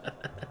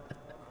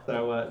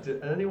 So,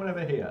 did anyone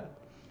ever hear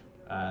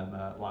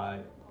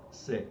why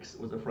 6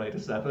 was afraid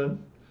of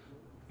 7?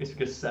 It's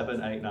because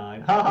 7, 8,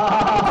 9. Ha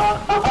ha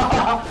ha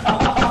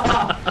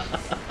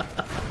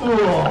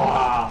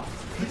ha!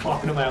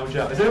 Clapping at my own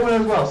joke. Is anyone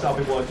as well? So I've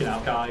been working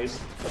out,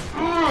 guys.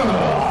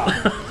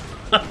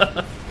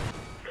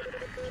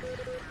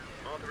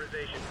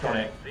 Got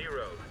it.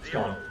 It's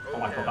gone. Oh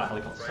my god, that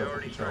helicopter's so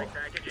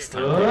fucking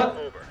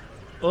slow.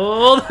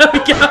 Oh, there we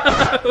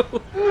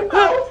go!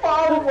 How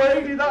far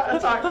away did that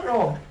attack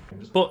from?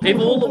 But if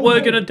all that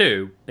we're gonna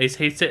do is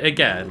hit it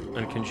again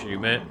and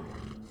consume it,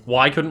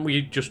 why couldn't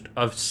we just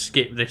have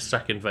skipped this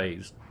second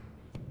phase?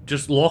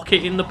 Just lock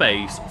it in the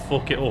base,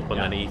 fuck it up, and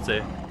then eat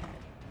it.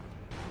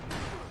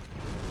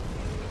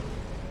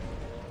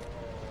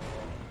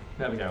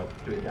 There we go.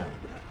 Do it again.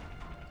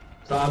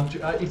 So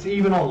it's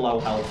even on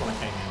low health when I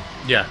came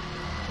in. Yeah.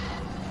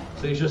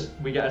 So it's just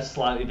we get a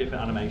slightly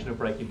different animation of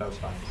breaking both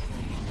spines.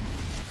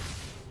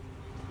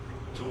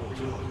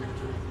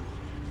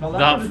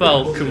 That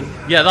felt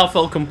that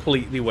felt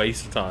completely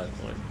waste of time.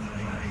 Like.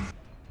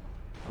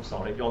 I'm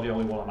sorry, you're the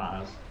only one that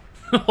matters.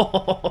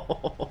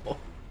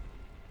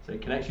 So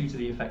it connects you to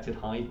the infected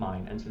hive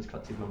mind. Entrance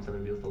collective monitor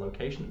reveals the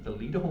location of the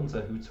leader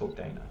hunter who took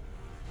Dana.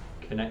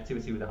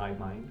 Connectivity with the hive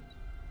mind.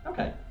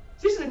 Okay.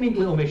 So this is a neat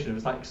little mission.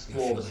 It's like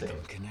explore the city.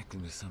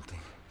 Connecting to something.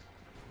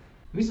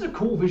 This is a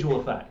cool visual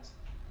effect.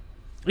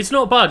 It's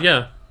not bad,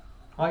 yeah.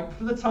 Like,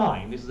 for the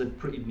time, this is a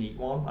pretty neat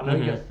one. I know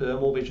you get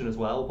thermal vision as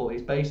well, but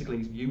it's basically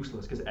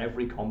useless because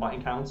every combat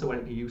encounter, when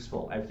it be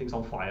useful, everything's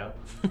on fire.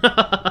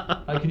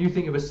 Like, can you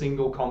think of a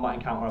single combat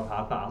encounter I've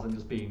had that hasn't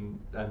just been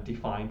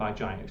defined by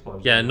giant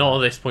explosions? Yeah, not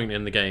at this point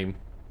in the game.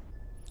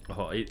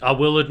 Oh, I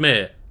will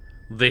admit,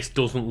 this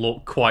doesn't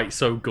look quite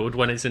so good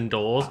when it's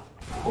indoors.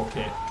 Fuck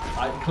it.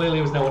 Clearly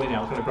there was no one in here.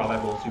 I was going to grab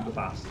everyone super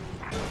fast.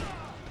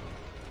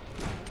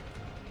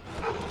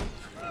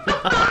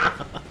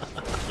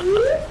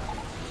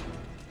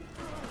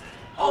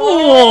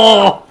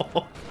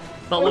 Oh!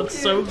 That looks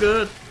so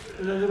good.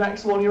 The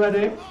next one, you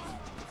ready?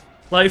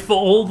 Like, for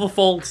all the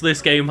faults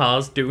this game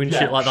has, doing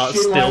shit like that's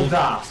still like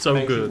that so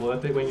makes good. It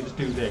worth it when you just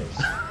do this.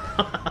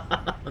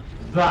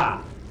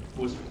 That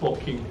was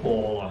fucking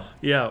baller.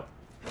 Yeah.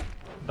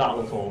 That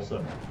looks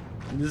awesome.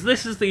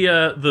 This is the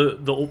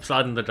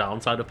upside and the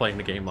downside of playing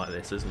the game like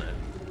this, isn't it?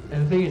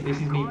 And the thing is, this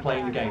is me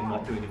playing the game,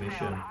 not doing a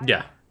mission.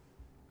 Yeah.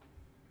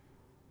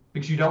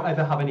 Because you don't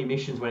ever have any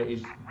missions where it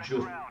is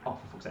just... Oh, for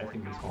fuck's sake,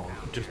 everything is hard.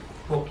 Just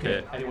fuck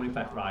it. Anyone in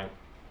fact, right.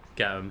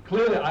 Get him.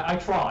 Clearly, I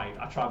tried.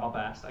 I tried my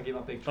best. I gave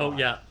my big try. Oh,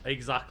 yeah.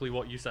 Exactly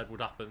what you said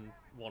would happen.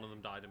 One of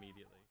them died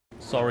immediately.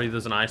 Sorry,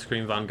 there's an ice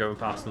cream van going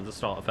past at the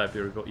start of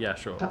February, but yeah,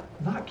 sure.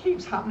 That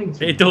keeps happening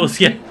to me. It does,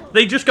 yeah.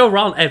 They just go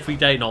around every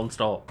day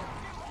non-stop.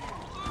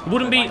 It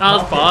wouldn't be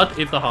as bad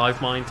if the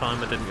hive mind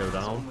timer didn't go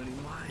down.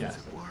 Yes.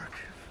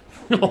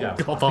 Oh, God,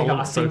 that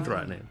looks so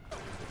threatening.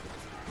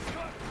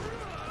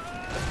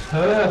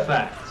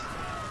 Perfect.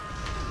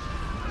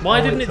 Why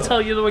didn't it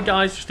tell you there were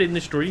guys just in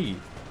the street?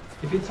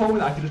 If it told me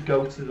that I could just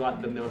go to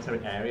like the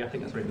military area, I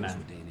think that's what it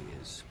meant.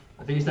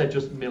 I think it said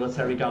just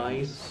military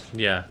guys.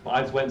 Yeah. But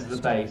I just went to the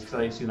base because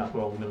I assumed that's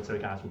where all the military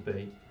guys would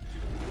be.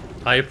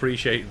 I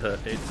appreciate that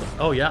it's...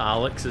 Oh yeah,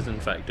 Alex is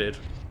infected.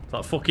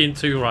 That fucking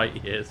 2 right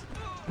ears.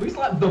 Who's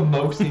like the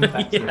most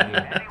infected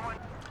anyway?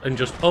 And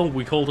just, oh,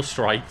 we called a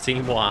strike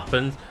team, what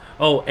happened?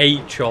 Oh,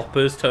 8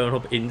 choppers turn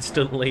up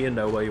instantly and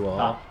know where you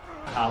are.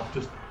 That have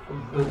just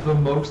the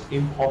most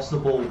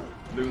impossible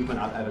movement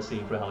I've ever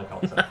seen for a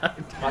helicopter.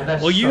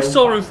 Like, well, you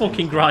saw him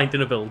fucking grind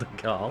in a building,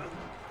 Carl.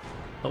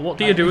 Like, what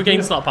do you do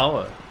against that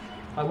power?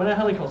 Like when a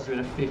helicopter's doing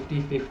a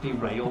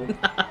 50-50 rail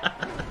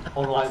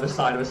on like the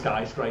side of a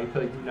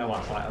skyscraper, you know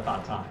that's like a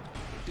bad time.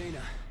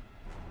 Dana,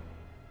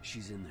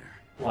 she's in there.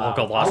 Wow.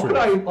 Oh god, that's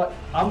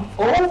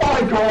oh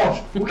my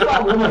god! Look at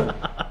that woman!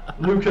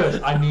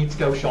 Lucas, I need to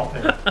go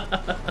shopping.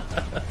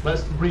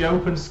 Let's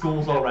reopen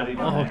schools already.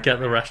 Oh, get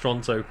the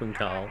restaurants open,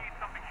 Carl.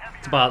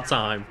 It's about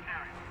time.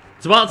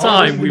 It's about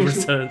time we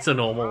return to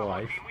normal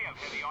life.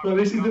 No,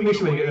 this is the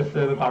mission where you get the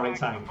thermobaric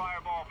tank.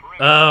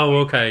 Oh,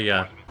 okay,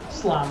 yeah.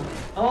 Slam.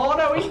 Oh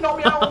no, he knocked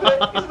me out of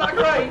it! Isn't that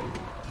great?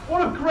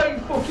 What a great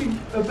fucking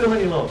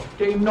ability, look.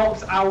 Getting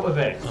knocked out of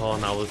it. Oh,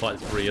 now there's like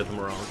 3 of them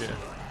around here.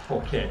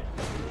 Fuck it.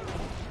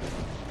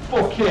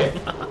 Fuck it.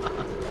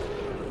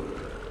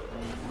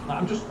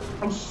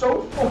 I'm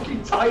so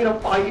fucking tired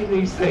of fighting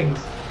these things.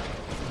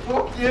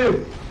 Fuck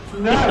you.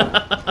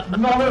 No.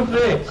 None of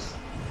this.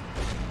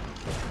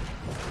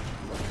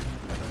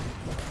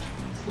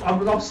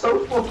 I'm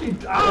so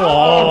fucking...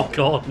 Oh,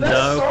 God, they're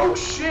no. so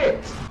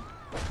shit.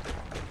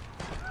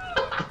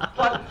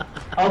 Like,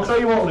 I'll tell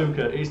you what,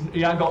 Luca,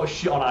 he ain't got a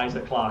shit on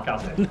Isaac Clarke,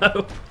 has he?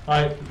 No.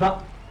 Like,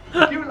 that...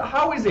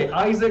 How is it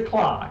Isaac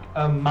Clarke,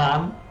 a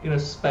man in a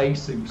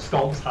spacesuit,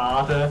 stomps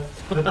harder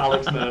than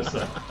Alex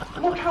Mercer?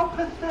 Look how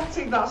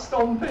pathetic that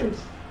stomp is.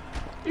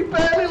 He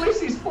barely lifts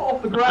his foot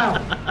off the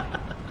ground.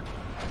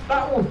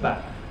 That one's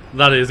better.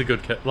 That is a good...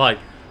 Like,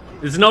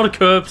 it's not a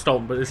curb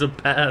stomp, but it's a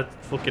better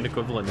fucking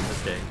equivalent in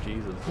this game.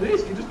 Jesus. It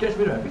is. It just gets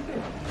rid of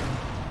everything.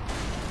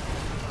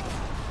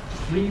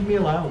 Just leave me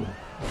alone.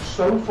 I'm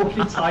so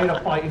fucking tired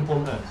of fighting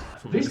hunters.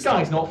 This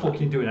guy's not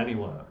fucking doing any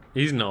work.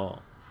 He's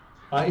not.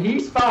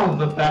 He's found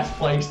the best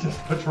place to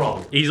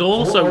patrol. He's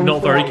also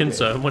not very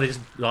concerned when his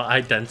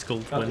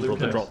identical twin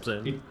brother drops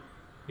in.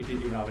 He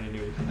didn't even have any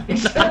new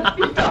information.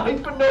 He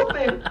died for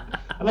nothing.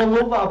 And I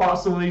love that about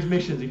some of these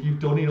missions. If you've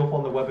done enough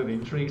on the web of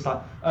intrigue, it's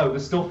like, oh, the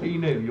stuff he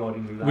knew, you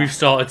already knew that. We've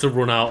started to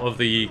run out of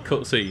the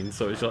cutscenes,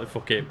 so it's like,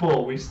 fuck it.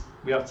 But we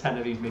have 10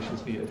 of these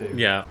missions for you to do.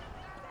 Yeah.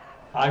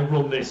 I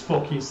run this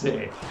fucking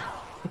city.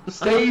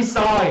 Stay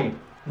inside.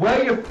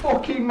 Wear your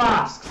fucking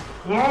masks.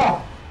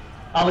 Ugh.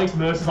 Alex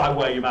Mercer's like,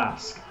 wear your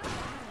mask.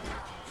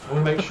 I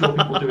want to make sure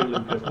people do it,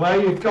 Lucas.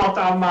 Wear your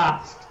goddamn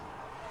mask.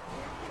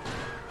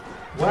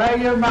 Wear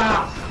your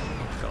mask.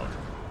 Oh, God.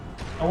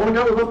 I want to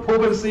go to the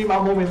pub and see my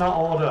mum in that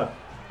order.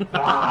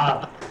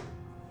 Ah.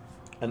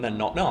 And then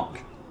knock knock.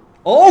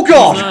 Oh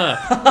God!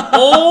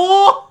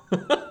 Oh!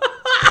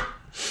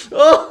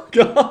 Oh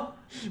God!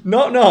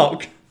 Knock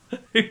knock.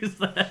 Who's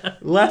there?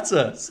 Let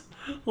us.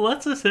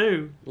 Let us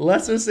who?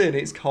 Let us in.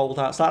 It's cold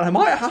outside. I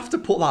might have to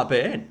put that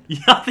bit in. Yeah,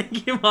 I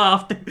think you might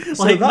have to.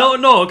 So like, knock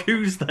knock.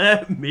 Who's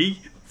there?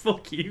 Me.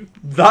 Fuck you.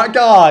 That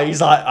guy, he's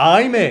like,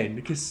 I'm in.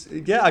 Because,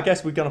 yeah, I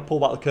guess we're going to pull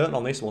back the curtain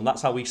on this one.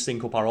 That's how we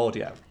sync up our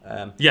audio.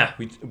 Yeah.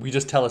 We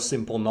just tell a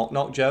simple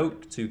knock-knock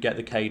joke to get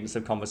the cadence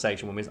of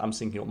conversation when I'm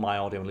syncing up my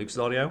audio and Luke's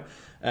audio.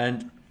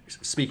 And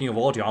speaking of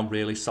audio, I'm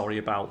really sorry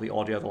about the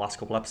audio of the last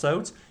couple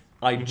episodes.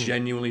 I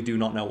genuinely do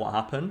not know what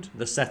happened.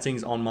 The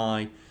settings on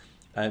my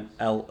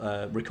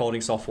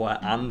recording software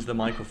and the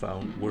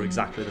microphone were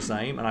exactly the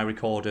same. And I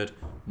recorded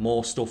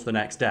more stuff the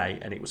next day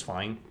and it was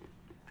fine.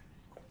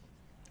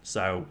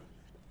 So,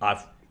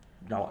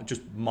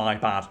 just my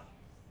bad.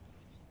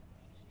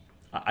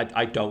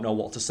 I don't know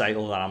what to say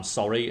other than I'm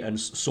sorry, and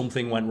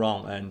something went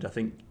wrong. And I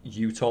think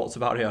you talked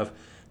about it of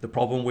the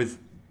problem with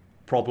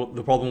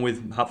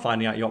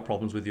finding out you got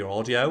problems with your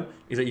audio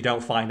is that you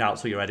don't find out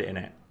till you're editing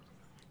it.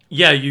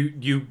 Yeah,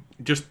 you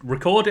just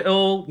record it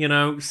all, you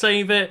know,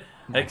 save it,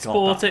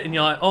 export it, and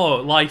you're like, oh,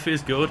 life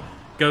is good.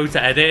 Go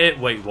to edit it.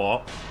 Wait,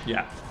 what?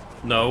 Yeah.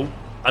 No,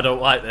 I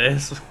don't like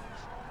this. So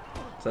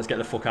let's get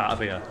the fuck out of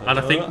here. And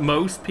I think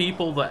most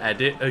people that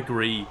edit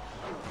agree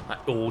that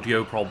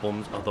audio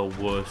problems are the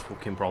worst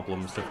fucking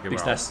problems to figure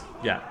out.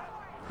 Yeah.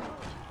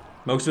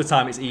 Most of the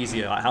time it's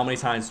easier. Like, how many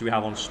times do we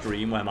have on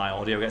stream where my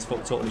audio gets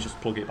fucked up and we just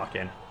plug it back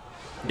in?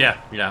 Yeah,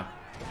 yeah.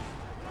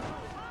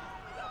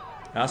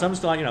 So I'm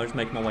just like, you know, just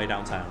making my way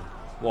downtown.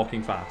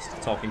 Walking fast,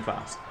 talking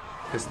fast.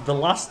 Because the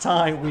last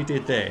time we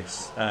did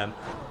this,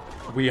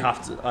 we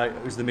have to,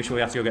 it was the mission where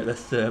we have to go get the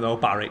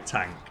thermobaric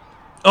tank.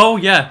 Oh,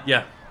 yeah,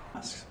 yeah.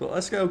 Well,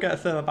 let's go get a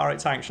thermobaric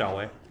tank, shall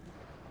we?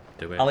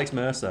 Do it. Alex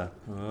Mercer.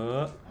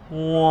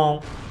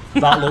 Wow.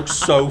 That looks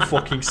so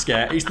fucking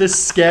scary. It's the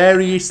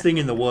scariest thing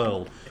in the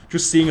world.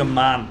 Just seeing a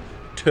man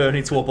turn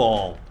into a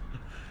ball.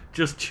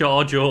 Just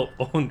charge up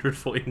 100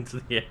 foot into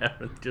the air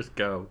and just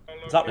go.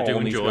 I do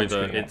enjoy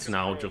that it's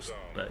now just...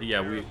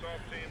 yeah,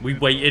 we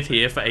waited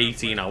here for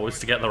 18 hours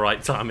to get the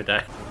right time of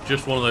day.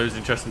 Just one of those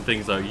interesting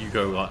things, though. You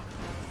go like,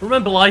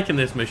 remember liking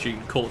this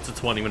mission, cut to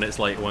 20 minutes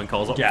later when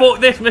Carl's like, fuck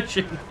this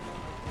mission!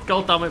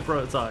 God damn it,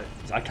 prototype.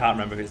 I can't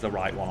remember if it's the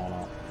right one or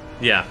not.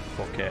 Yeah.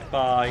 Fuck it.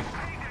 Bye.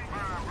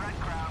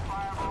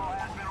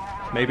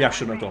 Maybe I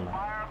shouldn't have done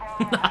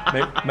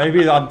that.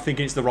 Maybe I'm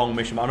thinking it's the wrong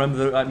mission. I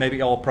remember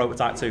maybe all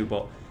prototype too,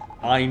 but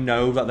I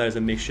know that there's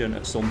a mission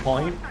at some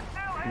point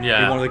in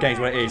one of the games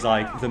where it is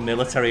like the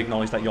military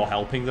acknowledge that you're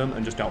helping them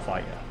and just don't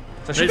fight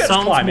you. So it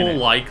sounds more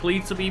likely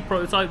to be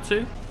prototype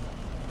 2.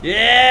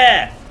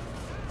 Yeah!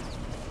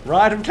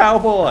 Ride 'em,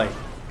 cowboy!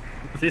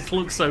 This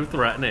looks so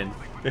threatening.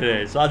 It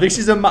is. This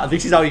is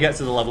how you get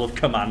to the level of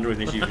commander in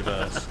this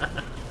universe.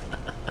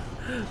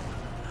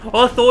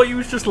 Oh, I thought he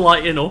was just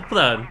lighting up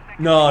then.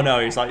 No,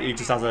 he's like he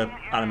just has an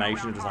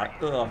animation of just like,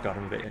 oh god,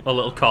 I'm a bit. A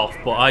little cough,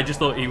 but I just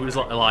thought he was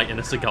like lighting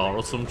a cigar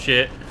or some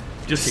shit.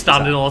 Just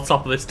standing on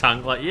top of this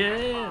tank, like,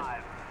 yeah.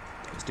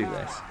 Let's do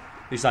this.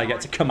 This is how you get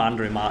to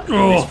commander in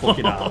this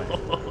fucking army.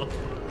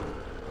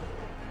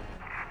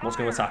 What's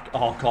going to attack?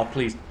 Oh god,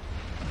 please.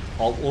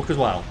 Oh, look as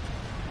well.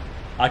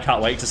 I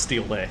can't wait to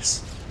steal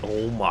this.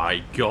 Oh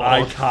my god.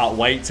 I can't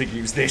wait to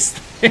use this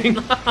thing.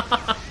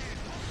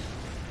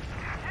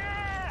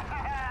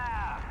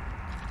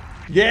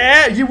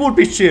 Yeah, you would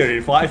be cheering.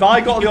 If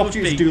I got the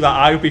opportunity to do that,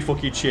 I would be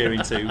fucking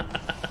cheering too.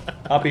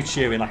 I'd be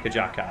cheering like a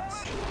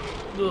jackass.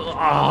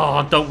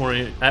 Oh, don't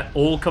worry.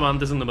 All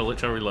commanders in the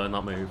military learn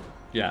that move.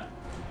 Yeah.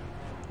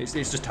 It's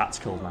just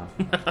tactical, man.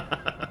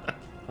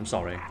 I'm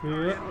sorry.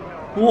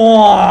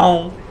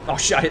 Wow. Oh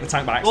shit, I hit the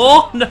tank by accident.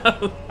 Oh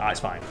no. Ah, it's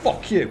fine.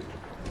 Fuck you.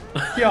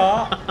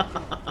 Yeah.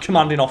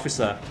 Commanding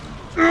officer.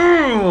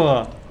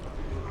 Let's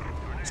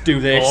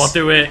do this. Oh,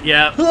 do it,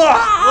 yeah.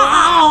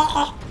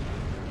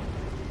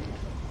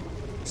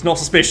 It's not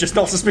suspicious,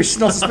 not suspicious,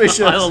 not suspicious.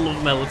 I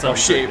love military. Oh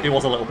shit, it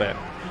was a little bit.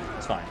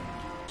 It's fine.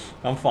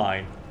 I'm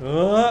fine.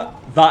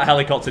 That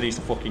helicopter needs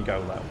to fucking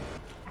go though.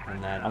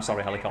 And then, I'm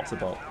sorry helicopter,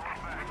 but...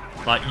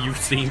 Like, you've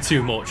seen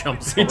too much,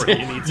 I'm sorry,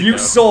 you need to You go.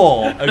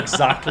 saw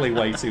exactly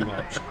way too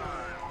much.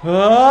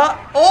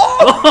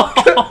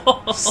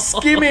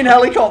 Skimming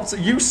helicopter.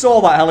 You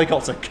saw that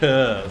helicopter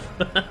curve.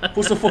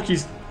 What's the fuck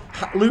is...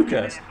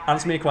 Lucas,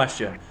 answer me a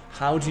question.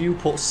 How do you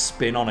put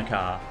spin on a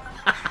car?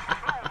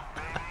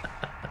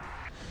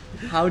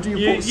 How do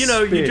you put You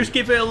know, spin? you just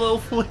give it a little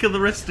flick of the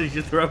wrist as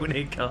you're throwing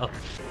it, Carl.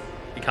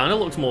 It kind of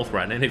looks more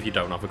threatening if you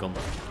don't have a gun.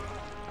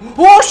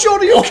 Oh,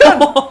 sure you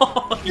can!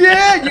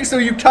 Yeah, so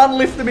you can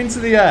lift them into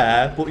the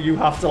air, but you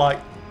have to like...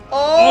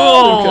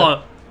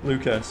 Oh!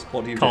 Lucas,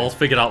 what do you Carl's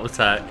figured out the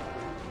tech.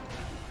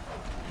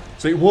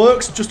 So it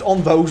works just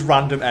on those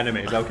random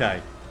enemies,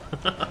 okay.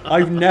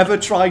 I've never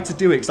tried to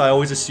do it because I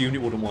always assumed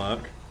it wouldn't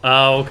work.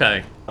 Oh,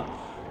 okay.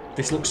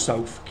 This looks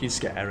so fucking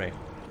scary.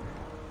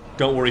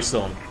 Don't worry,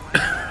 son.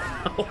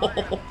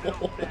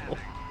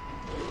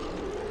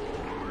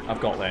 I've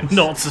got this.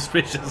 Not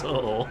suspicious at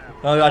all.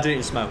 No, I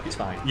didn't smoke, it's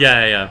fine.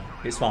 Yeah.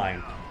 It's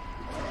fine.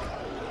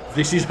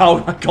 This is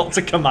how I got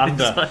to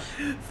commander. Like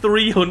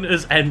 3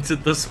 hunters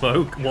entered the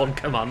smoke, 1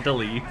 commander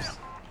leaves.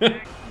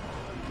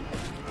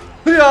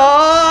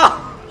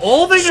 Yeah!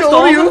 All they just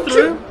armor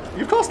through?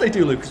 Of course they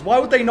do, Lucas. Why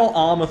would they not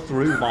armor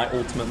through my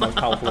ultimate most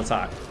powerful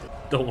attack?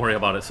 Don't worry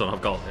about it, son.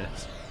 I've got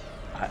this.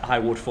 I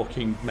would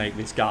fucking make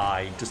this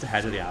guy just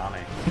ahead of the army.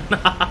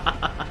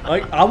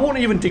 Like, I won't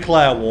even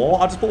declare war.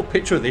 I'll just put a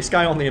picture of this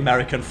guy on the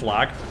American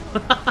flag.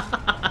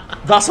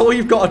 That's all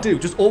you've got to do.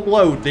 Just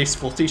upload this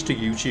footage to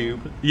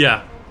YouTube.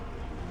 Yeah.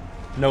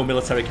 No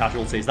military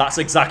casualties. That's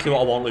exactly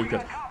what I want,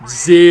 Lucas.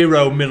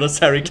 0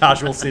 military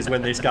casualties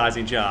when this guy's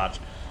in charge.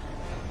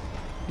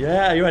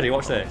 Yeah, are you ready?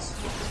 Watch this.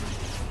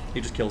 He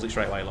just kills it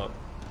straight away, look.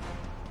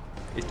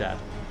 He's dead.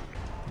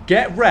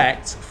 Get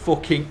wrecked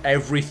fucking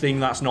everything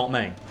that's not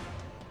me.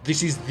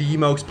 This is the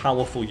most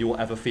powerful you will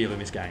ever feel in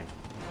this game.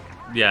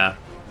 Yeah.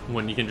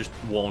 When you can just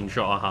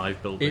one-shot a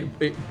hive building.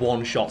 It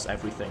one-shots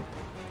everything.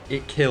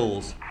 It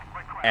kills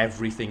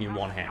everything in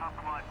one hit.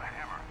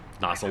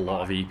 That's a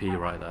lot of EP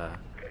right there.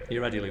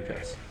 You ready,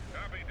 Lucas?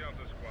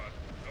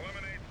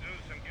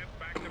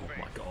 Oh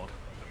my god.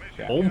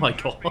 Yeah. Oh my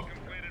god.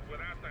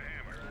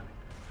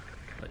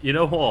 You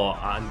know what?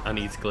 I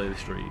need to clear the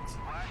streets.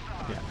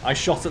 Yeah. I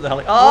shot at the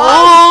heli.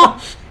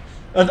 Oh!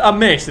 I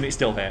missed and it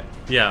still hit.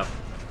 Yeah.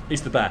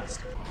 It's the best.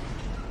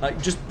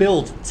 Like, just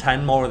build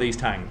 10 more of these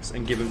tanks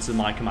and give them to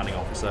my commanding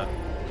officer.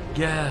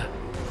 Yeah.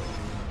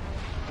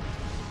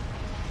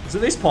 So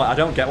at this point, I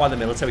don't get why the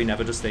military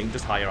never just think,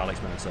 just hire Alex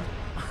Mercer.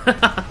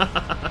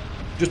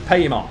 Just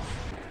pay him off.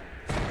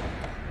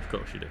 Of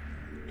course you do.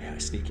 Yeah,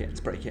 sneak it, let's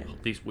break it.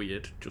 These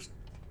weird,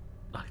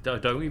 I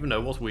don't even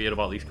know what's weird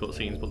about these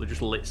cutscenes, but they're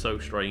just lit so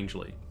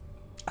strangely.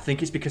 I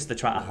think it's because they're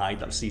trying to hide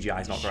that the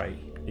CGI is not great.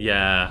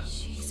 Yeah.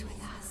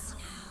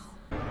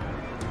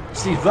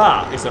 See,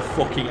 that is a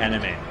fucking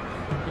enemy.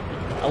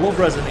 I love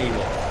Resident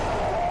Evil.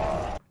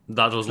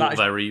 That does look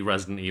very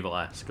Resident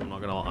Evil-esque, I'm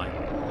not gonna lie.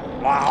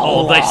 Wow.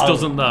 Oh, this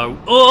doesn't though.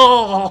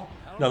 Oh!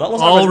 No, that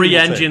was like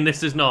re-engine,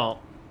 this is not.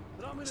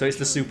 So it's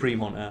the Supreme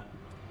Hunter.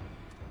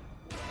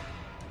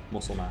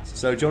 Muscle mass.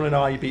 So do you want to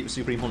know how you beat the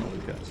Supreme Hunter,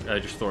 Lucas?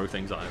 Just throw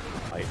things at him.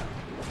 Right.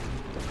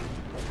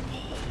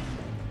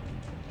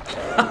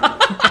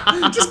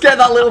 Just get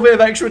that little bit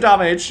of extra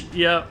damage.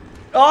 Yeah.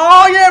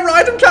 Oh yeah,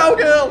 ride him,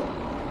 cowgirl!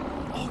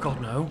 Oh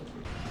god, no.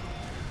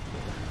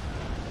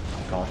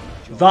 Oh god.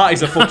 That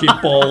is a fucking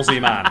ballsy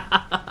man.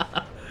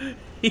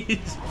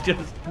 He's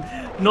just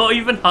not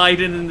even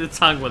hiding in the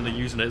tank when they're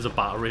using it as a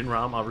battering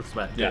ram. I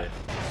respect it.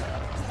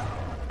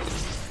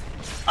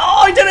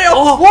 Oh, he did it!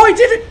 Oh, he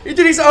did it! He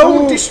did his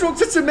own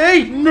destructor to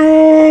me!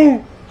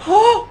 No!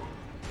 Oh,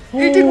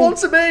 he did one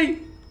to me!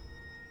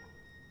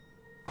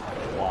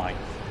 Why?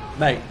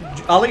 Mate,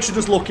 Alex should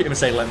just look at him and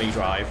say, let me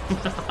drive.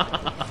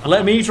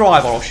 Let me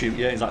drive or I'll shoot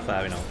you. He's like,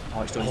 fair enough.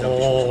 Oh, he's done his own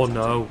destructor. Oh,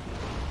 no.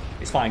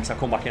 It's fine, because I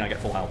come back in and I get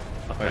full health.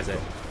 Where is it?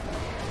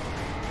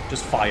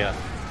 Just fire.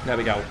 There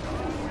we go.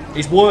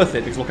 It's worth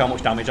it because look how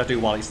much damage I do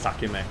while he's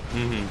attacking me.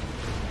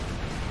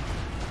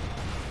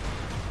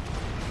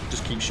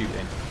 Just keep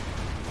shooting.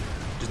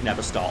 Just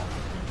never stop.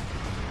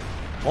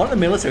 Why don't the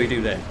military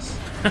do this?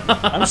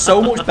 I'm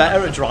so much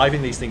better at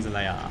driving these things than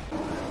they are.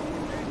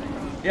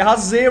 It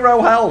has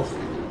 0 health.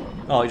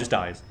 Oh, it just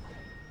dies.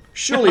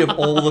 Surely of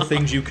all the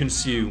things you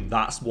consume,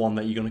 that's one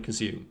that you're going to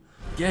consume.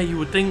 Yeah, you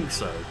would think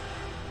so.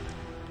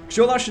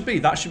 Sure, that should be.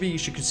 That should be, you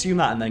should consume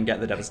that and then get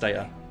the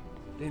Devastator.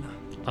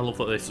 I love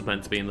that this is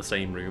meant to be in the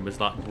same room as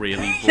that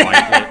really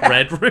bright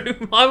red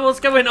room. What's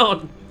going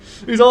on?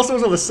 It was also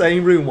in the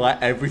same room where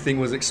everything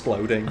was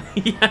exploding.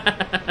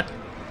 Yeah.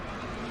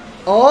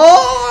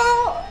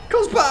 Oh!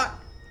 Comes back!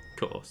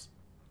 Of course.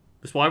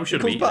 That's why we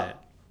should have eaten it.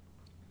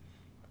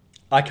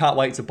 I can't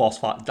wait to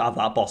have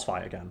that boss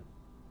fight again.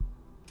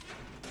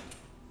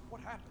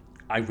 What happened?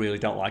 I really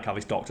don't like how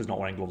this doctor's not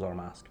wearing gloves or a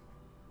mask.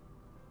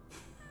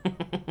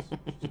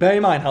 Bear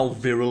in mind how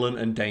virulent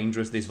and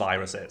dangerous this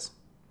virus is.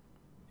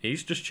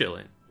 He's just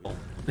chilling.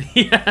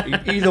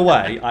 Yeah. Either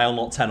way, I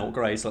unlocked 10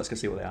 upgrades, so let's go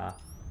see what they are.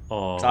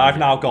 Oh, so I've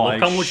now got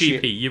look how much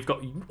EP you've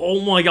got. Oh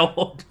my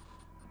god.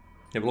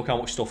 Yeah, but look how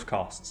much stuff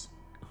costs.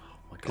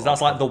 Oh because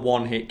that's like the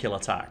one-hit kill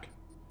attack.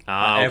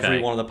 Ah, okay.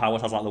 Every one of the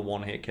powers has like the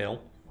one-hit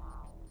kill.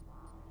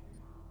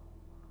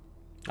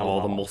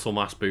 Oh, the muscle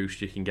mass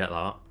boost, you can get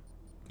that.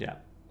 Yeah,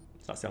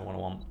 that's the only one I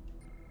want.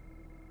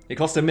 It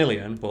costs $1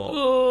 million, but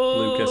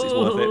Lucas, it's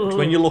worth it. Because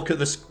when you look at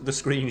the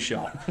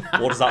screenshot,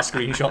 what does that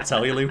screenshot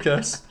tell you,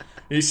 Lucas?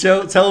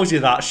 It tells you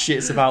that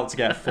shit's about to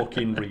get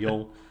fucking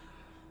real.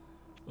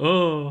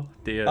 Oh,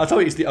 dear. I told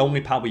you, it's the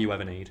only power you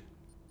ever need.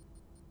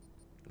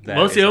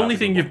 Well, it's the only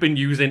thing you've been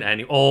using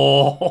any...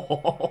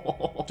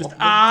 Oh! Just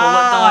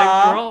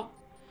drop.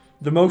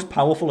 The most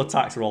powerful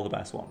attacks are all the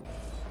best ones.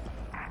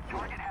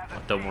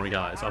 Oh, don't worry,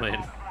 guys. I'm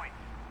in.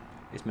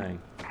 It's me.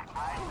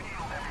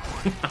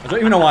 I don't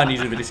even know why I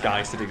needed the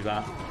disguise to do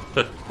that.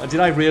 Did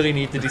I really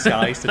need the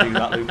disguise to do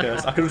that,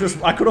 Lucas? I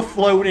could have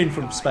flown in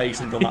from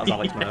space and done that as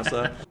Alex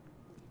Mercer.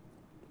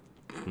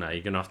 No,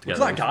 you're gonna have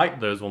to get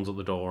those ones at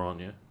the door,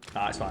 aren't you?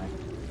 Ah, it's fine.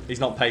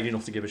 He's not paid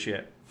enough to give a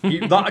shit.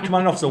 That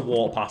commanding officer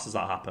walked past as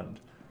that happened.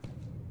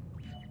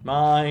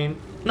 Mine.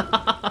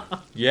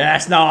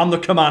 Yes, now I'm the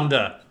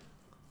commander.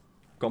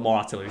 Got more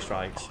artillery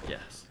strikes. Oh,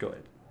 yes.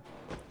 Good.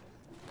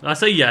 I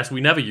say yes, we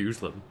never use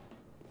them.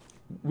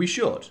 We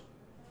should.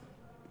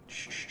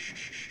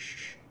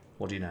 Shh.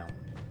 What do you know?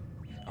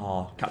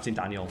 Oh, Captain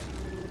Daniel.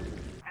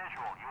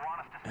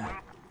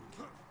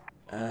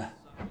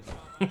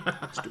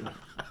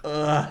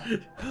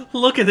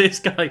 Look at this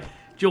guy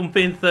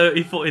jumping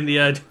 30 foot in the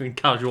air doing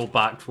casual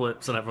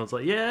backflips and everyone's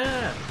like,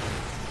 yeah!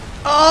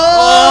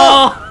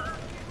 Oh!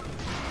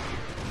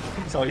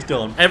 So he's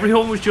done.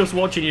 Everyone was just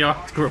watching your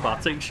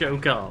acrobatic show,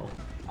 Carl.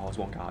 I was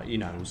one guy. He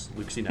knows.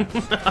 Lucas, he knows.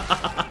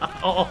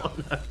 Oh,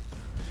 no.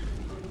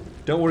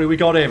 Don't worry, we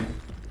got him.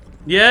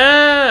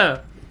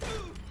 Yeah!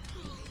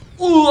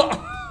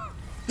 Oh,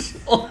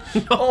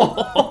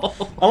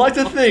 I like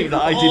to think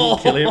that I didn't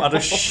kill him.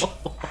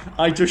 I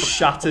I just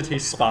shattered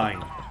his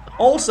spine.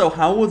 Also,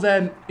 how were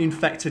there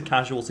infected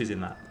casualties in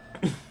that?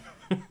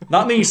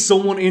 That means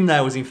someone in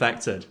there was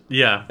infected.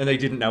 Yeah. And they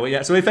didn't know it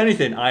yet. So if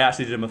anything, I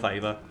actually did him a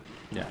favour.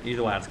 Yeah,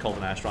 either way, I had to call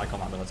an airstrike on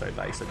that military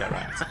base, so get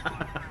right.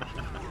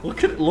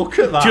 Look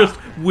at that. Just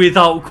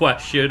without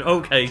question.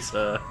 Okay,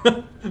 sir.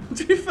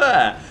 To be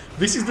fair,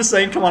 this is the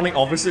same commanding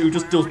officer who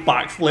just does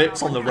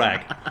backflips on the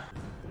reg.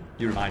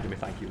 You reminded me,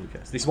 thank you,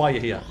 Lucas. This is why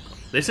you're here.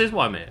 This is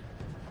why, mate.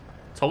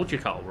 Told you,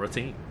 Carl, we're a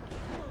team.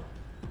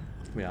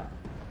 We are.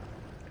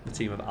 The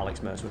team of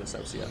Alex Mercer and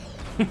Associate.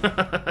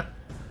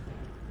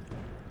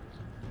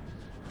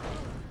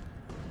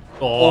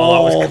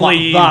 Oh, that was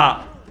clean.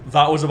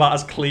 That was about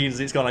as clean as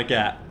it's gonna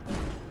get.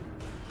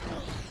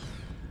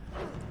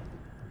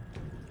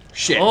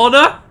 Shit. Oh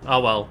no!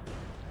 Oh well.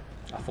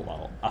 I fucked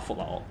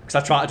that up. Because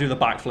I tried to do the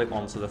backflip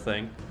onto the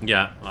thing.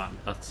 Yeah, I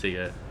see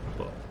it,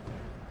 but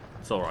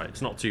it's alright.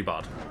 It's not too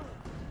bad.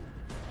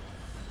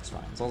 It's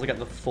fine. As long as I get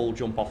the full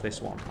jump off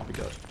this one, I'll be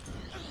good.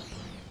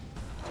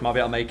 So might be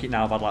able to make it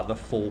now if I'd like the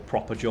full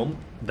proper jump.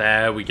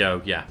 There we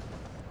go, yeah.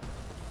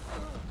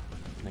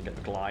 And then get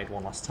the glide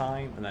one last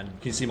time, and then can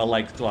you see my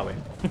legs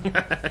glowing?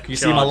 Can you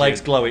see my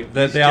legs glowing?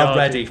 They are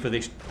ready for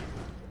this.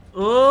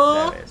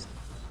 Oh! There it is.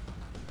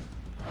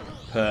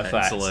 Perfect.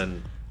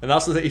 Excellent. And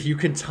that's the thing, if you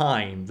can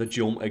time the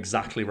jump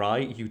exactly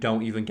right, you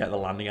don't even get the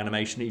landing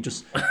animation. He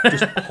just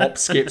hop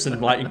skips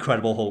and like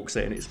Incredible Hulks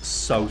it, and it's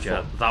so fun.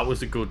 Yeah, that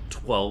was a good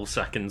 12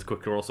 seconds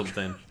quicker or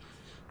something.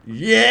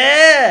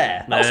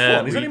 Yeah! That was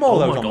fun. Is there any more of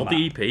those on the map?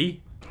 The EP.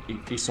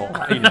 He saw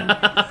that, he knew.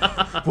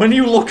 When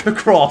you look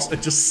across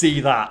and just see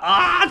that,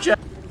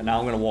 and now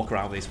I'm going to walk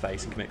around with his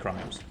face and commit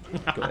crimes.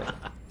 Good.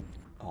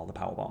 Oh, the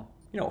power bomb.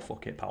 You know what,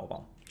 fuck it, power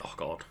bomb. Oh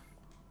god.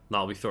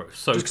 That'll be so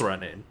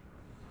threatening.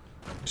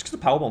 Just because the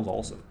power bomb's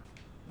awesome.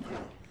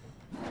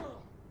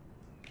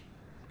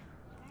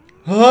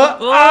 Huh?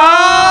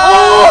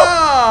 Ah!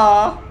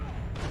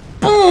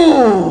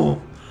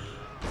 Boom!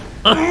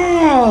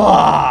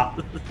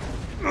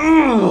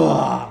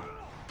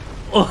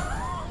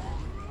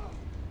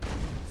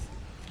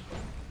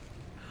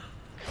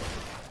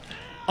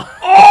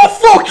 Oh,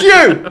 fuck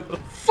you!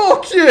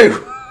 Fuck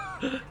you!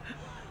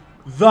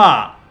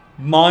 That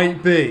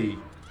might be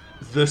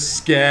the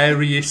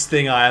scariest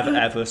thing I have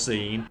ever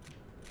seen.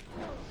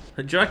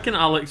 Do you reckon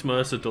Alex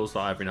Mercer does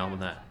that every now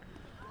and then?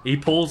 He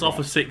pulls off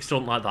a sick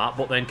stunt like that,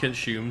 but then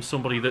consumes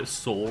somebody that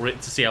saw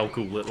it to see how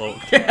cool it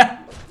looked. Yeah.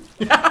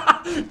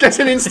 Get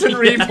an instant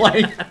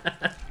replay.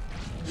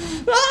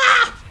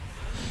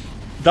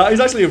 That is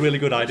actually a really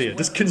good idea.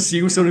 Just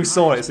consume someone who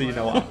saw it so you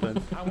know what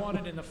happened. I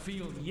wanted in the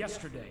field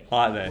yesterday.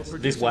 Like this.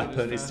 This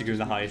weapon is to give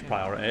the highest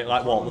priority.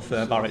 Like what? The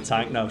thermobaric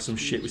tank? No, some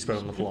shit we spread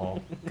on the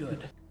floor.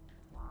 Good.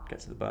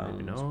 Get to the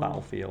bones.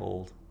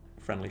 Battlefield.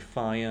 Friendly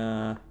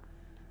fire.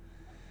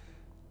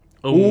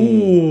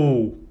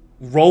 Ooh.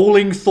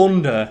 Rolling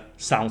Thunder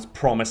sounds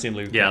promising,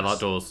 Lucas. Yeah, that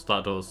does.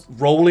 That does.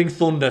 Rolling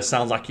Thunder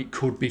sounds like it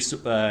could be the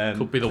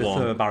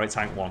one. thermobaric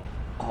tank one.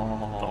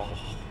 Oh.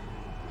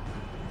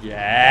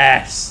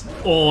 Yes.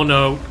 Oh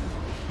no.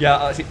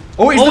 Yeah. It's the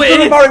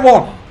thermobaric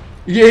one.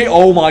 Yeah.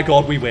 Oh my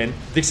god, we win.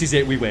 This is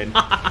it. We win.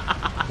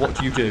 What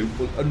do you do?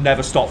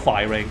 Never stop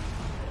firing.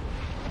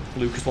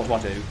 Lucas, what do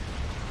I do?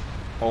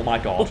 Oh my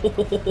god.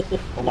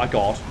 Oh my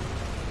god.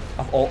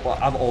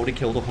 I've already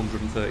killed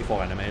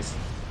 134 enemies.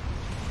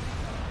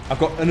 I've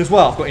got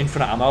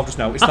infinite ammo. I've just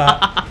noticed that.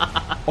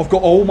 I've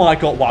got. Oh my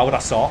god! Why would I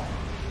stop?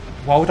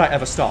 Why would I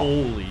ever stop?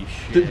 Holy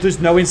shit!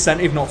 There's no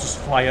incentive not to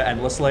fire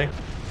endlessly.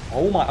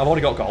 Oh my! I've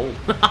already got gold.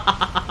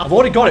 I've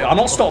already got it. I'm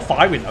not stop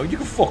firing though. You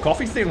can fuck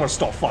off if you think I'm gonna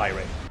stop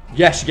firing.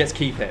 Yes, you get to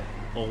keep it.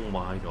 Oh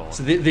my god!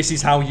 So this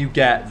is how you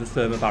get the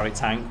thermobaric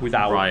tank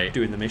without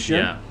doing the mission.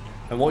 Yeah.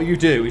 And what you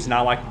do is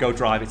now I can go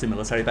drive it to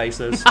military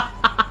bases.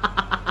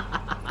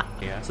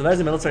 Yeah. So there's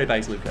a military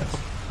base, Lucas.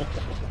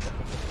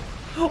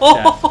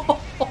 Oh.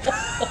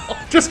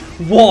 Just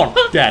one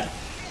dead.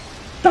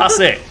 That's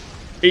it.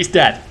 It's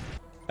dead.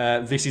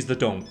 This is the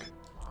dunk.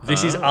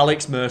 This is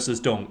Alex Mercer's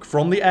dunk.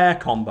 From the air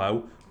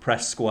combo,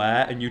 press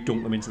square and you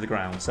dunk them into the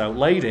ground. So,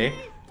 lady,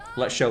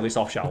 let's show this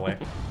off, shall we?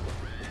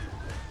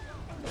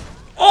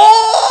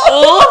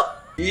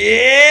 Oh!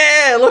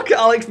 Yeah! Look at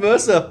Alex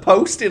Mercer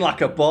posting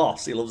like a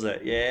boss. He loves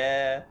it.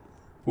 Yeah.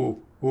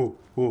 Ooh, ooh,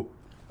 ooh.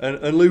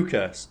 And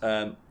Lucas,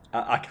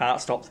 I can't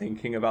stop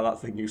thinking about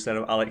that thing you said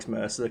of Alex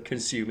Mercer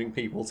consuming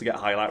people to get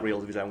highlight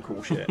reels of his own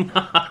cool shit.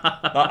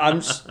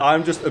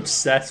 I'm just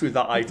obsessed with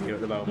that idea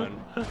at the moment.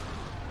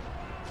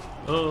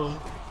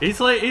 Oh, it's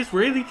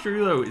really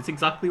true though. It's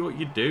exactly what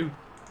you do.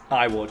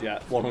 I would, yeah,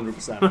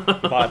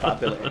 100%. If I had that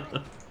ability.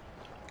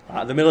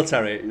 The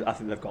military, I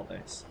think they've got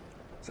this.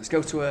 So let's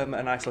go to a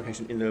nice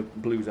location in the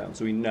blue zone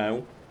so we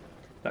know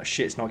that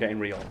shit's not getting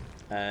real.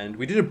 And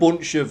we did a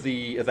bunch of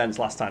the events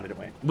last time, didn't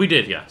we? We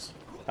did, yes.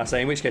 I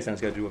say, in which case, then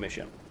let's go do a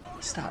mission.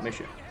 Start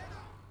mission.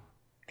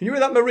 Can you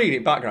read that marine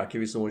in background?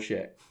 Give you some more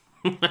shit.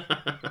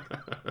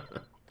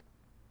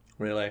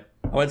 Really?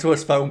 I went to a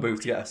phone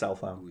booth to get a cell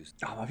phone.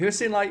 Oh, have you ever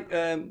seen like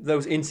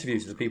those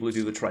interviews with the people who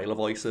do the trailer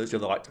voices?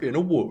 You're like, in a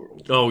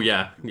world. Oh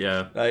yeah,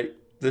 yeah. Like,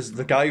 There's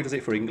the guy who does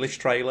it for English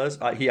trailers.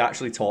 He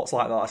actually talks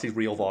like that. That's his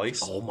real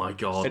voice. Oh my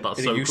god, that's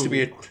and so he used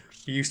cool.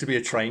 He used to be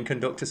a train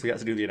conductor, so he had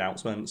to do the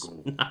announcements.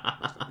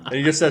 And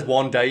he just says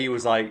one day he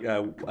was like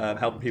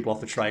helping people off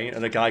the train,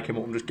 and a guy came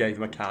up and just gave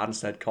him a card and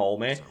said, "Call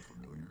me.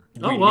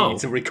 We need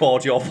to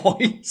record your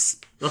voice."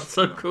 That's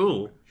so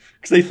cool.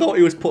 Because they thought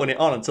he was putting it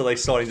on until they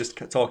saw him just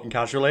talking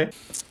casually.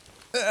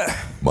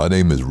 My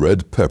name is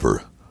Red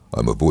Pepper.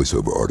 I'm a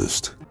voiceover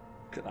artist.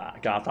 Look at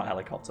that, guard that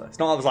helicopter. It's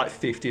not like there's like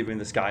 50 of them in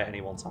the sky at any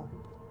one time.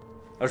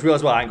 I just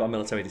realised, well, I ain't got a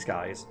military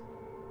disguise.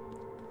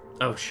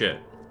 Oh shit.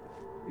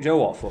 You know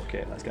what? Fuck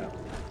it, let's go.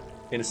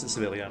 Innocent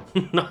civilian.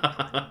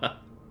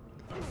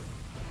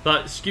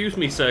 Excuse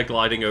me, sir,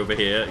 gliding over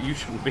here. You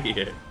shouldn't be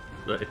here.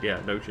 Yeah,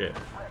 no shit.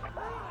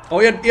 Oh,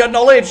 he had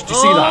knowledge! Did you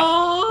see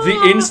that?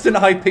 The instant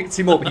I picked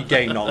him up, he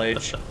gained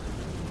knowledge.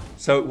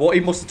 So what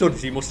he must have done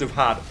is he must have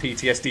had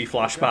PTSD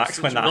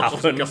flashbacks when that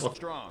happened.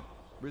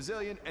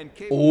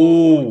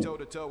 Ooh.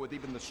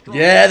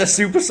 Yeah, the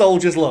super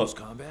soldiers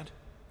look.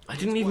 I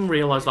didn't even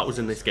realise that was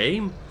in this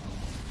game.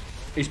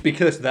 It's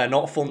because they're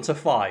not fun to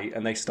fight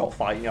and they stop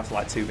fighting after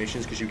like 2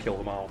 missions because you kill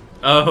them all.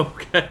 Oh,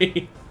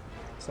 okay.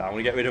 So I'm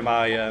going to get rid of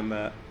my...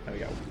 there we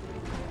go.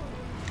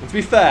 And to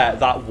be fair,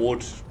 that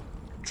would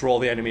draw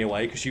the enemy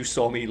away because you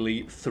saw me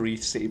leap 3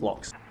 city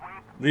blocks.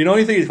 The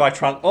only thing is if I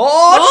try...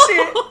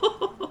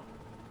 Oh, shit!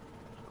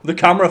 The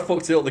camera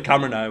fucked it up. The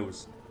camera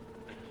knows.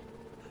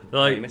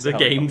 Like, the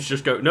games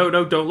just go, no,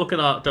 don't look at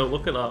that. Don't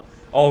look at that.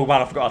 Oh,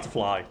 man, I forgot how to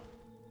fly.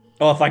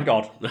 Oh, thank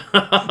God.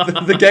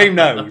 the game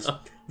knows.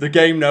 The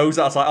game knows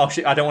that. I was like, oh,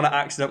 shit, I don't want to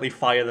accidentally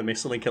fire the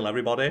missile and kill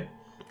everybody.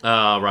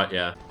 Ah, right,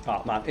 yeah.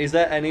 Oh, man, is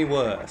there any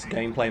worse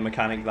gameplay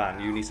mechanic than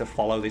you need to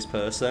follow this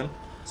person?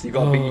 So you've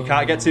got to be, you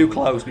can't get too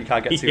close, but you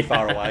can't get too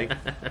far away.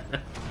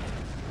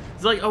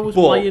 It's like I was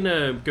playing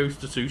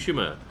Ghost of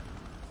Tsushima,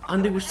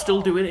 and they were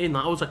still doing it in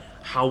that. I was like,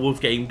 how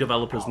have game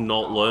developers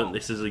not learnt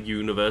this is a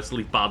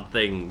universally bad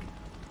thing?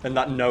 And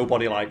that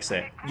nobody likes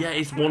it. Yeah,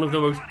 it's one of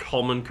the most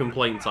common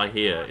complaints I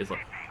hear. It's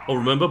like, oh,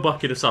 remember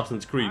back in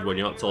Assassin's Creed when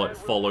you had to like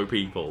follow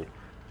people?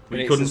 When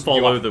you couldn't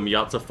follow them, you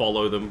had to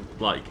follow them,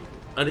 like...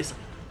 And it's...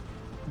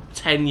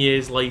 10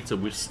 years later,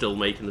 we're still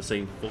making the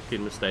same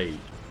fucking mistake.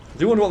 I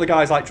do wonder what the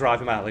guys like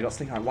driving out. They got to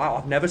think like, wow,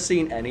 I've never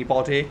seen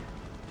anybody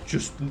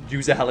just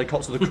use a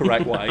helicopter the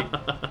correct way.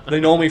 They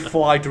normally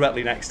fly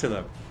directly next to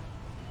them.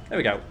 There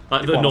we go.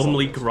 Like they're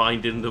normally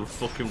grinding the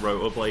fucking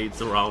rotor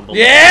blades around.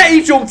 Yeah,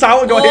 he jumped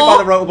out and got hit by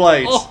the rotor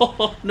blades.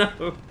 Oh,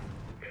 no.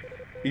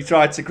 He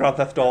tried to Grand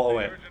Theft Auto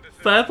it.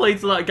 Fair play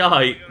to that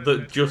guy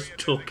that just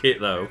took it,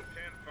 though.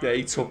 Yeah,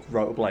 he took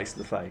rotor blades to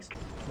the face.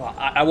 Well,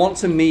 I want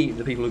to meet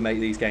the people who make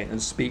these games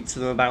and speak to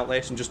them about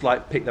this and just,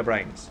 like, pick their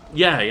brains.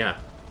 Yeah, yeah.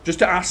 Just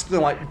to ask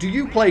them, like, do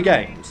you play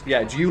games?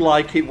 Yeah, do you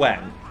like it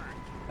when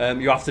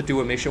you have to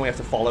do a mission where you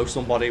have to follow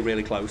somebody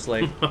really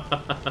closely?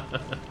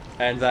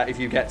 And that if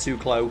you get too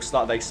close,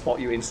 that they spot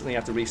you instantly, you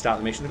have to restart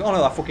the mission. They go, oh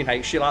no, I fucking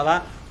hate shit like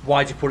that.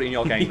 Why'd you put it in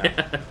your game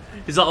now?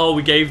 Is that all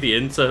we gave the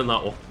intern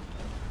that one?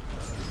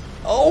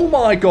 Oh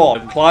my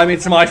god, climb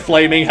into my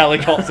flaming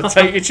helicopter.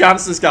 Take your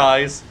chances,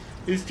 guys.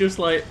 It's just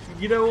like,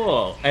 you know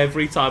what?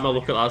 Every time I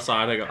look at that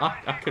sign, I go,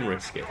 I can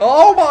risk it.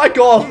 Oh my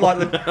god! Like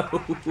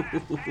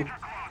the...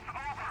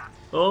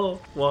 Oh,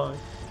 why?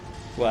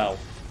 Well,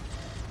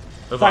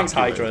 evacuate. Thanks,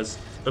 Hydras.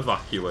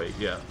 Evacuate,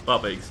 yeah,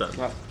 that makes sense.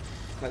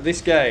 Like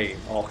this game,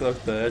 oh, look at those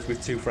birds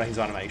with 2 frames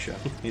of animation.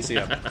 You see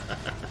them?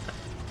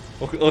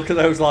 Look at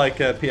those, like,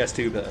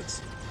 PS2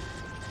 birds.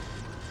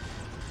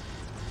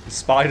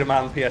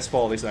 Spider-Man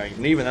PS4, this thing.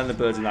 And even then, the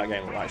birds in that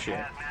game look like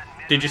shit.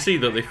 Did you see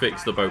that they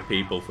fixed the boat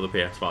people for the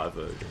PS5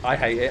 version? I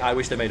hate it. I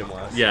wish they made them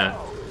worse.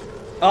 Yeah.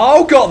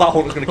 Oh god, that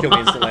hunter's going to kill me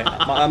instantly.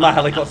 my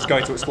helicopter's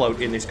going to explode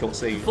in this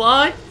cutscene.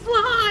 Fly!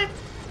 Fly!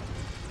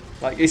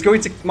 Like, it's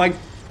going to...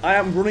 I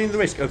am running the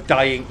risk of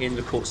dying in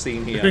the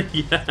cutscene here.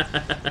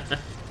 Yeah.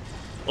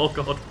 Oh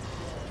god.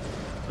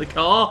 The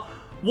car.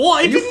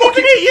 What? It didn't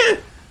fucking hit you!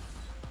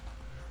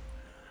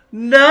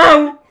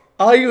 No!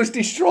 I was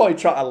destroyed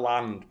trying to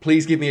land.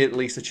 Please give me at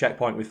least a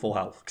checkpoint with full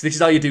health. Because this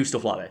is how you do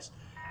stuff like this.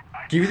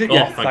 Give me the...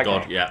 Oh, thank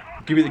god, yeah.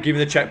 Give me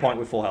the checkpoint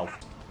with full health.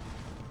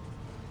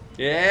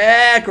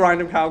 Yeah, grind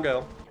him,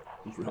 cowgirl.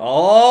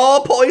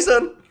 Oh,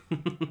 poison!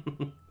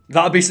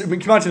 That'd be... Can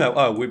you imagine though?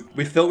 Oh,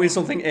 we're filtering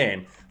something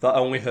in that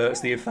only hurts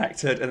the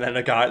infected, and then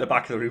a guy at the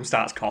back of the room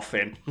starts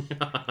coughing.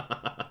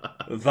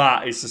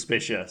 That is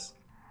suspicious.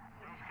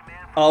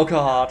 Oh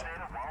god.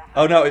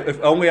 Oh no, if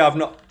only I've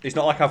not... It's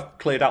not like I've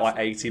cleared out like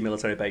 80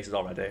 military bases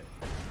already.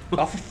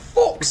 Oh, for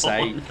fuck's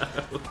sake. Oh,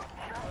 no.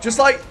 Just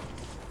like...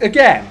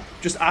 Again,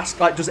 just ask,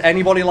 like, does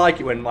anybody like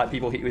it when, like,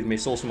 people hit you with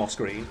missiles from off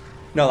screen?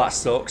 No, that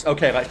sucks.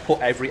 Okay, let's put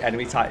every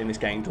enemy type in this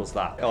game does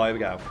that. Oh, here we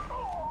go.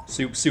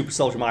 Super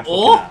soldier, my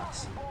fucking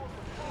ass.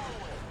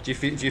 Do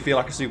you feel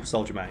like a super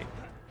soldier, mate?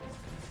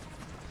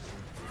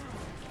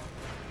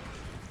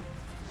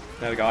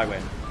 There we go, I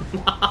win.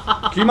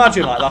 Can you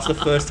imagine, like, that's the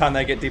first time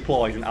they get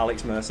deployed and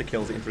Alex Mercer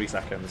kills it in 3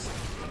 seconds?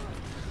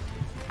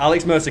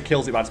 Alex Mercer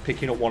kills it by just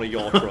picking up one of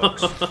your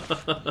trucks.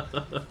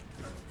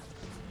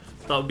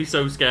 That would be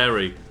so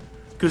scary.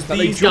 Because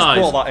They these just guys,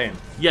 brought that in.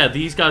 yeah,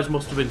 these guys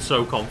must have been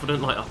so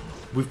confident. Like, oh,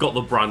 we've got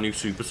the brand new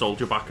super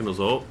soldier backing us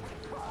up.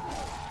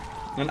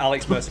 And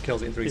Alex Mercer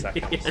kills it in 3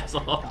 seconds. Yes,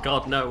 oh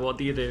god, no, what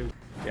do you do?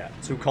 Yeah,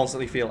 to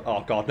constantly feel,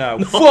 oh god, no.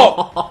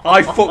 Fuck!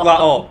 I fucked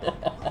that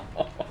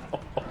up.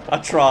 I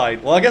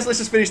tried. Well, I guess let's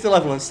just finish the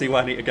level and see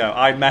where I need to go.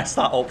 I messed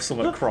that up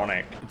somewhat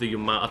chronic. The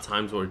amount of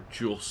times where I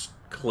just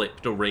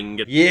clipped a ring.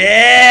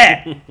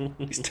 Yeah!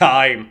 It's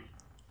time.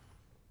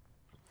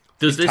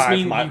 Does this time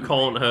mean for my- you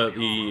can't hurt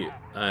the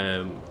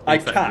I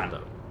infected, can.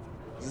 though?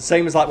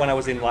 Same as like when I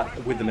was in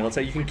like with the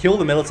military. You can kill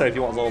the military if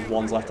you want those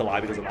ones left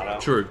alive, it doesn't matter.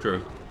 True,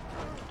 true.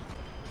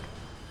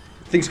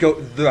 Things go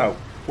though.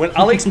 When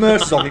Alex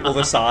Mercer's on the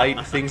other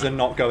side, things are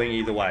not going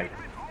either way.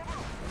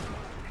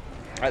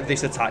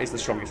 This attack is the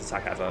strongest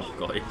attack ever. Oh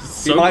god,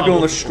 it's It so might be one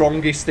of the powerful.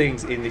 strongest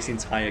things in this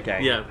entire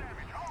game. Yeah.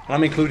 And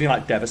I'm including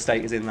like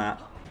Devastators in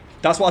that.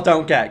 That's what I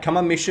don't get. Can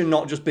my mission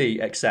not just be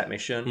accept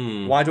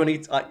mission? Why do I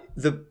need like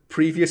the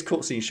previous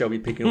cutscene showed me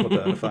picking up a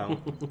burner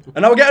phone,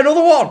 and now I get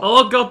another one.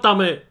 Oh god damn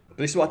it! But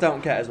this is what I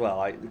don't get as well,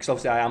 like, because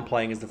obviously I am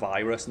playing as the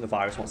virus, and the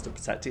virus wants to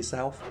protect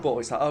itself. But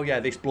it's like, oh yeah,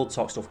 this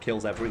bloodstock stuff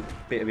kills every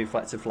bit of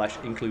infected flesh,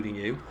 including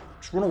you.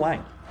 Just run away.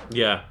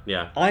 Yeah,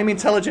 yeah. I'm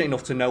intelligent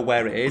enough to know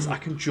where it is. I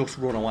can just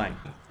run away.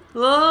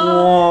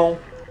 Oh.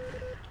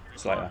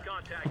 It's like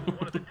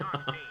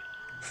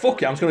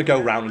fuck it, I'm just gonna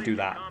go round and do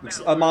that. Because,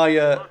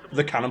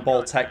 the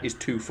cannonball tech is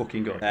too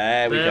fucking good.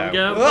 There we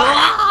go.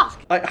 Ah!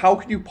 Like, how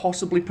can you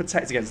possibly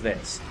protect against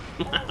this?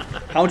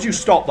 How do you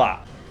stop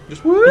that?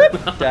 Just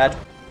whoop, dead.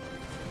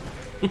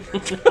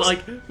 Like,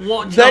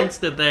 what chance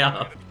did they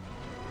have?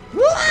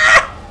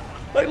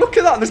 Like, look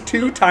at that. There's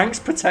 2 tanks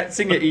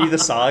protecting at either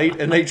side,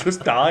 and they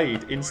just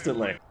died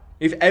instantly.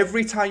 If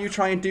every time you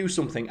try and do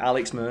something,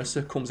 Alex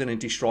Mercer comes in and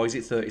destroys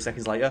it 30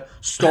 seconds later,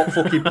 stop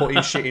fucking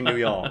putting shit in New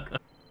York.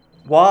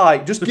 Why?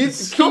 Just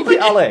keep it,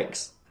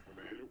 Alex.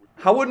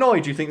 How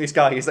annoyed do you think this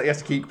guy is that he has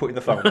to keep putting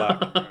the phone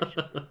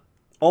back?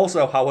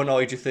 Also, how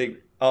annoyed do you think,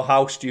 or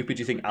how stupid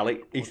do you think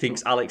he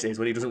thinks Alex is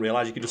when he doesn't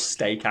realise you can just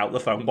stake out the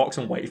phone box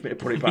and wait for me to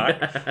put it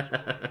back?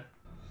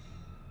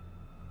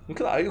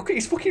 Look at that. Look,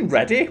 he's fucking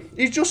ready.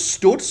 He's just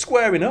stood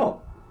squaring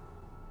up.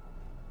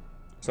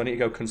 So I need to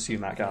go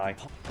consume that guy.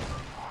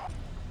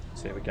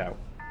 So here we go.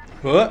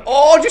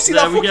 Oh, do you see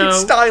that fucking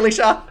stylish...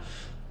 Oh,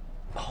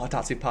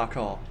 adaptive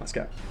parkour. Let's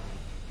go.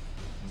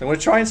 So I'm going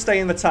to try and stay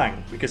in the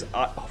tank because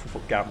I... Oh, for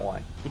fuck, get out of my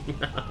way.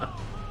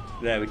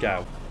 There we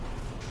go.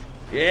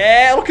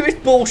 Yeah, look at this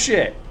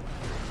bullshit.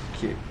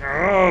 Cute.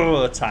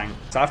 Oh, the tank.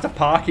 So I have to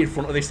park in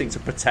front of this thing to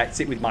protect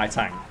it with my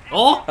tank.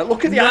 Oh, and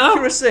look at the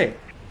accuracy.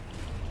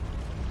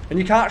 And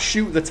you can't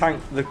shoot the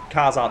tank, the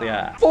cars out of the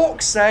air.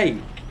 Fuck's sake.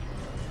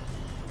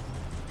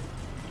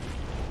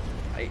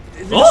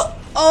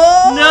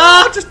 Oh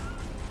no! Just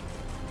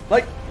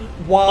like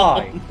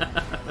why?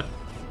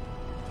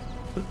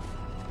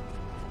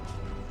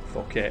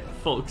 Fuck it.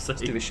 Fuck's sake.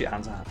 Let's do this shit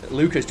hands out.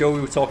 Lucas, Joe,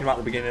 we were talking about at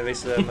the beginning of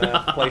this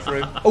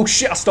playthrough. Oh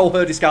shit! I stole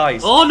her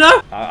disguise. Oh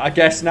no! I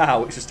guess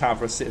now it's just time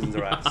for a citizen's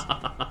arrest.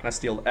 Can I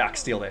steal? I can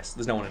steal this.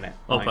 There's no one in it.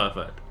 Oh,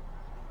 perfect.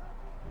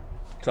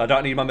 So I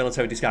don't need my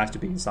military disguise to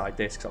be inside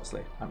this, because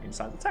obviously I'm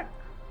inside the tank.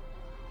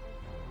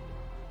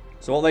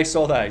 So what they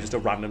saw there is just a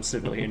random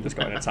civilian just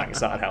got in a tank and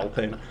started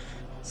helping.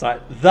 It's like,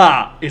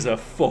 that is a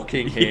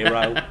fucking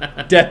hero.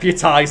 Yeah.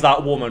 Deputise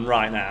that woman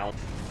right now.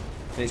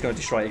 And he's going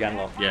to destroy it again,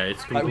 look. Yeah,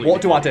 it's completely... Like,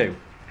 what do I do?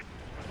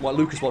 What,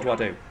 Lucas, what do I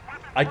do?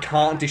 I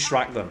can't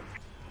distract them.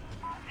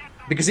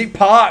 Because it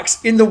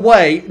parks in the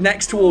way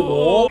next to a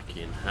wall.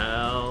 Fucking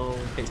hell.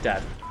 It's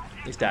dead.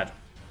 It's dead.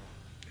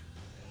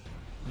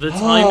 The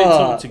time it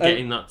took to get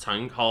in that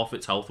tank, half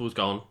its health was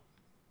gone.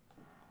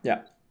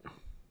 Yeah.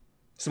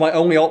 So my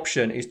only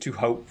option is to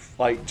hope,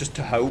 like, just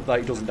to hope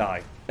that he doesn't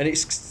die. And it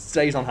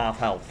stays on half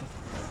health.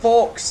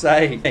 Fuck's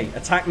sake. Hey,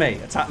 attack me,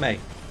 attack me.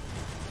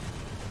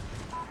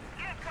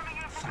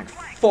 Thank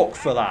fuck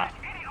for that.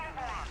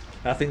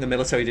 And I think the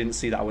military didn't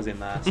see that I was in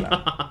there, so.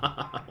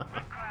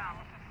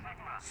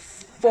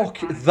 Fuck,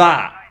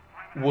 that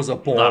was a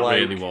ball That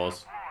ache. really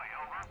was.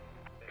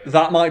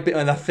 That might be,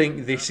 and I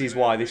think this is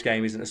why this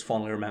game isn't as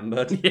fondly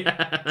remembered.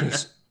 Yeah.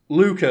 Because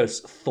Lucas,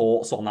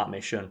 thoughts on that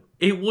mission?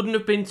 It wouldn't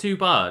have been too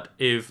bad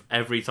if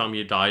every time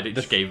you died, it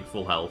just gave it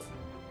full health.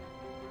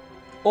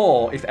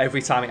 Or if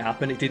every time it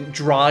happened, it didn't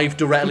drive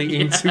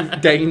directly into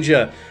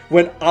danger.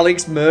 When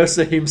Alex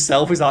Mercer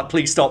himself is like,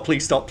 please stop,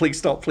 please stop, please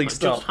stop, please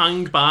stop. Just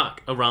hang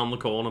back around the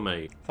corner,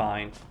 mate.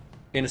 Fine.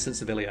 Innocent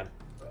civilian.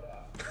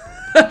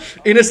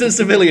 Innocent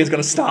civilian's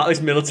going to start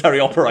this military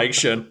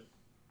operation.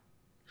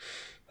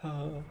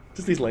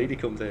 Just this lady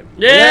comes in.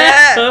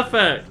 Yeah!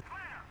 Perfect!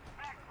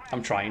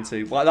 I'm trying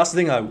to. Well, that's the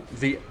thing though.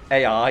 The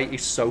AI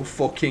is so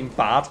fucking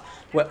bad.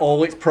 Where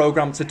all it's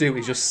programmed to do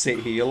is just sit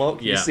here,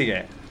 look. Yeah. You see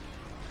it?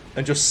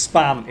 And just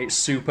spam its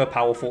super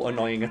powerful,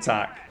 annoying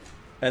attack.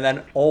 And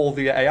then all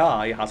the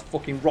AI has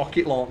fucking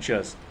rocket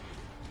launchers.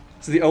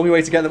 So the only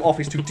way to get them off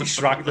is to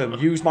distract them.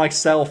 Use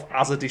myself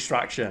as a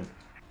distraction.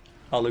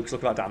 Oh, Lucas,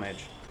 look at that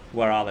damage.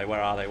 Where are they?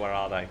 Where are they? Where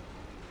are they?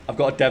 I've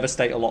got a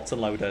Devastator locked and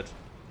loaded.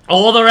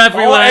 Oh, they're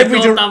everywhere!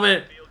 God damn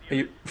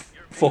it!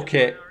 Fuck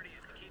it.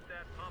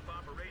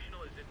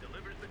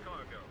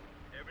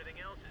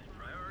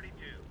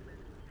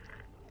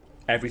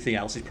 everything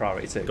else is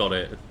priority 2. Got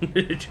it.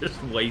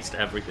 Just waste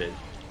everything.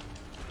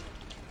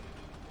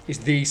 Is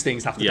these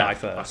things have to die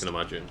first. I can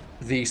imagine.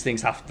 These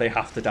things have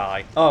to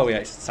die. Oh yeah,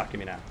 it's attacking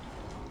me now.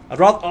 I'd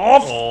rather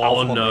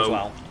Alpha Hunter as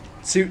well.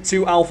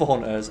 Two Alpha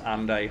Hunters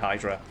and a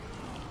Hydra.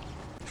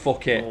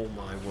 Fuck it. Oh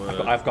my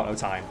word. I've got no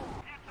time.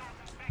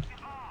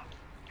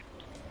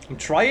 I'm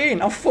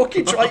trying. I'm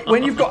fucking trying.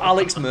 When you've got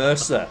Alex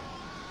Mercer,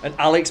 and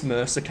Alex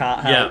Mercer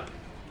can't help.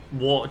 Yeah.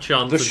 What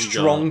chance The have you got?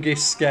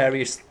 strongest,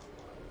 scariest.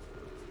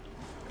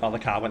 Oh, the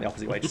car went the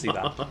opposite way. Did you see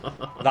that?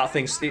 That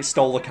thing, it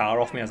stole the car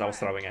off me as I was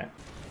throwing it.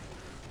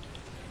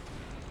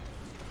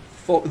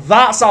 Fuck.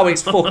 That's how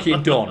it's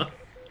fucking done.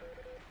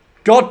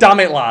 God damn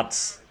it,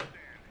 lads.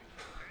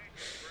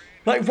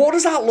 Like, what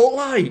does that look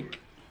like?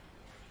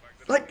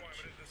 Like,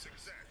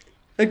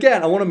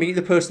 again, I want to meet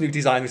the person who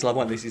designed this level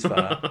when this is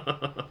fair.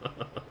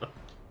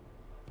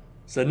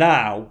 So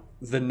now,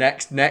 the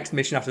next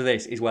mission after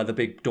this is where the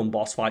big dumb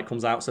boss fight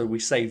comes out. So we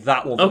save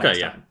that one for next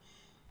time.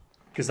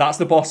 Because that's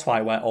the boss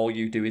fight where all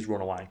you do is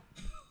run away.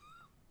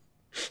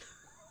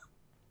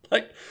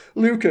 Like,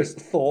 Lucas,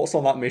 thoughts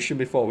on that mission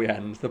before we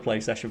end the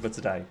play session for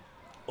today?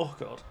 Oh,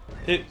 God.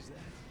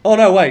 Oh,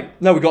 no, wait.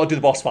 No, we've got to do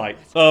the boss fight.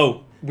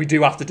 Oh. We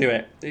do have to do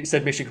it. It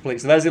said mission complete.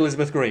 So there's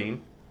Elizabeth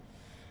Green.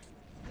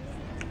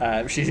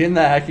 She's in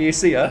there. Can you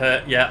see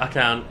her? Yeah, I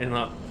can. In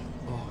that.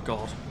 Oh,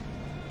 God.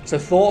 So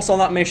thoughts on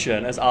that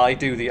mission as I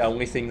do the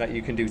only thing that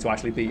you can do to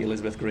actually beat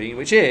Elizabeth Green,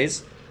 which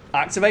is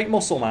activate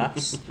muscle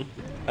mass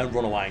and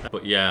run away.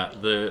 But yeah,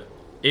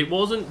 it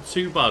wasn't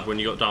too bad when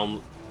you got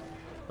down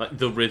like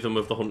the rhythm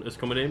of the hunters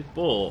coming in,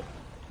 but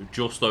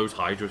just those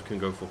Hydras can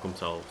go fuck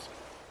themselves.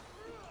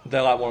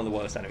 They're like one of the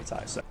worst enemy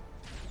types. So.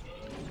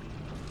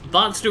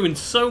 That's doing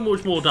so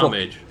much more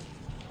damage.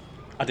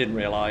 I didn't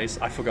realise.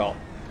 I forgot.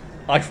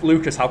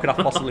 Lucas, how could I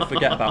possibly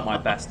forget about my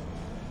best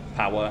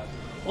power?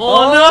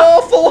 Oh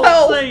no! Full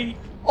health!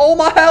 All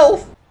my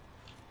health!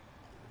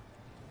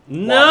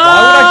 No! Why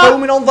would I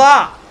home in on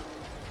that?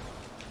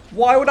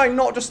 Why would I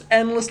not just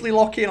endlessly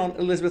lock in on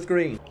Elizabeth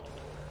Green?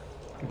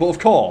 But of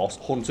course,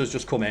 Hunters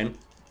just come in.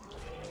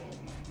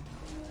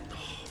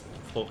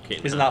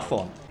 Fucking Isn't that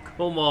fun?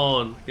 Come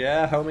on.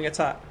 Yeah, homing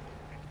attack.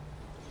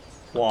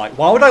 Why?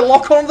 Why would I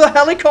lock on the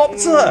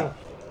helicopter?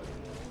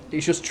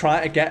 He's just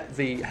trying to get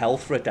the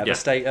health for a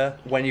Devastator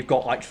when you've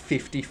got like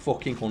 50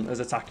 fucking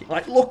Hunters attacking.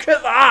 Like, look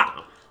at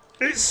that!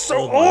 It's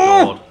so...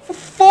 Oh my God. For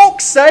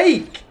fuck's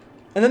sake!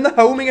 And then the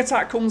homing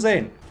attack comes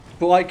in.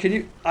 But like, can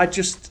you... I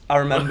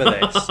remember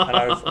this. And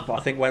I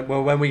think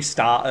when we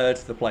started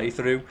the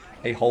playthrough,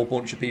 a whole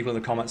bunch of people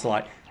in the comments are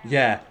like,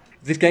 yeah,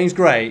 this game's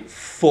great.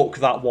 Fuck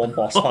that one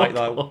boss fight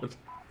though. God.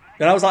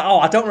 And I was like, oh,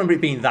 I don't remember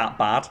it being that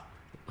bad.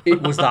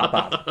 It was that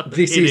bad.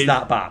 This is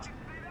that bad.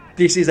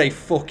 This is a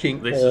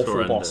fucking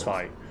awful boss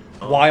fight.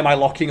 Oh. Why am I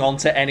locking on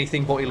to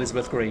anything but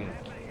Elizabeth Green?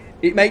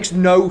 It makes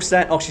no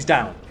sense. Oh, she's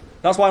down.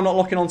 That's why I'm not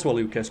locking onto her,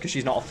 Lucas, because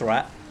she's not a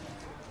threat.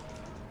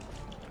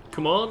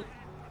 Come on.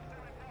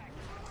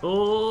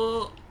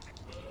 Oh.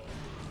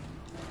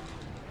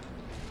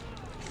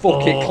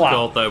 Fuck it, clap.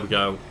 Oh, God, there we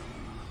go.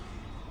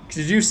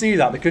 Did you see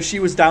that? Because she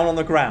was down on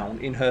the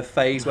ground in her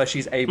phase where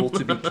she's able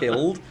to be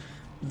killed,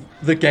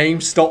 the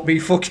game stopped me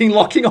fucking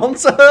locking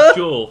onto her.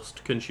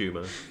 Just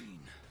consumer.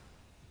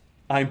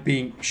 I'm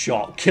being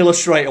shot. Kill her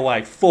straight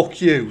away.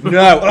 Fuck you.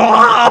 No.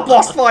 Ah,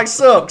 boss fight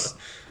sucks.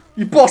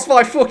 Your boss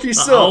fight fucking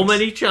sucks. How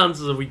many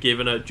chances have we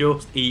given her?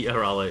 Just eat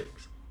her, Alex.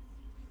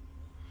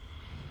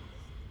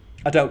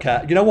 I don't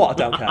care. You know what? I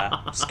don't care.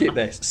 Skip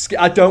this.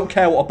 I don't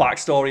care what her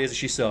backstory is if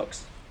she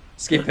sucks.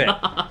 Skip it.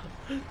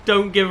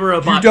 Don't give her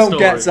a backstory. You don't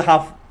get to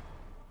have...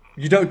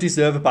 You don't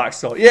deserve a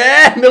backstory.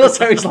 Yeah!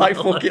 Military's like,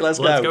 fuck it, let's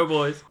go. Let's go,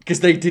 boys. Because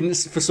they didn't,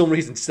 for some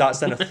reason, start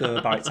sending a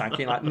third barrack tank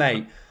in. Like,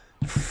 mate,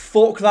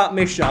 fuck that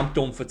mission. I'm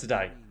done for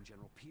today.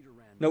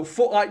 No,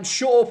 fuck, like,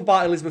 shut up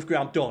about Elizabeth Green.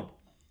 I'm done.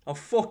 I'm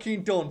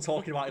fucking done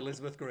talking about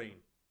Elizabeth Green.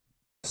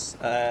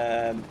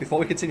 Before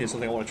we continue,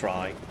 something I want to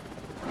try.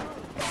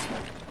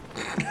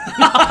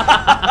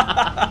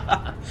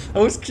 I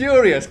was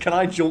curious, can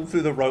I jump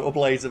through the rotor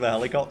blades of a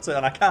helicopter?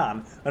 And I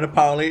can, and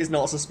apparently it's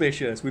not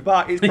suspicious. We're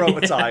back, it's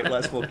prototype,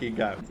 let's fucking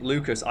go.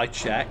 Lucas, I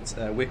checked,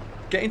 we're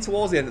getting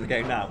towards the end of the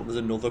game now, but there's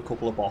another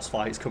couple of boss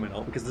fights coming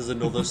up, because there's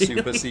another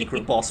super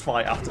secret boss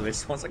fight after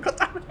this one. So god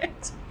damn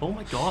it! Oh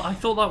my god, I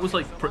thought that was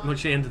like pretty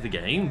much the end of the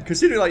game.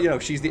 Considering, like, you know,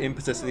 she's the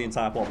impetus of the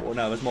entire plot, but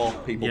no, there's more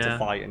people to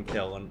fight and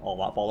kill and all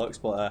that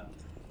bollocks, but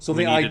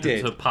something I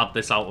did to pad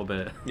this out a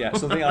bit. Yeah,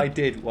 something I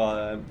did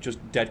just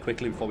dead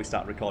quickly before we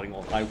started recording.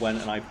 I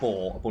went and I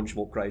bought a bunch of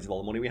upgrades of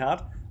all the money we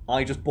had.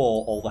 I just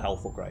bought all the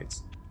health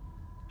upgrades.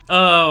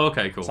 Oh,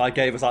 okay, cool. So I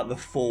gave us like the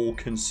full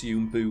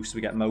consume boost. We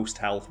get most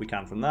health we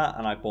can from that,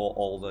 and I bought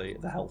all the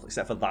health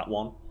except for that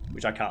one,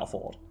 which I can't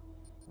afford.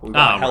 But we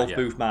got a health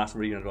boost mass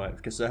regenerate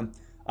because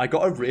I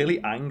got a really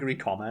angry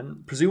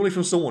comment, presumably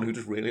from someone who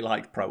just really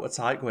liked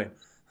Prototype, going,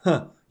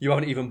 huh, you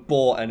haven't even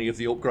bought any of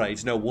the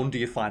upgrades. No wonder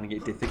you're finding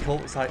it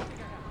difficult. It's like,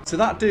 to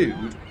that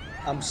dude,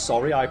 I'm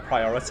sorry I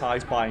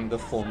prioritised buying the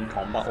fun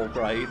combat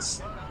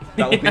upgrades.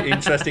 That would be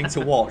interesting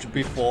to watch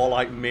before,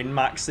 like,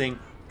 min-maxing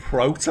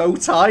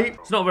prototype.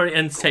 It's not very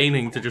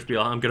entertaining to just be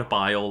like, I'm going to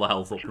buy all the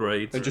health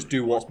upgrades. And just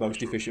do what's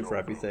most efficient for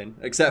everything.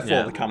 Except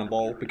for the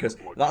cannonball, because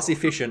that's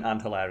efficient and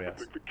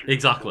hilarious.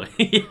 Exactly.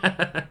 Yeah.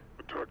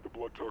 Attack the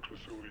blood tox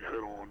facility head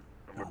on.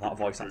 Oh, that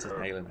voice actor's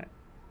nailing it.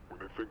 When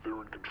they think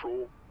they're in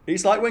control.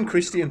 It's like when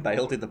Christian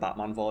Bale did the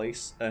Batman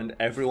voice, and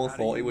everyone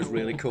thought it was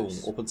really cool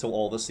up until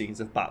all the scenes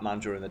of Batman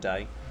during the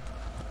day.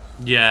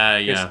 Yeah,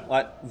 yeah.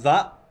 Like,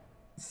 that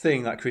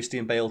thing that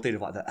Christian Bale did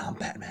of like, I'm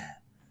Batman.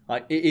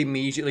 Like, it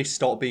immediately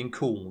stopped being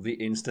cool the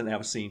instant they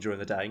have a scene during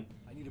the day.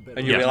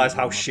 And you realise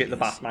how shit the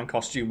Batman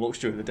costume looks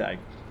during the day.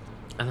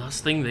 And that's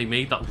the thing, they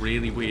made that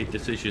really weird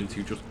decision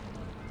to just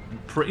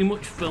pretty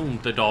much film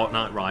The Dark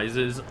Knight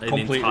Rises, an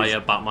entire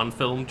Batman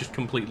film, just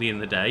completely in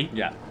the day.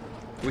 Yeah.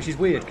 Which is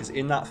weird, because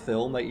in that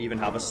film, they even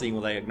have a scene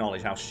where they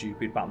acknowledge how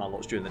stupid Batman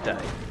looks during the day.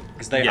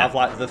 Because they have,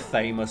 like, the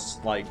famous,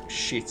 like,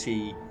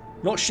 shitty...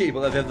 Not shitty,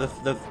 but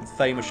the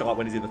famous shot, like,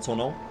 when he's in the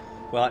tunnel.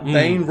 Where, like,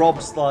 Bane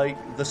robs, like,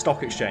 the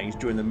stock exchange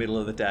during the middle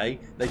of the day.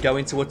 They go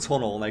into a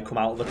tunnel, and they come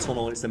out of the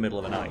tunnel, and it's the middle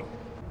of the night.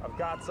 I've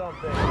got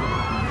something.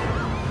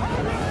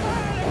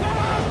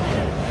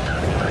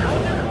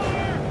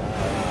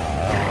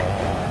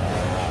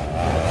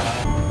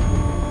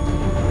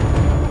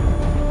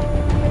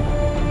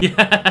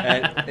 Yeah.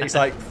 And it's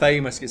like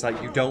famous, it's like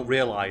you don't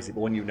realise it,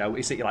 but when you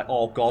notice it, you're like,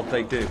 oh god,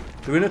 they do.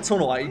 They're in a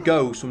tunnel, like it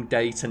goes from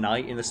day to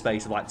night in the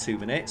space of like 2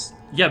 minutes.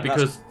 Yeah,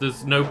 because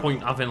there's no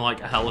point having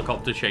like a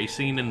helicopter chase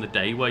scene in the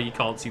day where you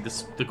can't see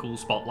the cool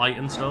spotlight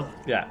and stuff.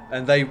 Yeah,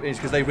 and it's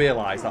because they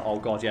realise that, oh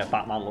god, yeah,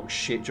 Batman looks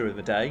shit during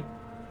the day.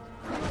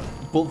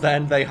 But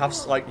then they have,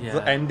 like,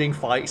 the ending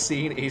fight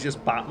scene is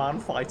just Batman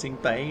fighting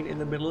Bane in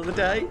the middle of the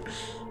day.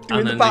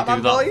 Doing the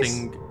Batman voice.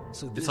 Thing.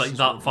 It's like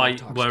that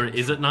fight where it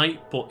is at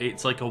night, but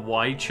it's like a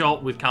wide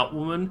shot with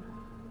Catwoman.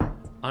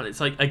 And it's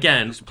like,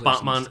 again,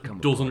 Batman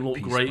doesn't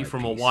look great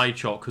from a wide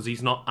shot because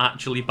he's not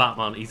actually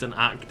Batman. He's an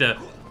actor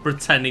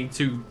pretending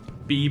to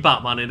be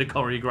Batman in a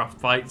choreographed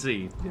fight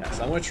scene. Yeah,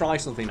 so I'm going to try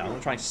something now. I'm going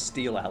to try and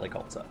steal a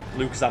helicopter.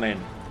 Lucas, I'm in.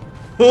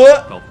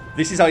 Oh,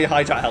 this is how you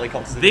hijack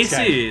helicopters in this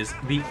is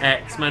the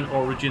X-Men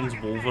Origins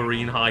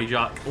Wolverine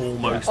hijack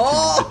almost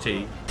to the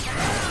T.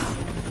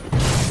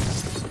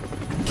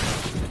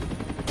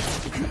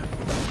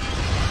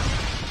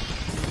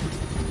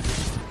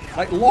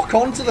 Like, lock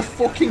on to the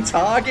fucking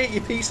target,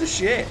 you piece of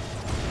shit.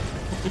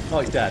 Oh,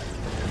 he's dead.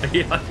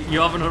 Yeah,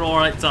 you're having an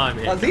alright time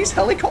here. Like, these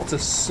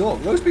helicopters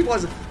suck. Those people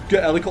that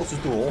get helicopters,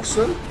 they're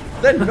awesome.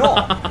 They're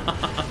not.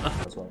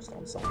 That's what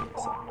I'm saying.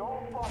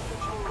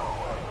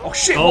 Oh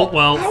shit! Oh,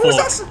 well, how was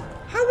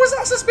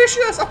that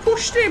suspicious? I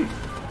pushed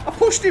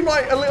him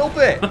like a little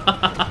bit.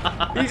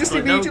 He just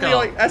immediately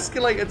like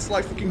escalated to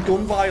like fucking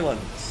gun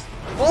violence.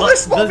 Oh,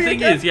 the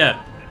thing is,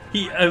 yeah,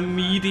 he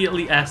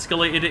immediately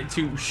escalated it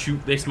to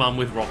shoot this man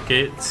with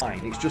rockets. Fine,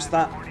 it's just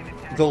that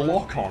the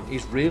lock-on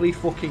is really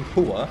fucking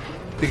poor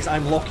because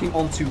I'm locking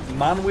onto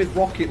man with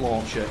rocket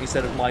launcher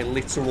instead of my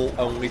literal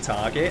only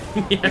target,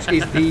 which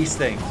is these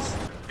things.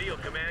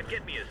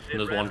 And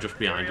there's one just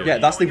behind you. Yeah,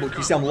 that's the thing, but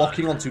you see I'm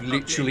locking onto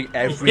literally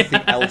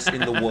everything else in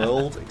the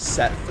world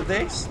except for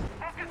this.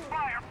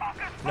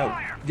 No.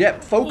 Yeah,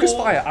 focus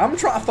fire. I'm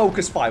trying to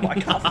focus fire, but I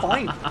can't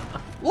find.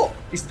 Look,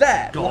 it's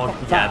there. God,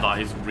 yeah,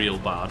 that is real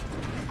bad.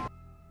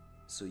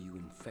 So you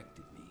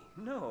infected me?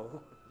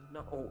 No,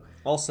 no.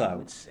 Also,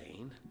 I'm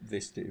insane.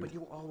 This dude. But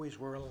you always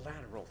were a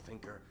lateral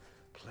thinker.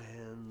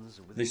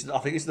 Plans. I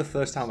think this is the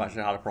first time I've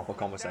actually had a proper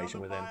conversation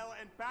with him.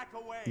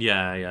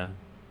 Yeah, yeah.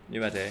 You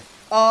ready?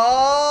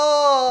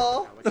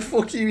 Oh, the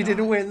fuck you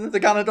didn't win the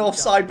Ganondorf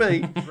side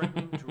B.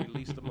 Threatening to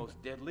release the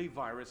most deadly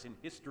virus in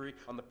history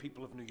on the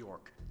people of New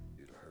York.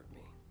 You'd hurt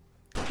me.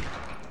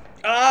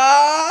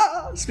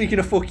 Ah! Speaking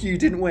of fuck you,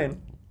 didn't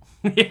win.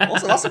 Yeah.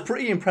 Also, that's a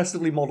pretty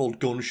impressively modelled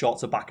gunshot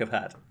to back of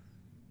head.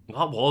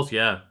 That was,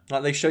 yeah.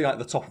 Like they show you like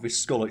the top of his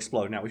skull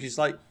explode now, which is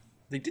like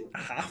they didn't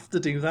have to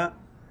do that.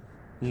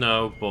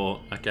 No,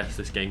 but I guess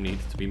this game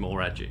needed to be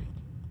more edgy.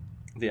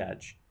 The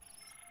edge.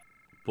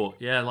 But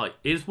yeah, like,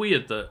 it's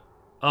weird that,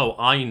 oh,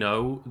 I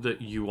know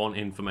that you want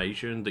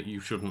information that you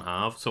shouldn't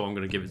have, so I'm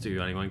going to give it to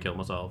you anyway and kill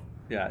myself.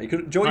 Yeah, he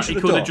could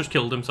have just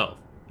killed himself.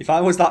 If I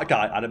was that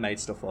guy, I'd have made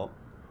stuff up.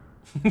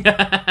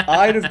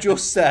 I'd have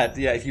just said,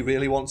 yeah, if you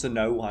really want to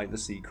know, like, the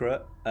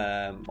secret,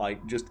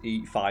 like, just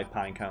eat 5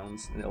 pine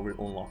cones and it'll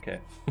unlock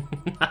it.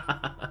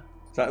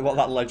 So what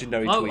that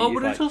legendary tweet I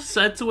would have just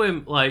said to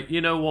him, like,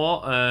 you know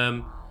what,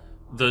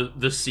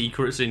 the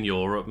secret's in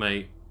Europe,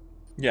 mate.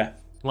 Yeah.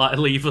 Like,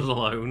 leave us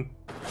alone.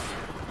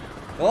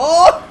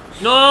 Oh!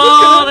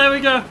 No! There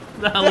we go!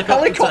 The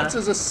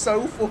helicopters are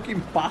so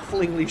fucking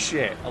bafflingly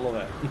shit. I love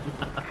it.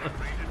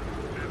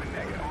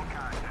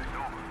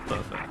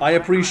 Perfect. I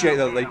appreciate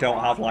though that they don't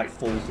have like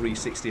full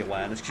 360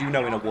 awareness, because you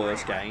know in a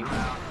worse game,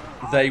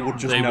 they would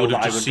just know that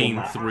I would have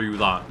seen through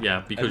that,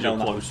 yeah, because you're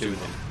close to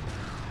them.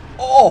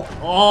 Oh!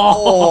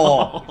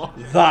 Oh!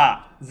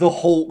 The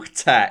Hulk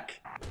tech.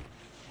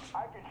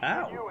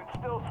 Ow.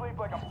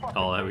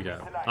 Oh, there we go.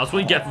 That's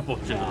what you get for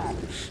pushing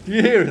us.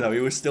 You hear him though? He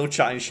was still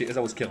chatting shit as I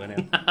was killing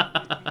him.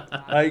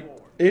 Like,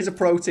 Here's a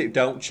pro tip,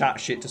 don't chat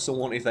shit to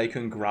someone if they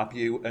can grab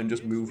you and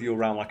just move you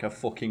around like a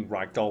fucking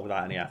ragdoll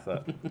without any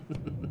effort.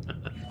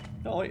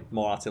 Oh, wait,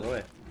 more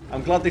artillery.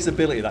 I'm glad this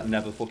ability that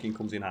never fucking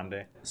comes in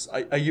handy.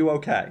 Are you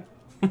okay?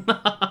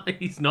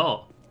 He's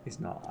not.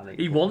 He's not. I think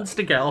he wants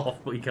to get off,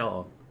 but he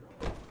can't.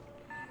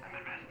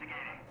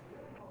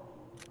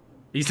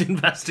 He's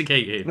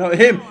investigating. No,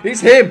 him!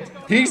 It's him!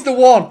 He's the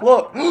one!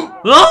 Look!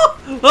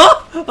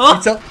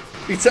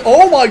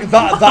 Oh my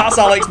god, that's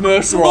Alex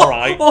Mercer,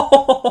 alright.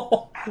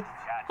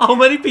 How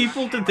many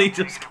people did they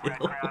just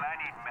kill?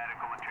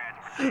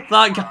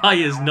 That guy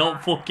is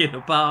not fucking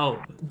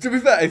about. To be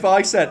fair, if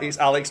I said it's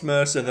Alex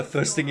Mercer, the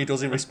first thing he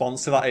does in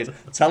response to that is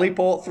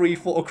teleport 3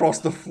 foot across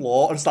the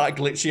floor and start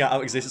glitching out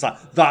of existence.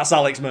 It's like, that's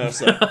Alex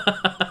Mercer.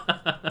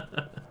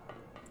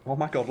 Oh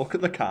my god, look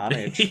at the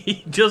carnage.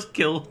 He just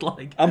killed,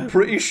 like, I'm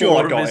pretty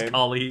sure 4 of his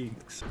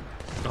colleagues.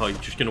 Oh, you're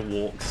just gonna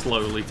walk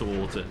slowly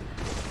towards it.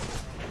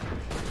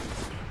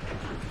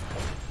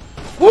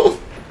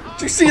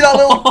 Do you see that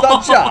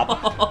that jab?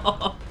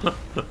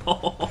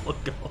 Oh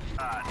god.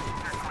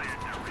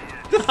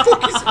 The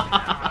fuck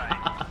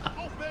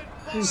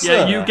is...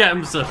 Yeah, you get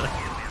him, sir.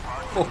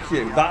 Fuck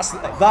you.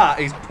 That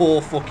is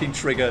poor fucking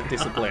trigger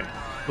discipline.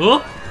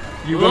 Oh?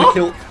 You're gonna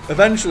kill...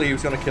 Eventually he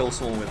was gonna kill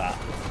someone with that.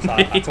 So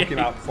I took him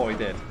out before he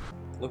did.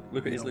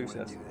 Look at his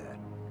Lucas.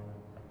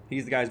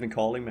 He's the guy who's been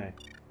calling me.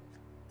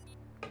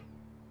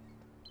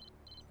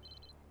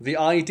 The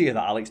idea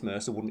that Alex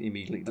Mercer wouldn't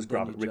immediately just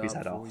rip his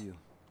head off.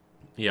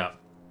 Yeah.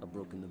 I've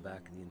broken the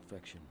back of the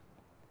infection.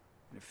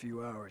 In a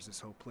few hours,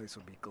 this whole place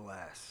will be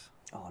glass.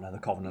 Oh no, the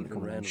Covenant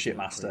coming in.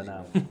 Shitmaster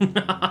now.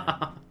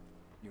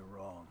 You're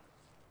wrong.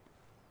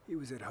 He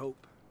was at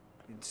Hope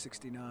in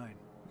 '69.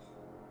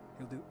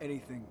 He'll do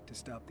anything to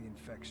stop the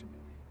infection.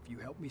 If you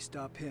help me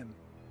stop him,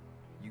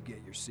 you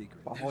get your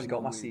secret. I've already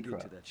got my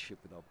secret. That ship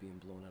without being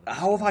blown out of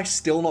How have I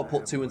still not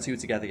put 2 and 2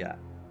 together yet?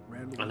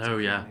 I know,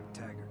 yeah.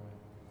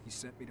 He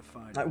sent me to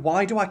find like,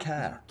 why do I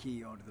care?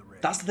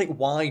 That's the thing,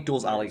 why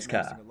does Alex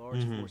care?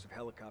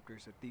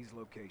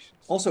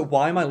 Also,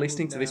 why am I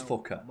listening to this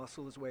fucker?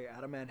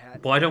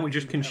 Why don't we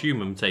just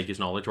consume him and take his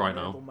knowledge right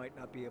now?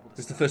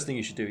 It's the first thing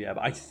you should do, yeah,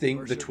 but I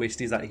think the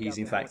twist is that he's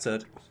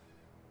infected.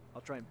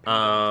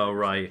 Oh,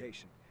 right.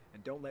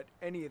 And don't let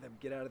any of them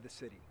get out of the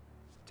city.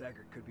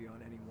 Taggart could be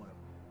on any one of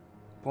them.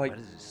 Why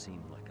does it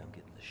seem like I'm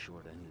getting the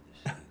short end of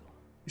this deal?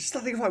 It's just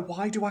that thing of like,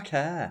 why do I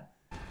care?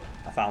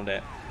 I found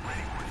it.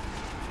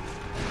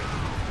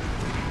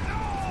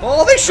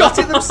 Oh, they shot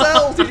it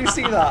themselves! Did you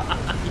see that?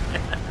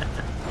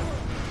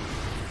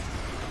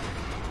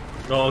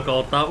 Oh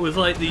god, that was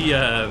like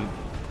the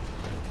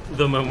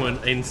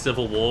moment in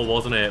Civil War,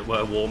 wasn't it?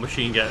 Where War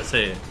Machine gets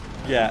hit.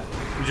 Yeah.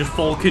 He just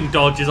Falcon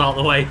dodges out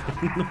the way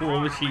and the War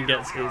Machine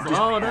gets hit. Like,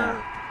 oh no.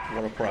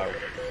 What a pro.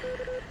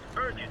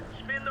 Urgent,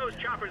 spin those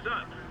choppers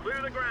up.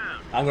 Clear the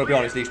ground. I'm gonna be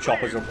honest, these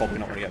choppers are probably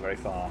not gonna get very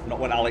far. Not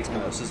when Alex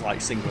Mercer's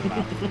like singling them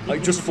out.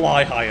 Like, just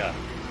fly higher.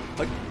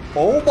 Like,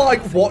 oh my,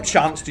 what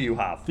chance do you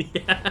have?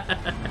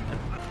 Yeah.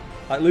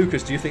 Like,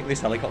 Lucas, do you think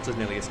this helicopter's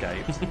nearly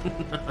escaped?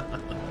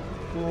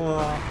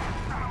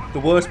 The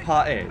worst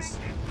part is,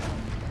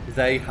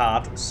 they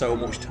had so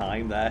much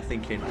time there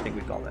thinking, I think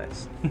we've got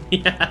this.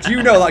 Yeah. Do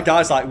you know that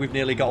guy's like, we've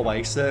nearly got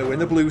away, sir, we're in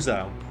the blue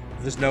zone.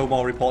 There's no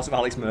more reports of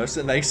Alex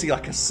Mercer, and they see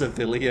like a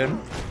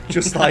civilian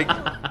just like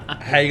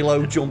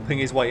Halo jumping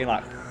his way in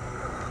like...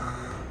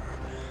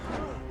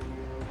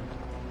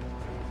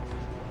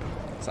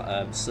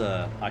 So,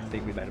 sir, I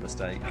think we made a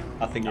mistake.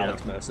 I think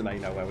Alex Mercer may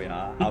know where we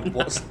are.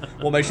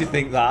 What makes you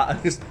think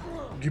that?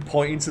 You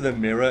point into the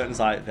mirror and it's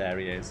like, there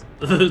he is.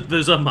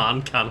 There's a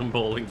man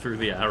cannonballing through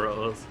the air at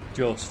us.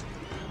 Just.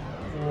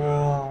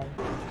 Oh,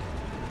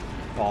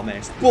 I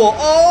missed. But,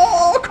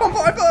 oh, come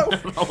on,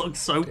 both! That looks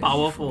so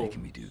powerful.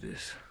 Making me do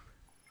this.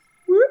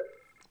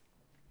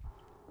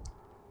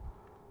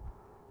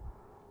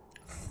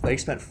 They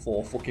spent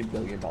 $4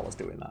 billion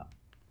doing that.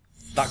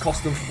 That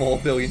cost them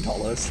 $4 billion.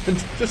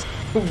 And just,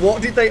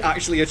 what did they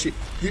actually achieve?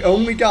 The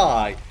only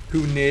guy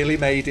who nearly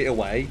made it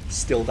away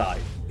still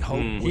died.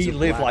 He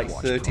lived like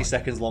 30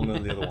 seconds longer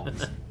than the other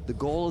ones. The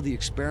goal of the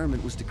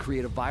experiment was to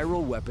create a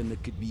viral weapon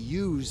that could be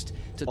used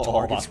to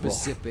target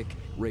specific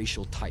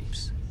racial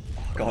types.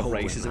 Oh, God,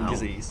 racism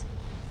disease.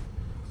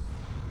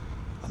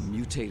 A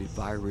mutated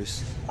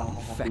virus.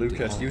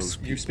 Lucas,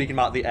 you speaking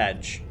about the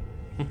Edge.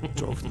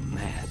 Drove them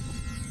mad.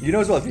 You know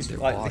as well, this is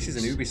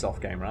an Ubisoft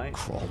game, right?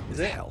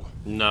 Is it? Hell.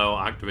 No,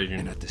 Activision.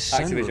 And at the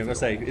Activision, I'm going to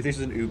say, if this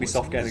is an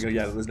Ubisoft game, I go,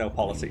 yeah, there's no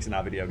politics in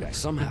our video game.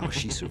 Somehow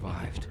she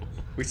survived.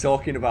 We're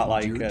talking about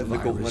like the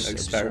government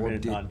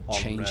experimenting on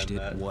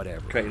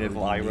whatever, creating a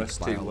virus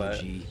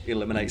to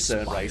eliminate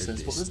certain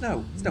races, but there's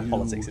no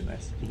politics in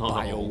this.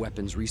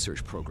 Bioweapons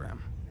research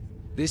program.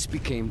 This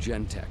became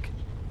Gentech,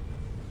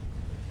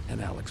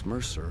 and Alex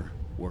Mercer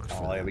worked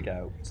for them. There we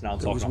go. So now I'm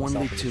there was talking one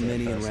about leak too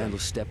many, and Randall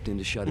stepped in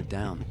to shut it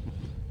down.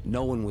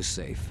 No one was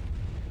safe.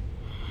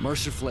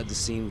 Mercer fled the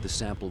scene with a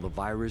sample of the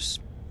virus,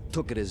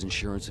 took it as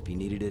insurance if he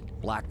needed it.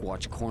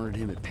 Blackwatch cornered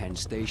him at Penn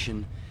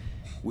Station.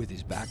 With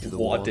his back to the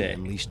wall, and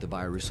unleashed the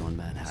virus on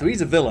Manhattan. So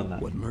he's a villain then?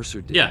 What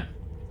Mercer did. Yeah.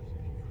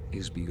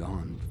 is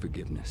beyond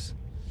forgiveness.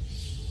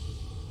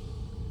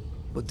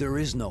 But there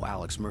is no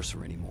Alex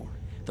Mercer anymore.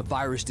 The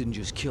virus didn't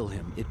just kill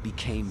him, it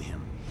became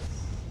him.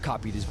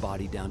 Copied his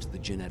body down to the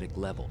genetic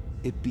level.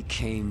 It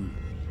became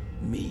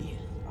me.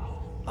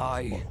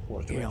 I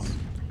am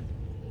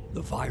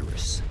the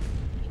virus.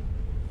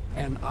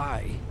 And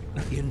I,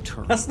 in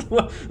turn... That's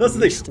the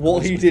thing.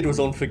 What he did was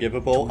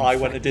unforgivable. I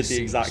went and did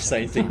the exact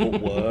same thing,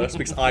 but worse,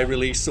 because I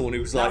released someone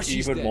who's like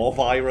even more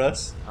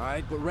virus.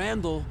 Alright, but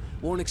Randall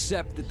won't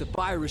accept that the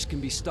virus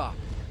can be stopped.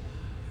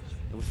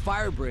 And with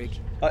Firebreak...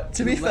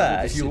 to be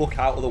fair, if you look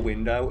out of the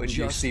window and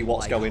you see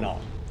what's going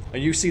on,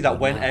 and you see that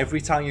when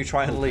every time you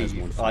try and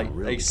leave, like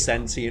a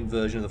sentient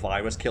version of the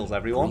virus kills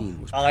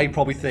everyone, I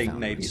probably think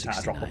maybe it's time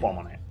to drop a bomb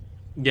on it.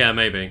 Yeah,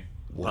 maybe.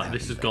 But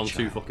this has gone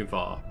too fucking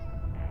far.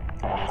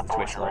 Your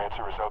answer is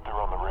out there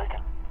on the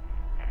Reagan.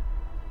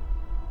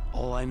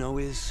 All I know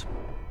is...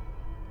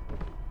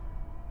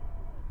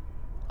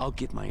 I'll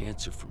get my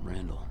answer from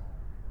Randall.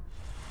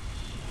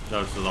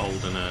 Oh, so they're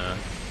holding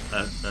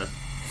a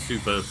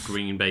super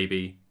green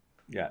baby.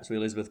 Yeah, so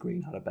Elizabeth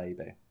Green had a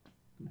baby.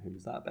 And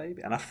who's that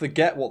baby? And I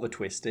forget what the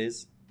twist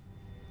is.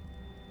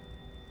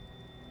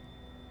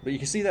 But you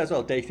can see there as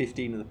well, day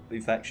 15 of the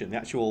infection. The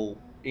actual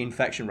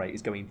infection rate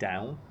is going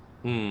down.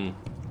 Hmm.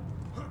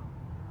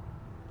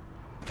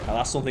 Now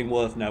that's something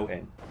worth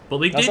noting. But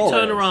they did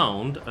turn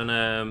around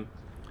and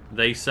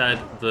they said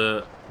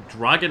the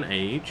Dragon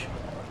Age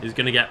is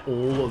going to get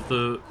all of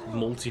the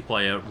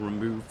multiplayer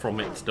removed from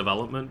its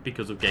development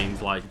because of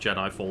games like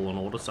Jedi Fallen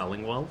Order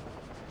selling well.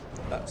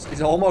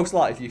 It's almost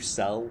like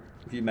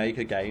if you make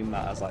a game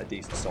that has like a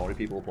decent story,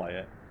 people will play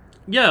it.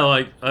 Yeah,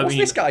 like what's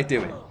this guy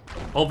doing?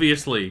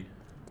 Obviously,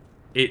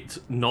 it's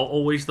not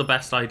always the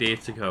best idea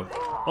to go,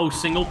 oh,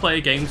 single player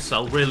games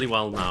sell really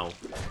well now.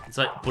 It's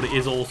like, but it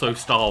is also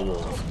Star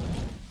Wars.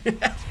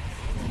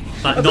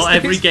 Like, not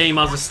every game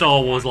has a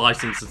Star Wars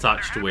license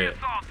attached to it.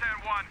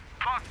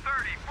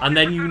 And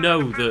then you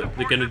know that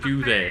they're going to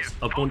do this.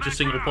 A bunch of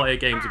single player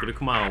games are going to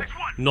come out,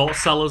 not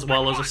sell as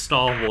well as a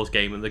Star Wars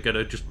game, and they're going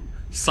to just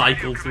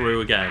cycle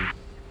through again.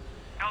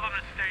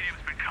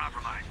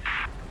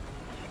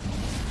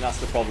 That's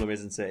the problem,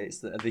 isn't it? It's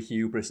the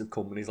hubris of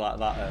companies like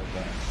that.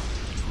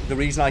 The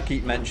reason I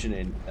keep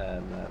mentioning,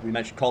 we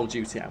mentioned Call of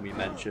Duty and we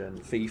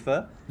mentioned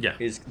FIFA,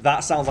 is that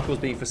sounds like us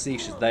being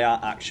facetious. They are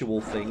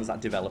actual things that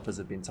developers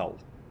have been told.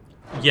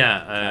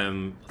 Yeah,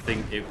 I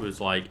think it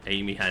was like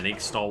Amy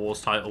Hennig's Star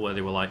Wars title where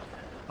they were like,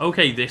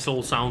 okay, this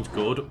all sounds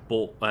good,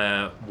 but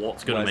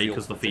what's going to make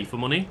us the FIFA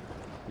money?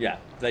 Yeah,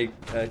 do you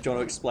want to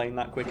explain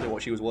that quickly,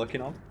 what she was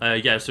working on?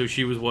 Yeah, so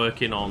she was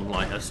working on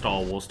like a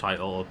Star Wars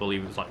title, I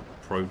believe it was like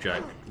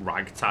Project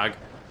Ragtag,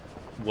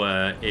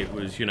 where it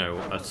was, you know,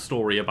 a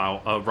story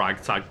about a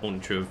ragtag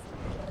bunch of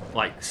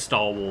like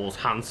Star Wars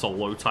Han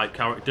Solo type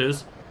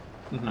characters,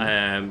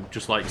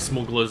 just like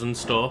smugglers and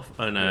stuff,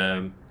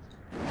 and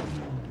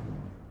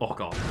oh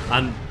god,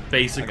 and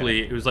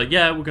basically it was like,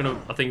 yeah, we're gonna,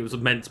 I think it was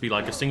meant to be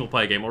like a single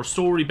player game or a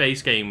story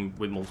based game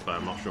with multiplayer,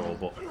 I'm not sure,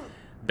 but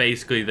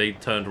basically they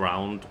turned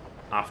around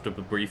after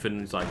the briefing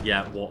and it's like,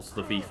 yeah, what's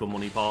the FIFA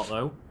money part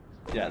though?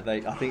 Yeah,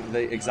 I think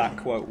the exact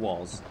quote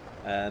was,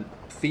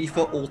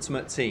 FIFA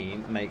Ultimate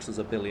Team makes us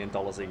 $1 billion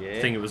a year.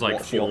 I think it was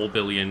like 4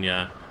 billion,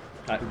 yeah.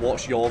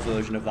 What's your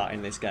version of that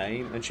in this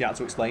game? And she had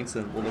to explain to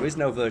them, well, there is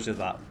no version of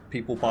that.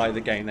 People buy the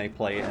game, they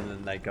play it, and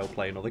then they go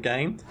play another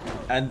game.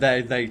 And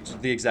the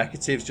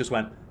executives just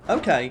went,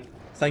 okay,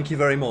 thank you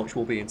very much,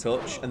 we'll be in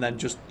touch, and then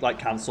just like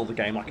cancel the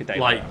game like a day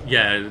later.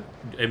 Yeah,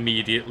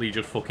 immediately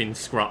just fucking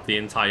scrap the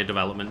entire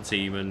development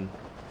team and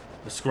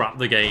scrap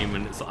the game,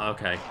 and it's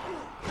like, okay.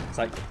 It's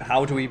like,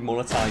 how do we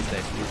monetize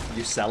this?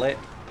 You sell it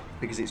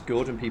because it's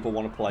good and people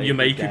want to play it. You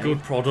make a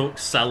good product,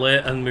 sell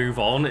it, and move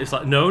on. It's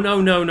like, no.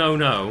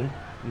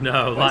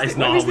 No, that is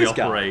not how we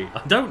operate.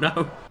 I don't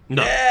know.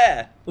 No.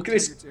 Yeah! Look at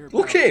this.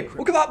 Look at him!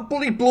 Look at that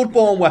bloody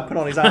Bloodborne weapon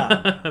on his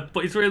arm.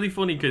 But it's really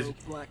funny because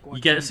you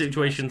get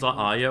situations like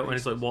Io, and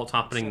it's like, what's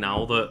happening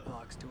now that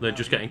they're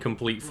just getting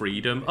complete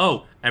freedom?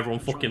 Oh, everyone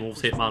fucking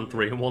loves Hitman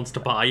 3 and wants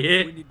to buy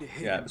it.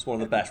 Yeah, it's one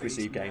of the best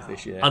received games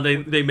this year. And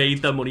they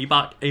made their money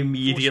back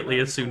immediately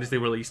as soon as they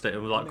released it.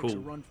 It was like,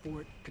 cool.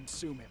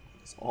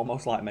 It's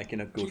almost like making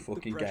a good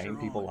fucking game.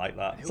 People like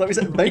that. So it's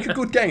like, make a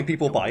good game,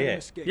 people buy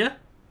it. Yeah.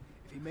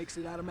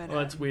 Well,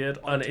 that's weird,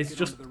 and it's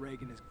just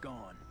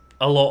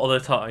a lot of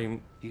the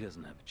time he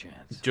doesn't have a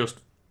chance.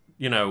 Just,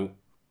 you know,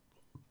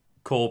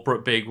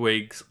 corporate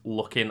bigwigs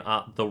looking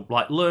at the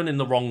learning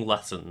the wrong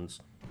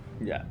lessons.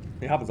 Yeah,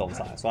 it happens all the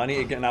time. So I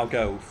need to now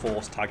go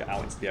force tag it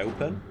out into the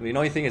open. The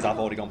annoying thing is I've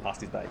already gone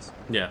past his base.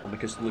 Yeah.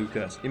 Because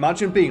Lucas,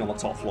 imagine being on the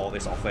top floor of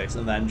this office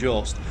and then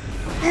just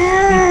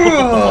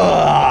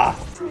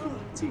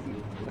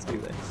let's do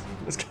this.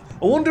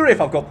 I wonder if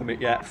I've got permit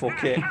yet.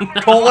 Fuck it.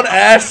 Call an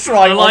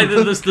airstrike. I like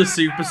that there's the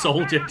super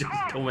soldier just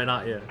coming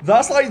at you.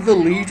 That's like the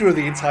leader of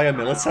the entire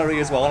military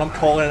as well, and I'm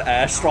calling an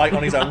airstrike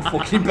on his own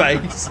fucking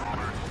base.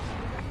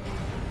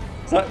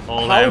 Like,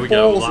 oh, there we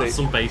go. That's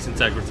some base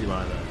integrity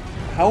right there.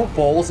 How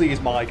ballsy is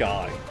my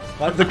guy?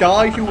 Like, the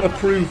guy who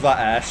approved that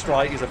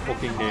airstrike is a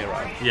fucking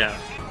hero. Yeah.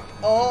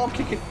 Oh, I'm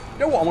kicking. You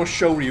know what? I'm going to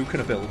show Ryukin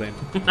a building.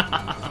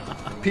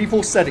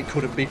 People said it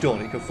couldn't be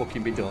done. It could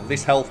fucking be done.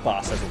 This health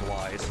bar says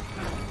otherwise.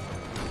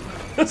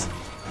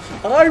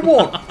 I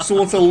want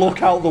someone to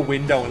look out the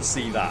window and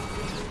see that.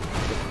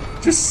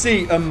 Just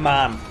see a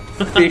man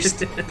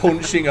fist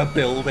punching a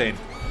building.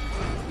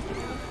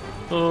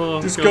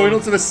 Oh, just God. going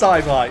up to the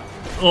side like...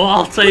 Oh,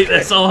 I'll take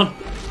this on.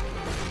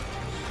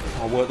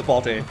 I'll work the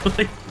body.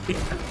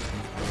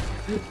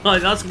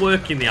 Like, that's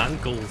working the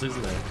ankles,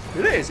 isn't it?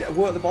 It is. Yeah,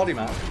 work the body,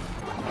 man.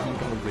 I'm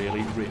going to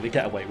really, really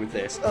get away with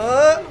this.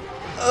 Oh!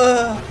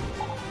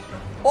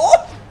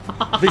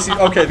 This is...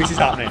 Okay, this is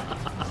happening.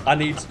 I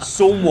need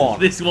someone.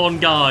 This one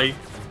guy.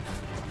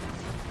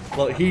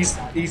 Well, he's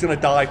going to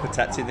die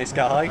protecting this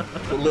guy.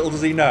 But little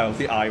does he know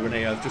the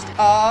irony of just...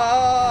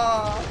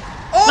 Oh!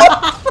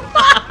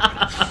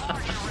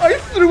 I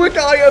threw a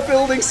guy at a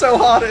building so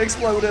hard it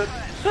exploded.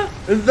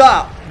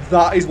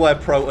 That is where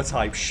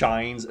Prototype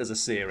shines as a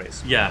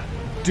series. Yeah.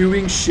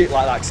 Doing shit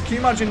like that. Can you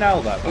imagine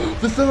now, though?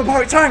 The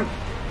thermobaric tank!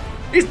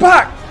 He's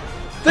back!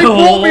 They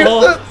brought me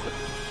a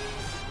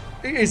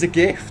It is a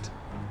gift.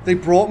 They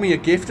brought me a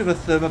gift of a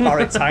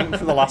thermobaric tank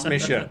for the last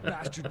mission.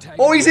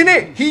 Oh, he's in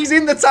it! He's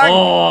in the tank!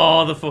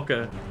 Oh, the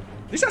fucker.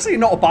 This is actually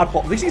not a bad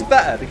bot. This is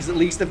better because at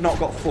least they've not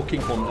got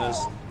fucking hunters.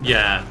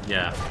 Yeah,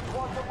 yeah.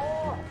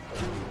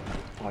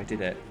 Oh, I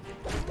did it.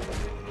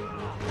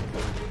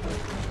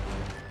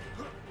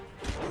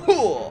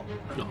 Oh,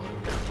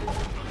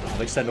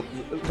 they send up...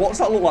 What's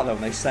that look like, though,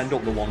 when they send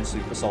up the one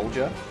super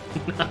soldier?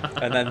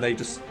 And then they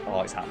just...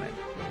 Oh, it's happening.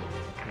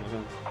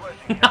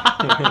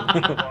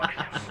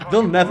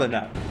 They'll never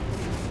know.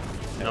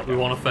 No, we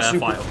want a fair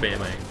fight up here,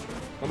 mate.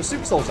 Well, the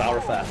super soldiers are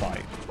a fair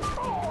fight.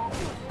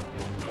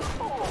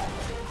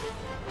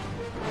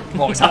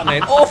 Oh, it's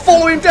happening. Oh,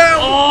 follow him down!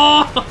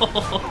 Oh!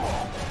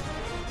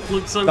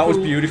 Looks so That cool. was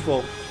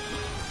beautiful.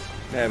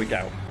 There we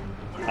go.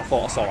 I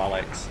thought I saw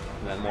Alex.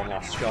 And then one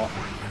last shot.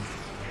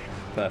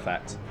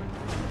 Perfect.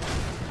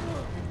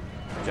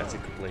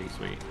 Objective complete.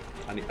 Sweet.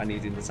 I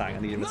need him in the tank. I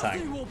need him in the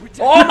tank.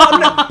 Oh,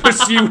 man!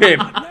 Pursue him!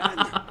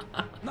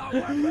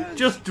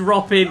 Just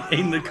drop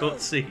in the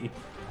cutscene.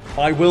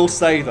 I will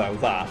say, though,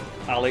 that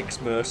Alex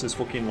Mercer's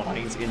fucking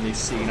lines in this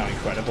scene are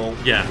incredible.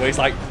 Yeah. Where he's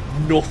like,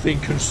 nothing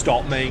can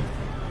stop me.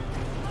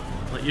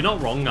 Like, you're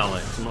not wrong,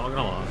 Alex. I'm not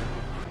gonna lie.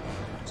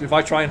 So if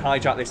I try and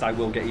hijack this, I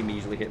will get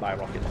immediately hit by a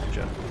rocket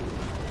launcher.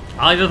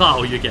 Either that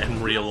or you're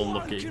getting real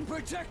unlucky.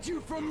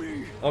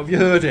 Oh, have you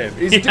heard him?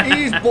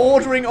 He's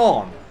bordering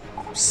on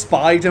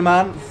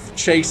Spider-Man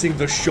chasing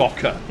the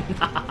Shocker.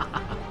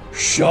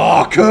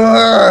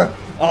 Shocker!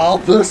 I'll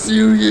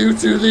pursue you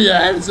to the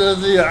ends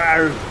of the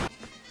earth.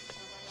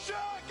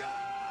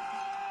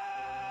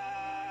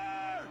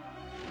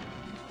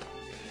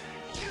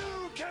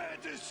 You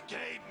can't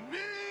escape me!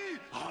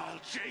 I'll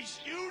chase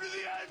you to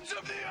the ends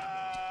of the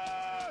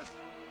earth!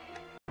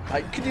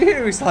 Like, can you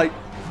hear? He's like,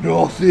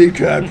 nothing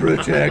can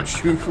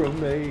protect you from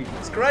me.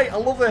 It's great. I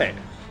love it.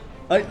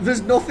 Like,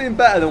 there's nothing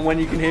better than when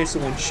you can hear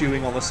someone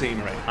chewing on the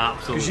scenery.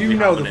 Absolutely. Because you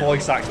know the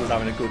voice actor was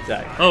having a good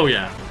day. Oh,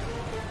 yeah.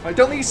 Like,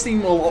 don't these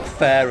seem a lot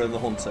fairer than the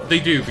Hunter? They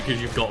do,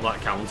 because you've got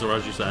that counter,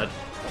 as you said.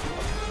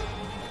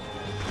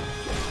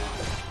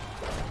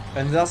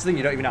 And that's the thing,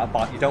 you don't even have to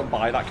buy, you don't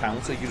buy that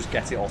counter, you just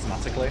get it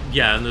automatically.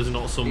 Yeah, and there's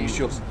not some It's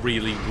just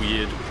really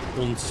weird,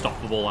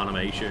 unstoppable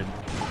animation.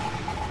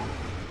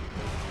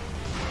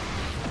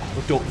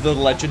 The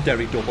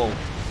legendary double.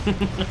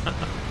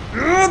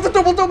 The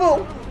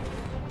double!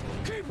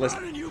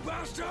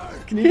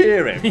 Can you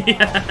hear him?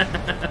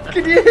 Yeah.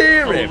 Can you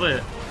hear I him? love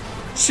it.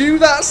 Chew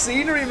that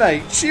scenery,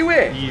 mate. Chew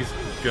it. He's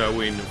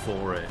going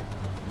for it.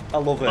 I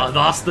love it.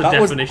 That's the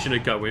definition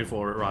of going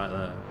for it right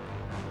there.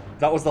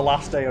 That was the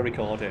last day of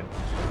recording.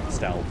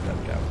 Stealth, there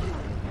we go.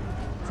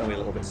 It's only a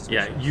little bit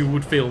suspicious. Yeah, you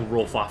would feel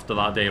rough after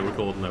that day of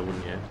recording though,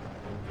 wouldn't you?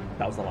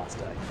 That was the last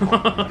day.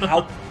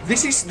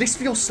 This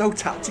feels so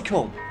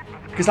tactical.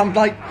 Because I'm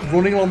like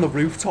running on the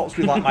rooftops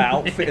with like my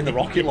outfit in the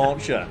rocket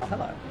launcher. Oh,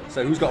 hello.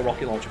 So who's got a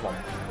rocket launcher for me?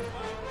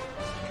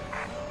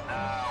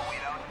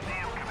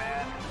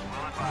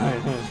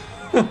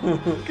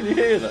 Can you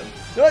hear them?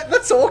 They're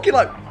talking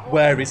like,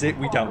 where is it?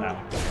 We don't know.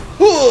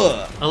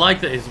 I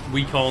like that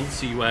we can't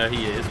see where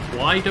he is.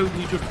 Why don't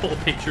you just put a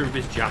picture of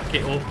his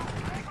jacket up?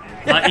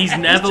 Like, he's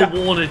never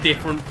worn a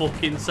different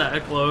fucking set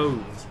of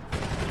clothes.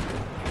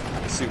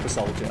 Super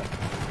soldier.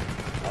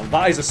 Oh,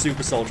 that is a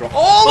super soldier.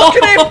 Oh, look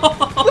at him!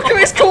 Look at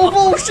this cool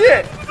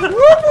bullshit!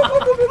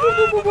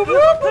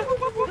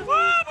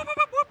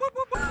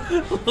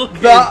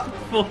 Look at him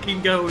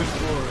fucking going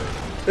for it.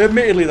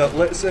 Admittedly, though,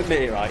 let's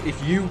admit it, right?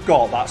 If you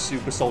got that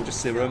super soldier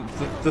serum,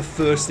 the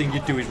first thing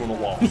you'd do is run a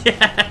wall.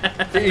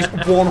 Yeah. It is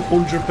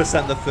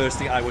 100% the first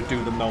thing I would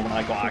do the moment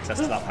I got access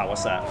to that power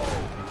set.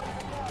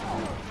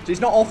 So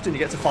it's not often you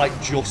get to fight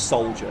just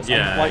soldiers.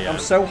 Yeah, I'm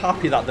so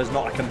happy that there's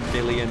not like a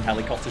million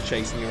helicopters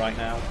chasing you right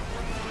now.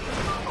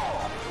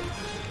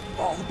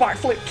 Oh, the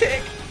backflip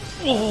kick!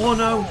 Oh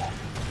no!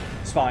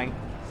 It's fine.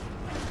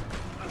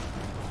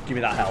 Give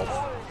me that health.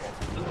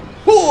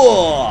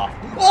 Oh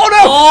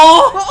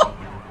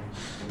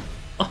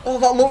no! Oh,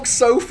 that looks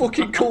so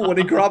fucking cool when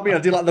he grabbed me and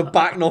I did like the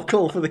back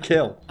knuckle for the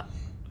kill.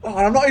 Oh,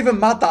 and I'm not even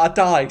mad that I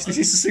died, because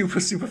this is super,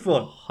 super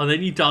fun. And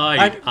then you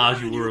died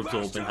as you were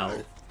absorbing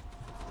health.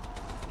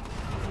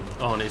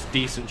 Oh, and it's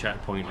decent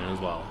checkpointing as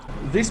well.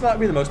 This might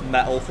be the most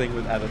metal thing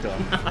we've ever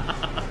done.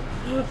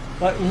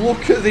 Like,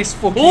 look at this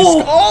fucking...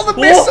 Oh,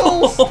 the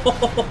missiles!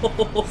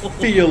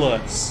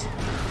 Fearless.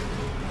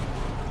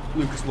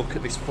 Lucas, look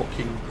at this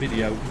fucking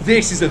video.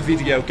 This is a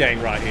video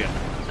game right here.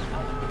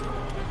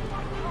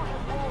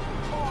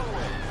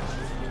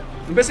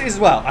 The best is as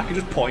well, I can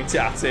just point it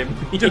at him.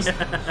 Just,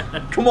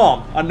 come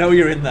on, I know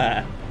you're in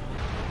there.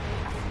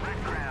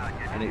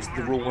 And it's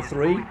the rule of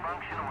three.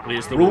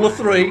 It's the rule of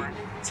three.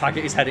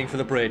 Taggart is heading for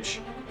the bridge.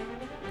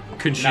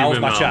 Now's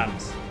my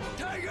chance.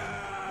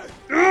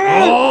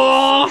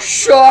 Oh!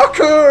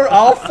 Shocker!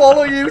 I'll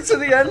follow you to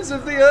the ends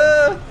of the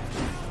earth.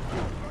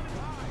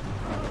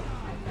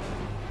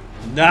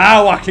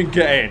 Now I can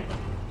get in.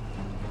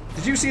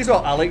 Did you see as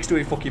well, Alex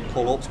doing fucking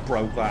pull-ups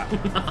broke that.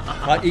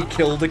 Like, he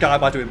killed the guy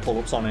by doing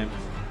pull-ups on him.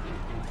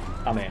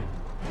 I mean,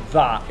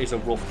 that is a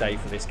rough day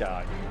for this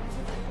guy.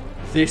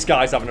 This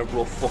guy's having a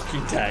rough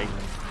fucking day.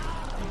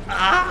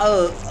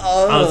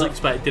 I was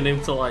expecting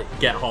him to, like,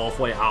 get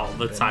halfway out of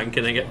the tank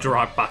and then get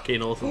dragged back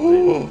in or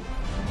something.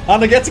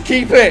 And I get to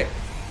keep it!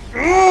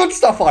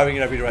 Stop firing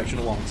in every direction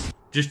at once.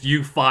 Just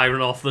you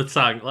firing off the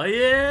tank, like,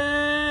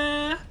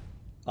 yeah!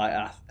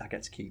 I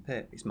get to keep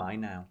it. It's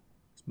mine now.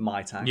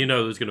 My tank. You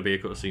know there's going to be a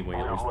cutscene where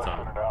you lose the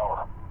tank.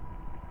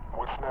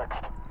 What's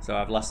next? So I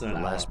have less than an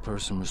hour. The last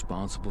person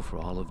responsible for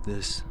all of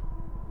this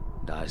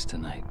dies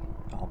tonight.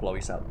 I'll blow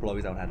his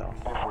own head off.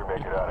 If we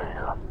make it out of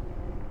here,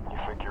 you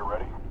think you're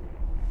ready?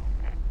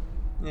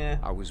 Yeah.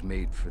 I was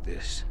made for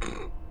this.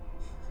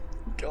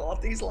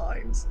 God, these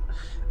lines.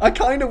 I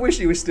kind of wish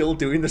he was still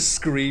doing the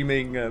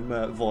screaming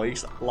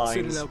voice lines.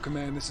 Citadel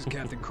Command, this is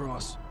Captain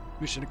Cross.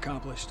 Mission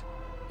accomplished.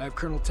 I have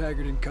Colonel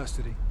Taggart in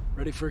custody.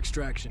 Ready for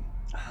extraction.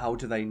 How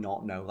do they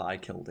not know that I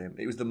killed him?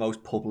 It was the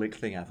most public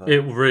thing ever.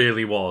 It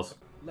really was.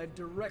 Led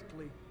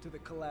directly to the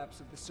collapse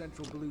of the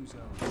central blue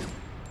zone.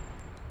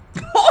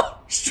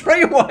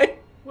 Straight away!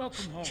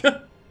 Welcome home.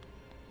 So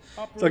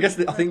I guess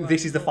I think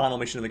this is the final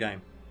mission of the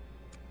game.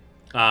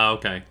 Ah,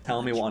 okay.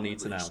 Tell me what I need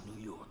to know.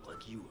 New York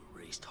like you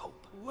erased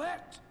hope.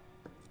 Let.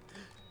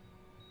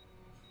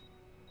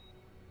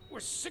 We're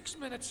 6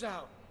 minutes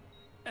out,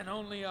 and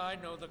only I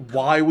know the.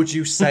 Why would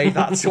you say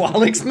that to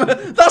Alex?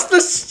 That's the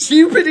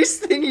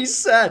stupidest thing he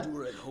said.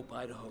 We're at Hope,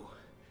 Idaho.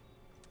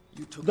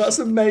 You took That's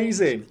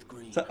amazing.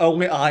 So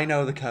only I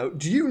know the code.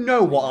 Do you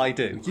know what I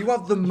do? You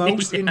have the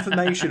most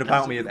information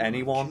about me of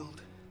anyone.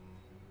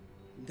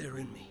 They're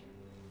in me.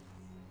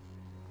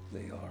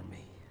 They are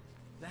me.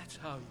 That's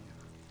how you.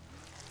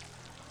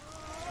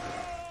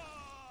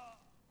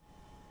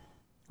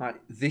 Right,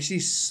 this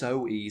is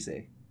so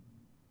easy.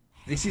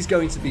 This is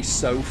going to be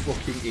so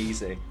fucking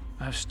easy.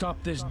 I've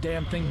stopped this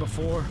damn thing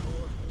before.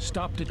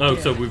 Stopped it. Oh,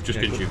 dead. so we've just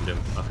consumed him.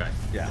 Okay.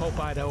 Yeah. Hope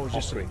Idaho is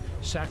just a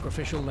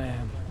sacrificial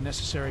lamb.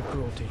 Necessary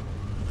cruelty.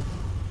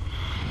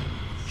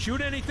 Shoot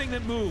anything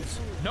that moves.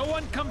 No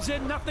one comes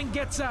in, nothing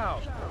gets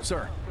out.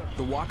 Sir,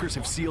 the walkers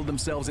have sealed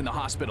themselves in the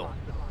hospital.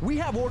 We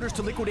have orders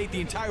to liquidate the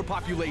entire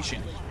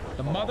population.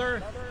 The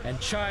mother and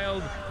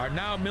child are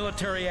now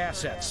military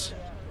assets.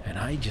 And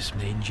I just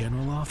made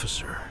general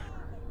officer.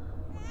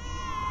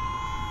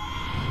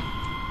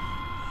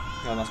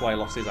 And that's why he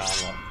lost his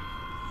arm.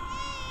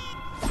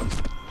 Look.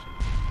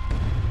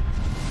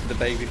 The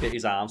baby bit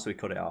his arm, so he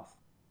cut it off.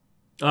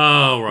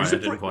 Oh, right. I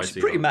didn't quite see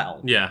pretty that. metal.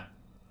 Yeah.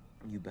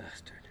 You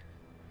bastard.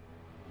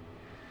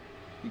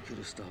 You could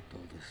have stopped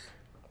all this.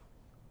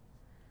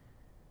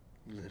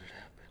 You let it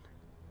happen.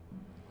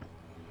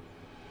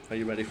 Are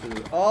you ready for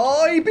the...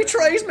 Oh, he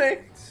betrays me!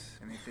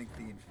 And they think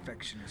the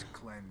infection is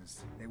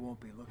cleansed. They won't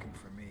be looking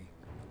for me.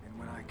 And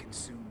when I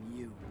consume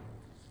you,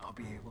 I'll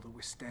be able to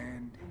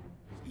withstand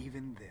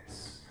even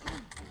this.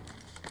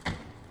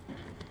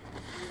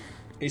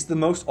 It's the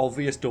most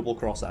obvious double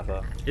cross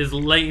ever. His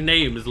late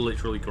name is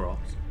literally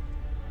Cross.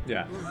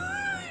 Yeah.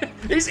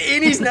 It's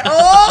in his name.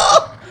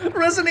 Oh!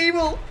 Resident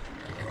Evil!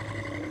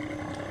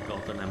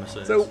 Got the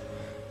nemesis. So,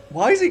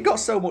 why has it got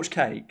so much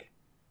cake?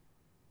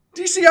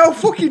 Do you see how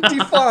fucking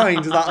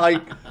defined that,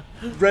 like,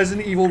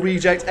 Resident Evil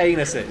Reject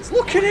anus is?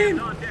 Look at him!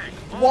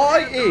 Why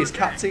is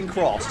Captain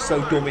Cross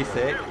so dummy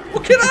thick?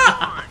 Look at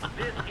that!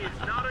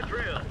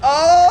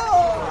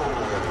 Oh!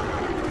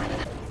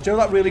 Do you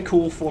know that really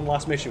cool, fun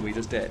last mission we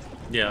just did?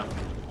 Yeah.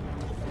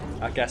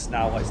 I guess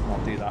now let's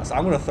not do that. So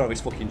I'm going to throw his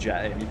fucking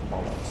jet in, you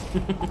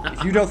bollocks.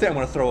 If you don't think I'm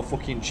going to throw a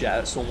fucking jet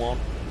at someone...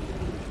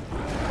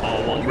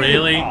 Oh, what,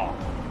 really? Oh.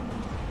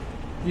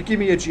 You give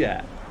me a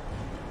jet.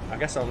 I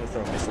guess I'm going to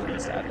throw a missile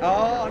instead.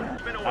 Oh,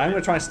 no. I'm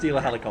going to try and steal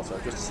a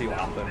helicopter just to see what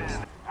happens.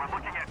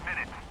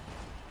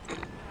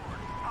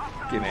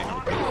 Gimme.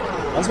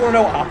 I just want to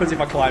know what happens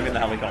if I climb in the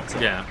helicopter.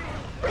 Yeah.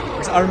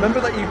 Because I remember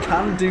that you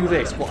can do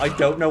this, but I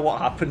don't know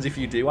what happens if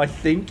you do. I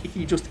think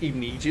he just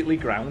immediately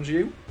grounds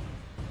you.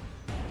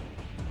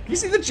 You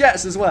see the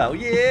jets as well?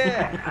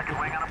 Yeah!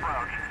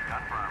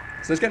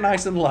 So let's get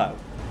nice and low.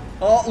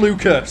 Oh,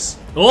 Lucas.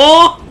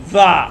 Oh!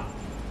 That.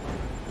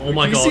 Oh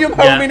my god. You see him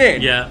homing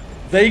in? Yeah.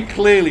 They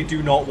clearly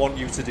do not want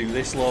you to do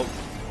this, look.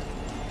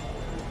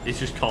 It's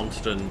just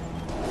constant.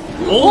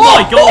 Oh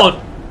my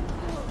god!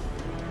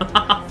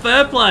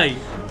 Fair play.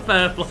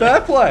 Fair play.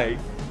 Fair play.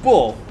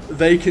 But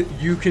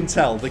you can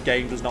tell the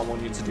game does not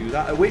want you to do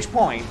that. At which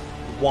point,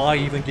 why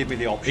even give me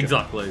the option?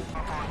 Exactly.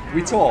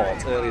 We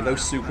talked earlier,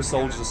 those super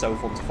soldiers are so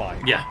fun to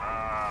fight. Yeah.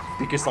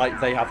 Because like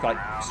they have like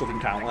stuff in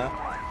counter.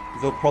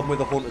 The problem with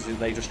the hunters is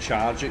they just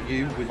charge at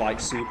you with like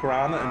super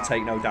armor and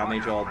take no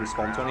damage or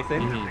respond to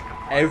anything.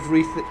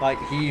 Everything, like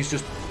he's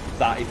just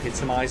that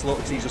epitomized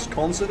looks. He's just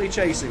constantly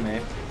chasing me,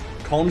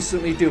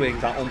 constantly doing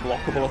that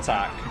unblockable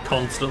attack.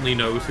 Constantly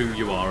knows who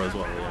you are as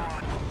well.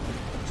 Yeah.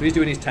 So he's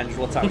doing his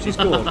tendril attack, which is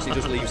good because he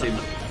just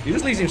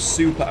leaves him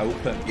super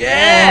open.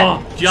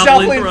 Yeah, oh,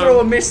 javelin throw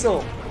a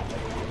missile.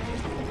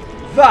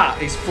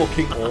 That is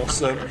fucking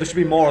awesome. There should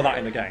be more of that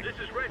in the game.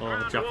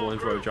 Oh, javelin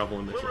throw,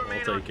 javelin missile.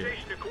 I'll take it.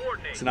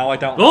 So now I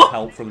don't have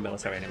help from the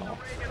military anymore.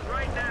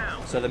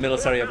 So the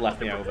military have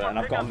left me over, and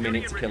I've got a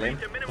minute to kill him.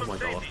 Oh my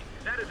god.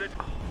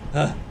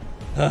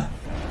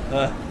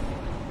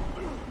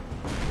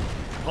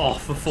 Oh,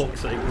 for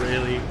fuck's sake,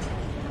 really?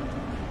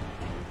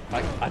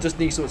 Like, I just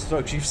need something to throw.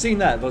 Because you've seen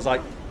there, there's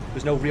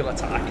no real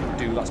attack I can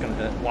do that's going to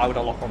hurt. Why would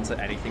I lock onto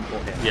anything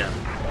but him? Yeah.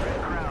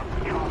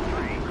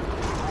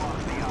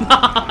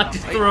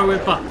 Just throw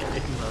it back.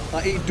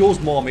 Like, it does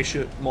more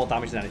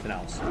damage than anything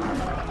else.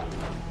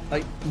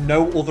 Like,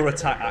 no other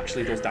attack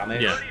actually does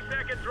damage. Yeah.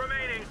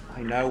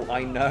 I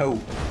know.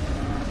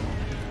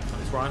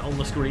 It's right on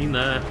the screen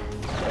there.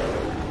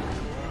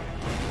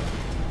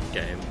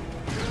 Get him.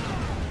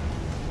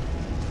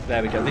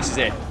 There we go, this is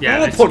it. Yeah,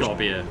 this has got to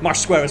be it.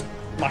 Mash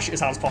it as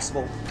hard as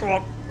possible. Come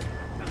on.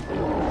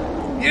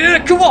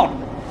 Yeah, come on!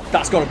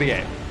 That's got to be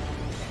it.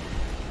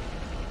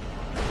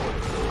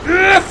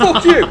 Yeah,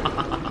 fuck you!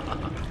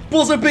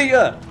 Buzzer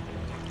beater!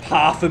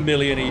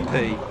 500,000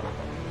 EP.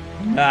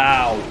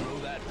 Now.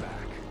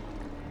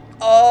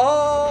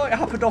 Oh, it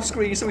happened off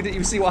screen, so we didn't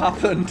even see what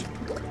happened.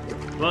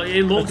 Well,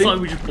 it looks like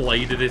we just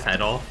bladed his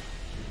head off.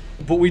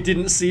 But we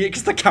didn't see it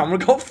because the camera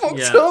got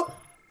fucked up.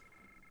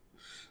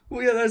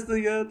 Well, yeah, there's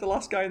the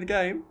last guy in the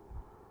game.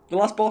 The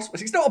last boss.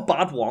 It's not a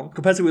bad one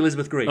compared to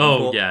Elizabeth Green.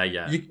 Oh,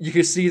 yeah. You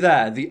can see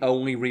there, the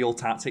only real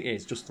tactic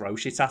is just throw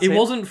shit at it. It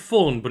wasn't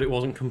fun, but it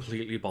wasn't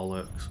completely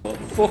bollocks. But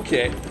fuck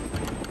it.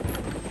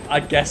 I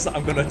guess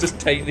I'm going to just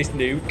take this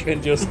nuke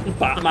and just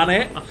Batman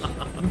it.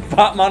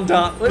 Batman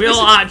Dark.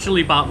 We'll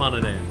actually Batman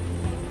it in.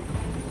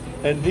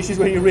 And this is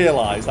when you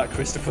realise that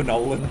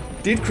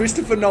Did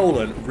Christopher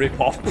Nolan rip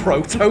off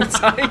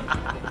Prototype?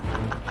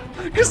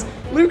 Because,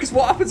 Lucas,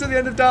 what happens at the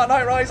end of Dark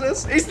Knight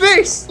Rises? It's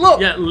this!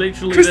 Look! Yeah,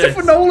 literally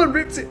Christopher Nolan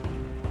ripped it.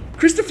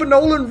 Christopher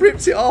Nolan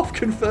ripped it off,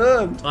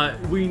 confirmed.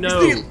 We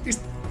know.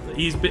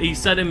 He's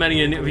said in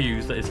many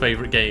interviews that his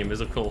favourite game is,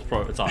 of course,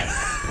 Prototype.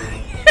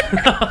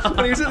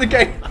 When he was at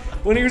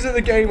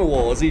the Game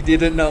Awards, he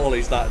did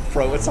acknowledge that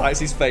Prototype's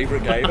his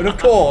favourite game. And of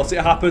course,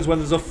 it happens when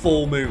there's a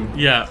full moon.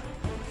 Yeah.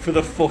 For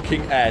the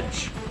fucking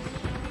edge.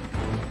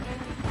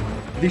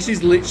 This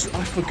is literally...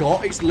 I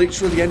forgot. It's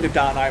literally the end of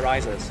Dark Knight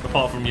Rises.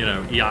 Apart from,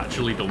 he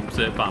actually dumps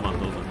it. Batman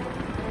doesn't.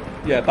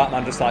 Yeah,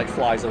 Batman just, like,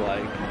 flies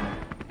away.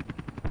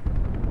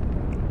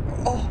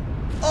 Oh!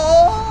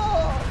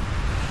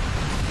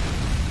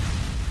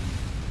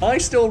 I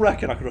still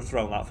reckon I could have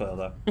thrown that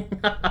further.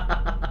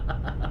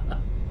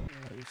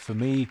 For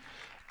me,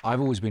 I've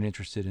always been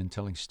interested in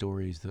telling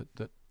stories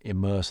that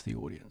immerse the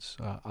audience.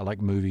 I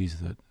like movies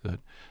that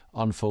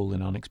unfold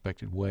in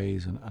unexpected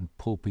ways and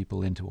pull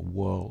people into a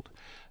world.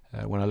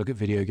 When I look at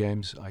video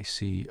games, I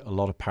see a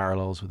lot of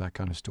parallels with that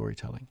kind of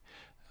storytelling.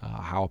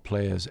 How a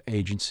player's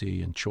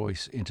agency and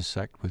choice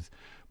intersect with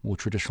more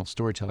traditional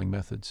storytelling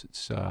methods.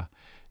 It's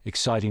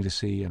exciting to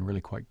see and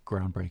really quite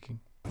groundbreaking.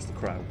 That's the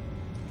crowd.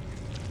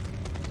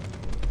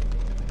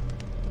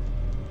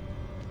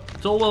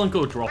 It's all well and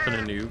good dropping a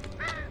nuke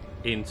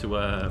into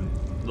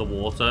the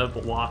water,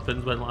 but what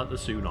happens when the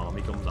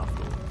tsunami comes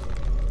afterwards?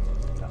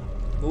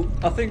 Well,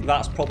 I think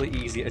that's probably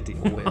easier to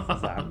deal with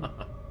than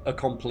a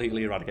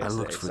completely eradicated I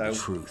looked city. for the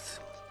truth.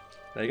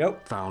 There you go.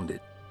 Found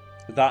it.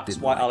 That's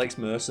why Alex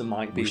Mercer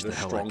might be the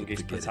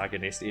strongest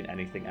protagonist in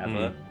anything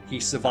ever.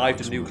 He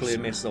survived a nuclear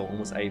missile and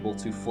was able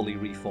to fully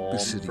reform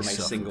from a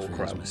single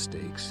crow.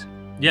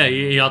 Yeah,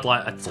 he had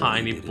a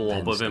tiny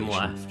blob of him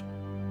left.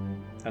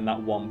 And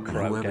that one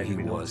crow Whoever gave he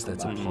him was,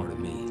 that's a part of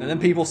me. And then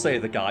people say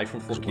the guy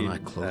from fucking when I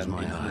close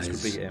my eyes,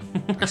 could beat him.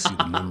 I see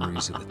the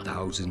memories of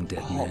 1,000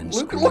 dead men.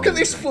 Look at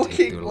this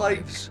fucking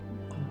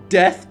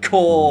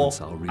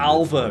deathcore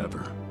album.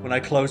 When I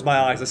close my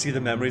eyes, I see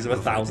the memories of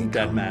 1,000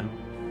 dead men.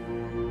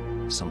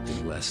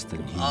 Something less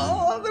than human.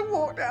 Oh, they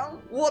walk down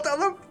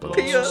the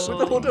pier with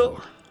the hood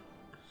up.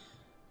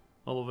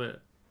 I love it.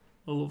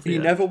 I love He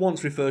never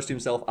once refers to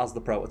himself as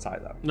the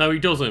Prototype, though. No, he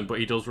doesn't, but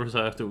he does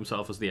refer to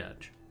himself as the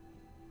Edge.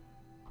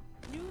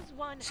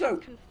 So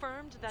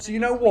you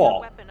know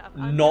what?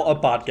 Not a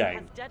bad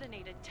game.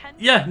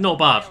 Yeah, not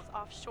bad.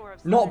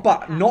 Not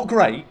bad. Not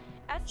great.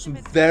 Some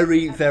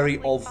very, very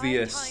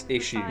obvious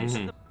issues.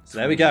 So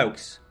there we go.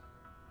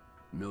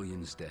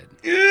 Millions dead.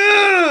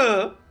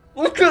 Yeah!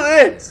 Look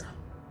at this!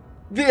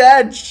 The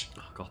edge!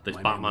 Oh god, this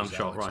Batman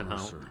shot right now.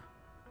 Do you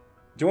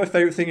know what my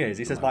favourite thing is?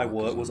 He says my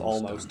work was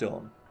almost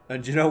done.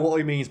 And do you know what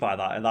he means by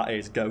that? And that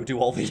is go do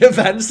all the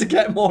events to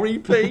get more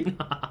EP.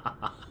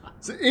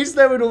 So is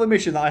there another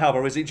mission that I have,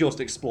 or is it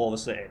just explore the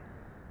city?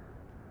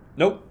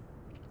 Nope.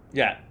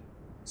 Yeah.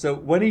 So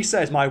when he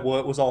says my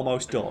work was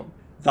almost done,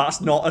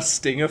 that's not a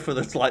stinger for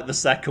the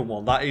second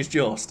one. That is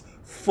just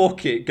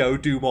fuck it, go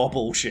do more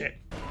bullshit.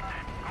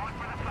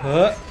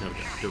 Okay,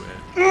 do it.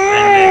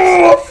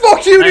 Oh,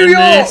 fuck you, New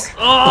York!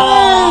 Oh!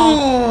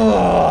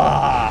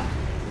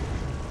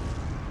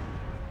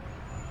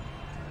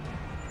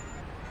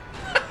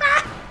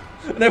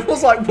 And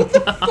everyone's like, what the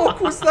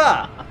fuck was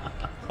that?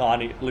 Oh,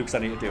 Lucas, I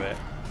need to do it.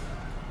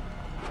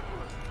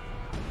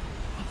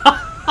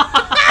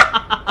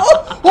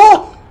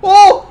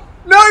 Oh!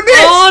 No, it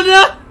missed! Oh,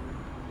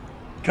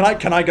 no!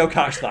 Can I go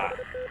catch that?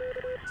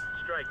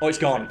 Oh, it's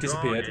gone. It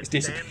disappeared. It's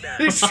disappeared.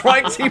 It's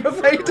strike team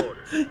evaded.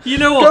 You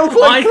know what?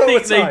 I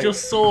think they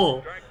just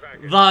saw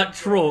that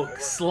truck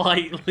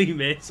slightly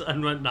miss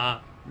and went, nah.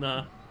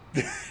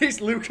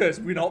 It's Lucas.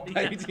 We're not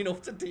paid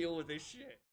enough to deal with this shit.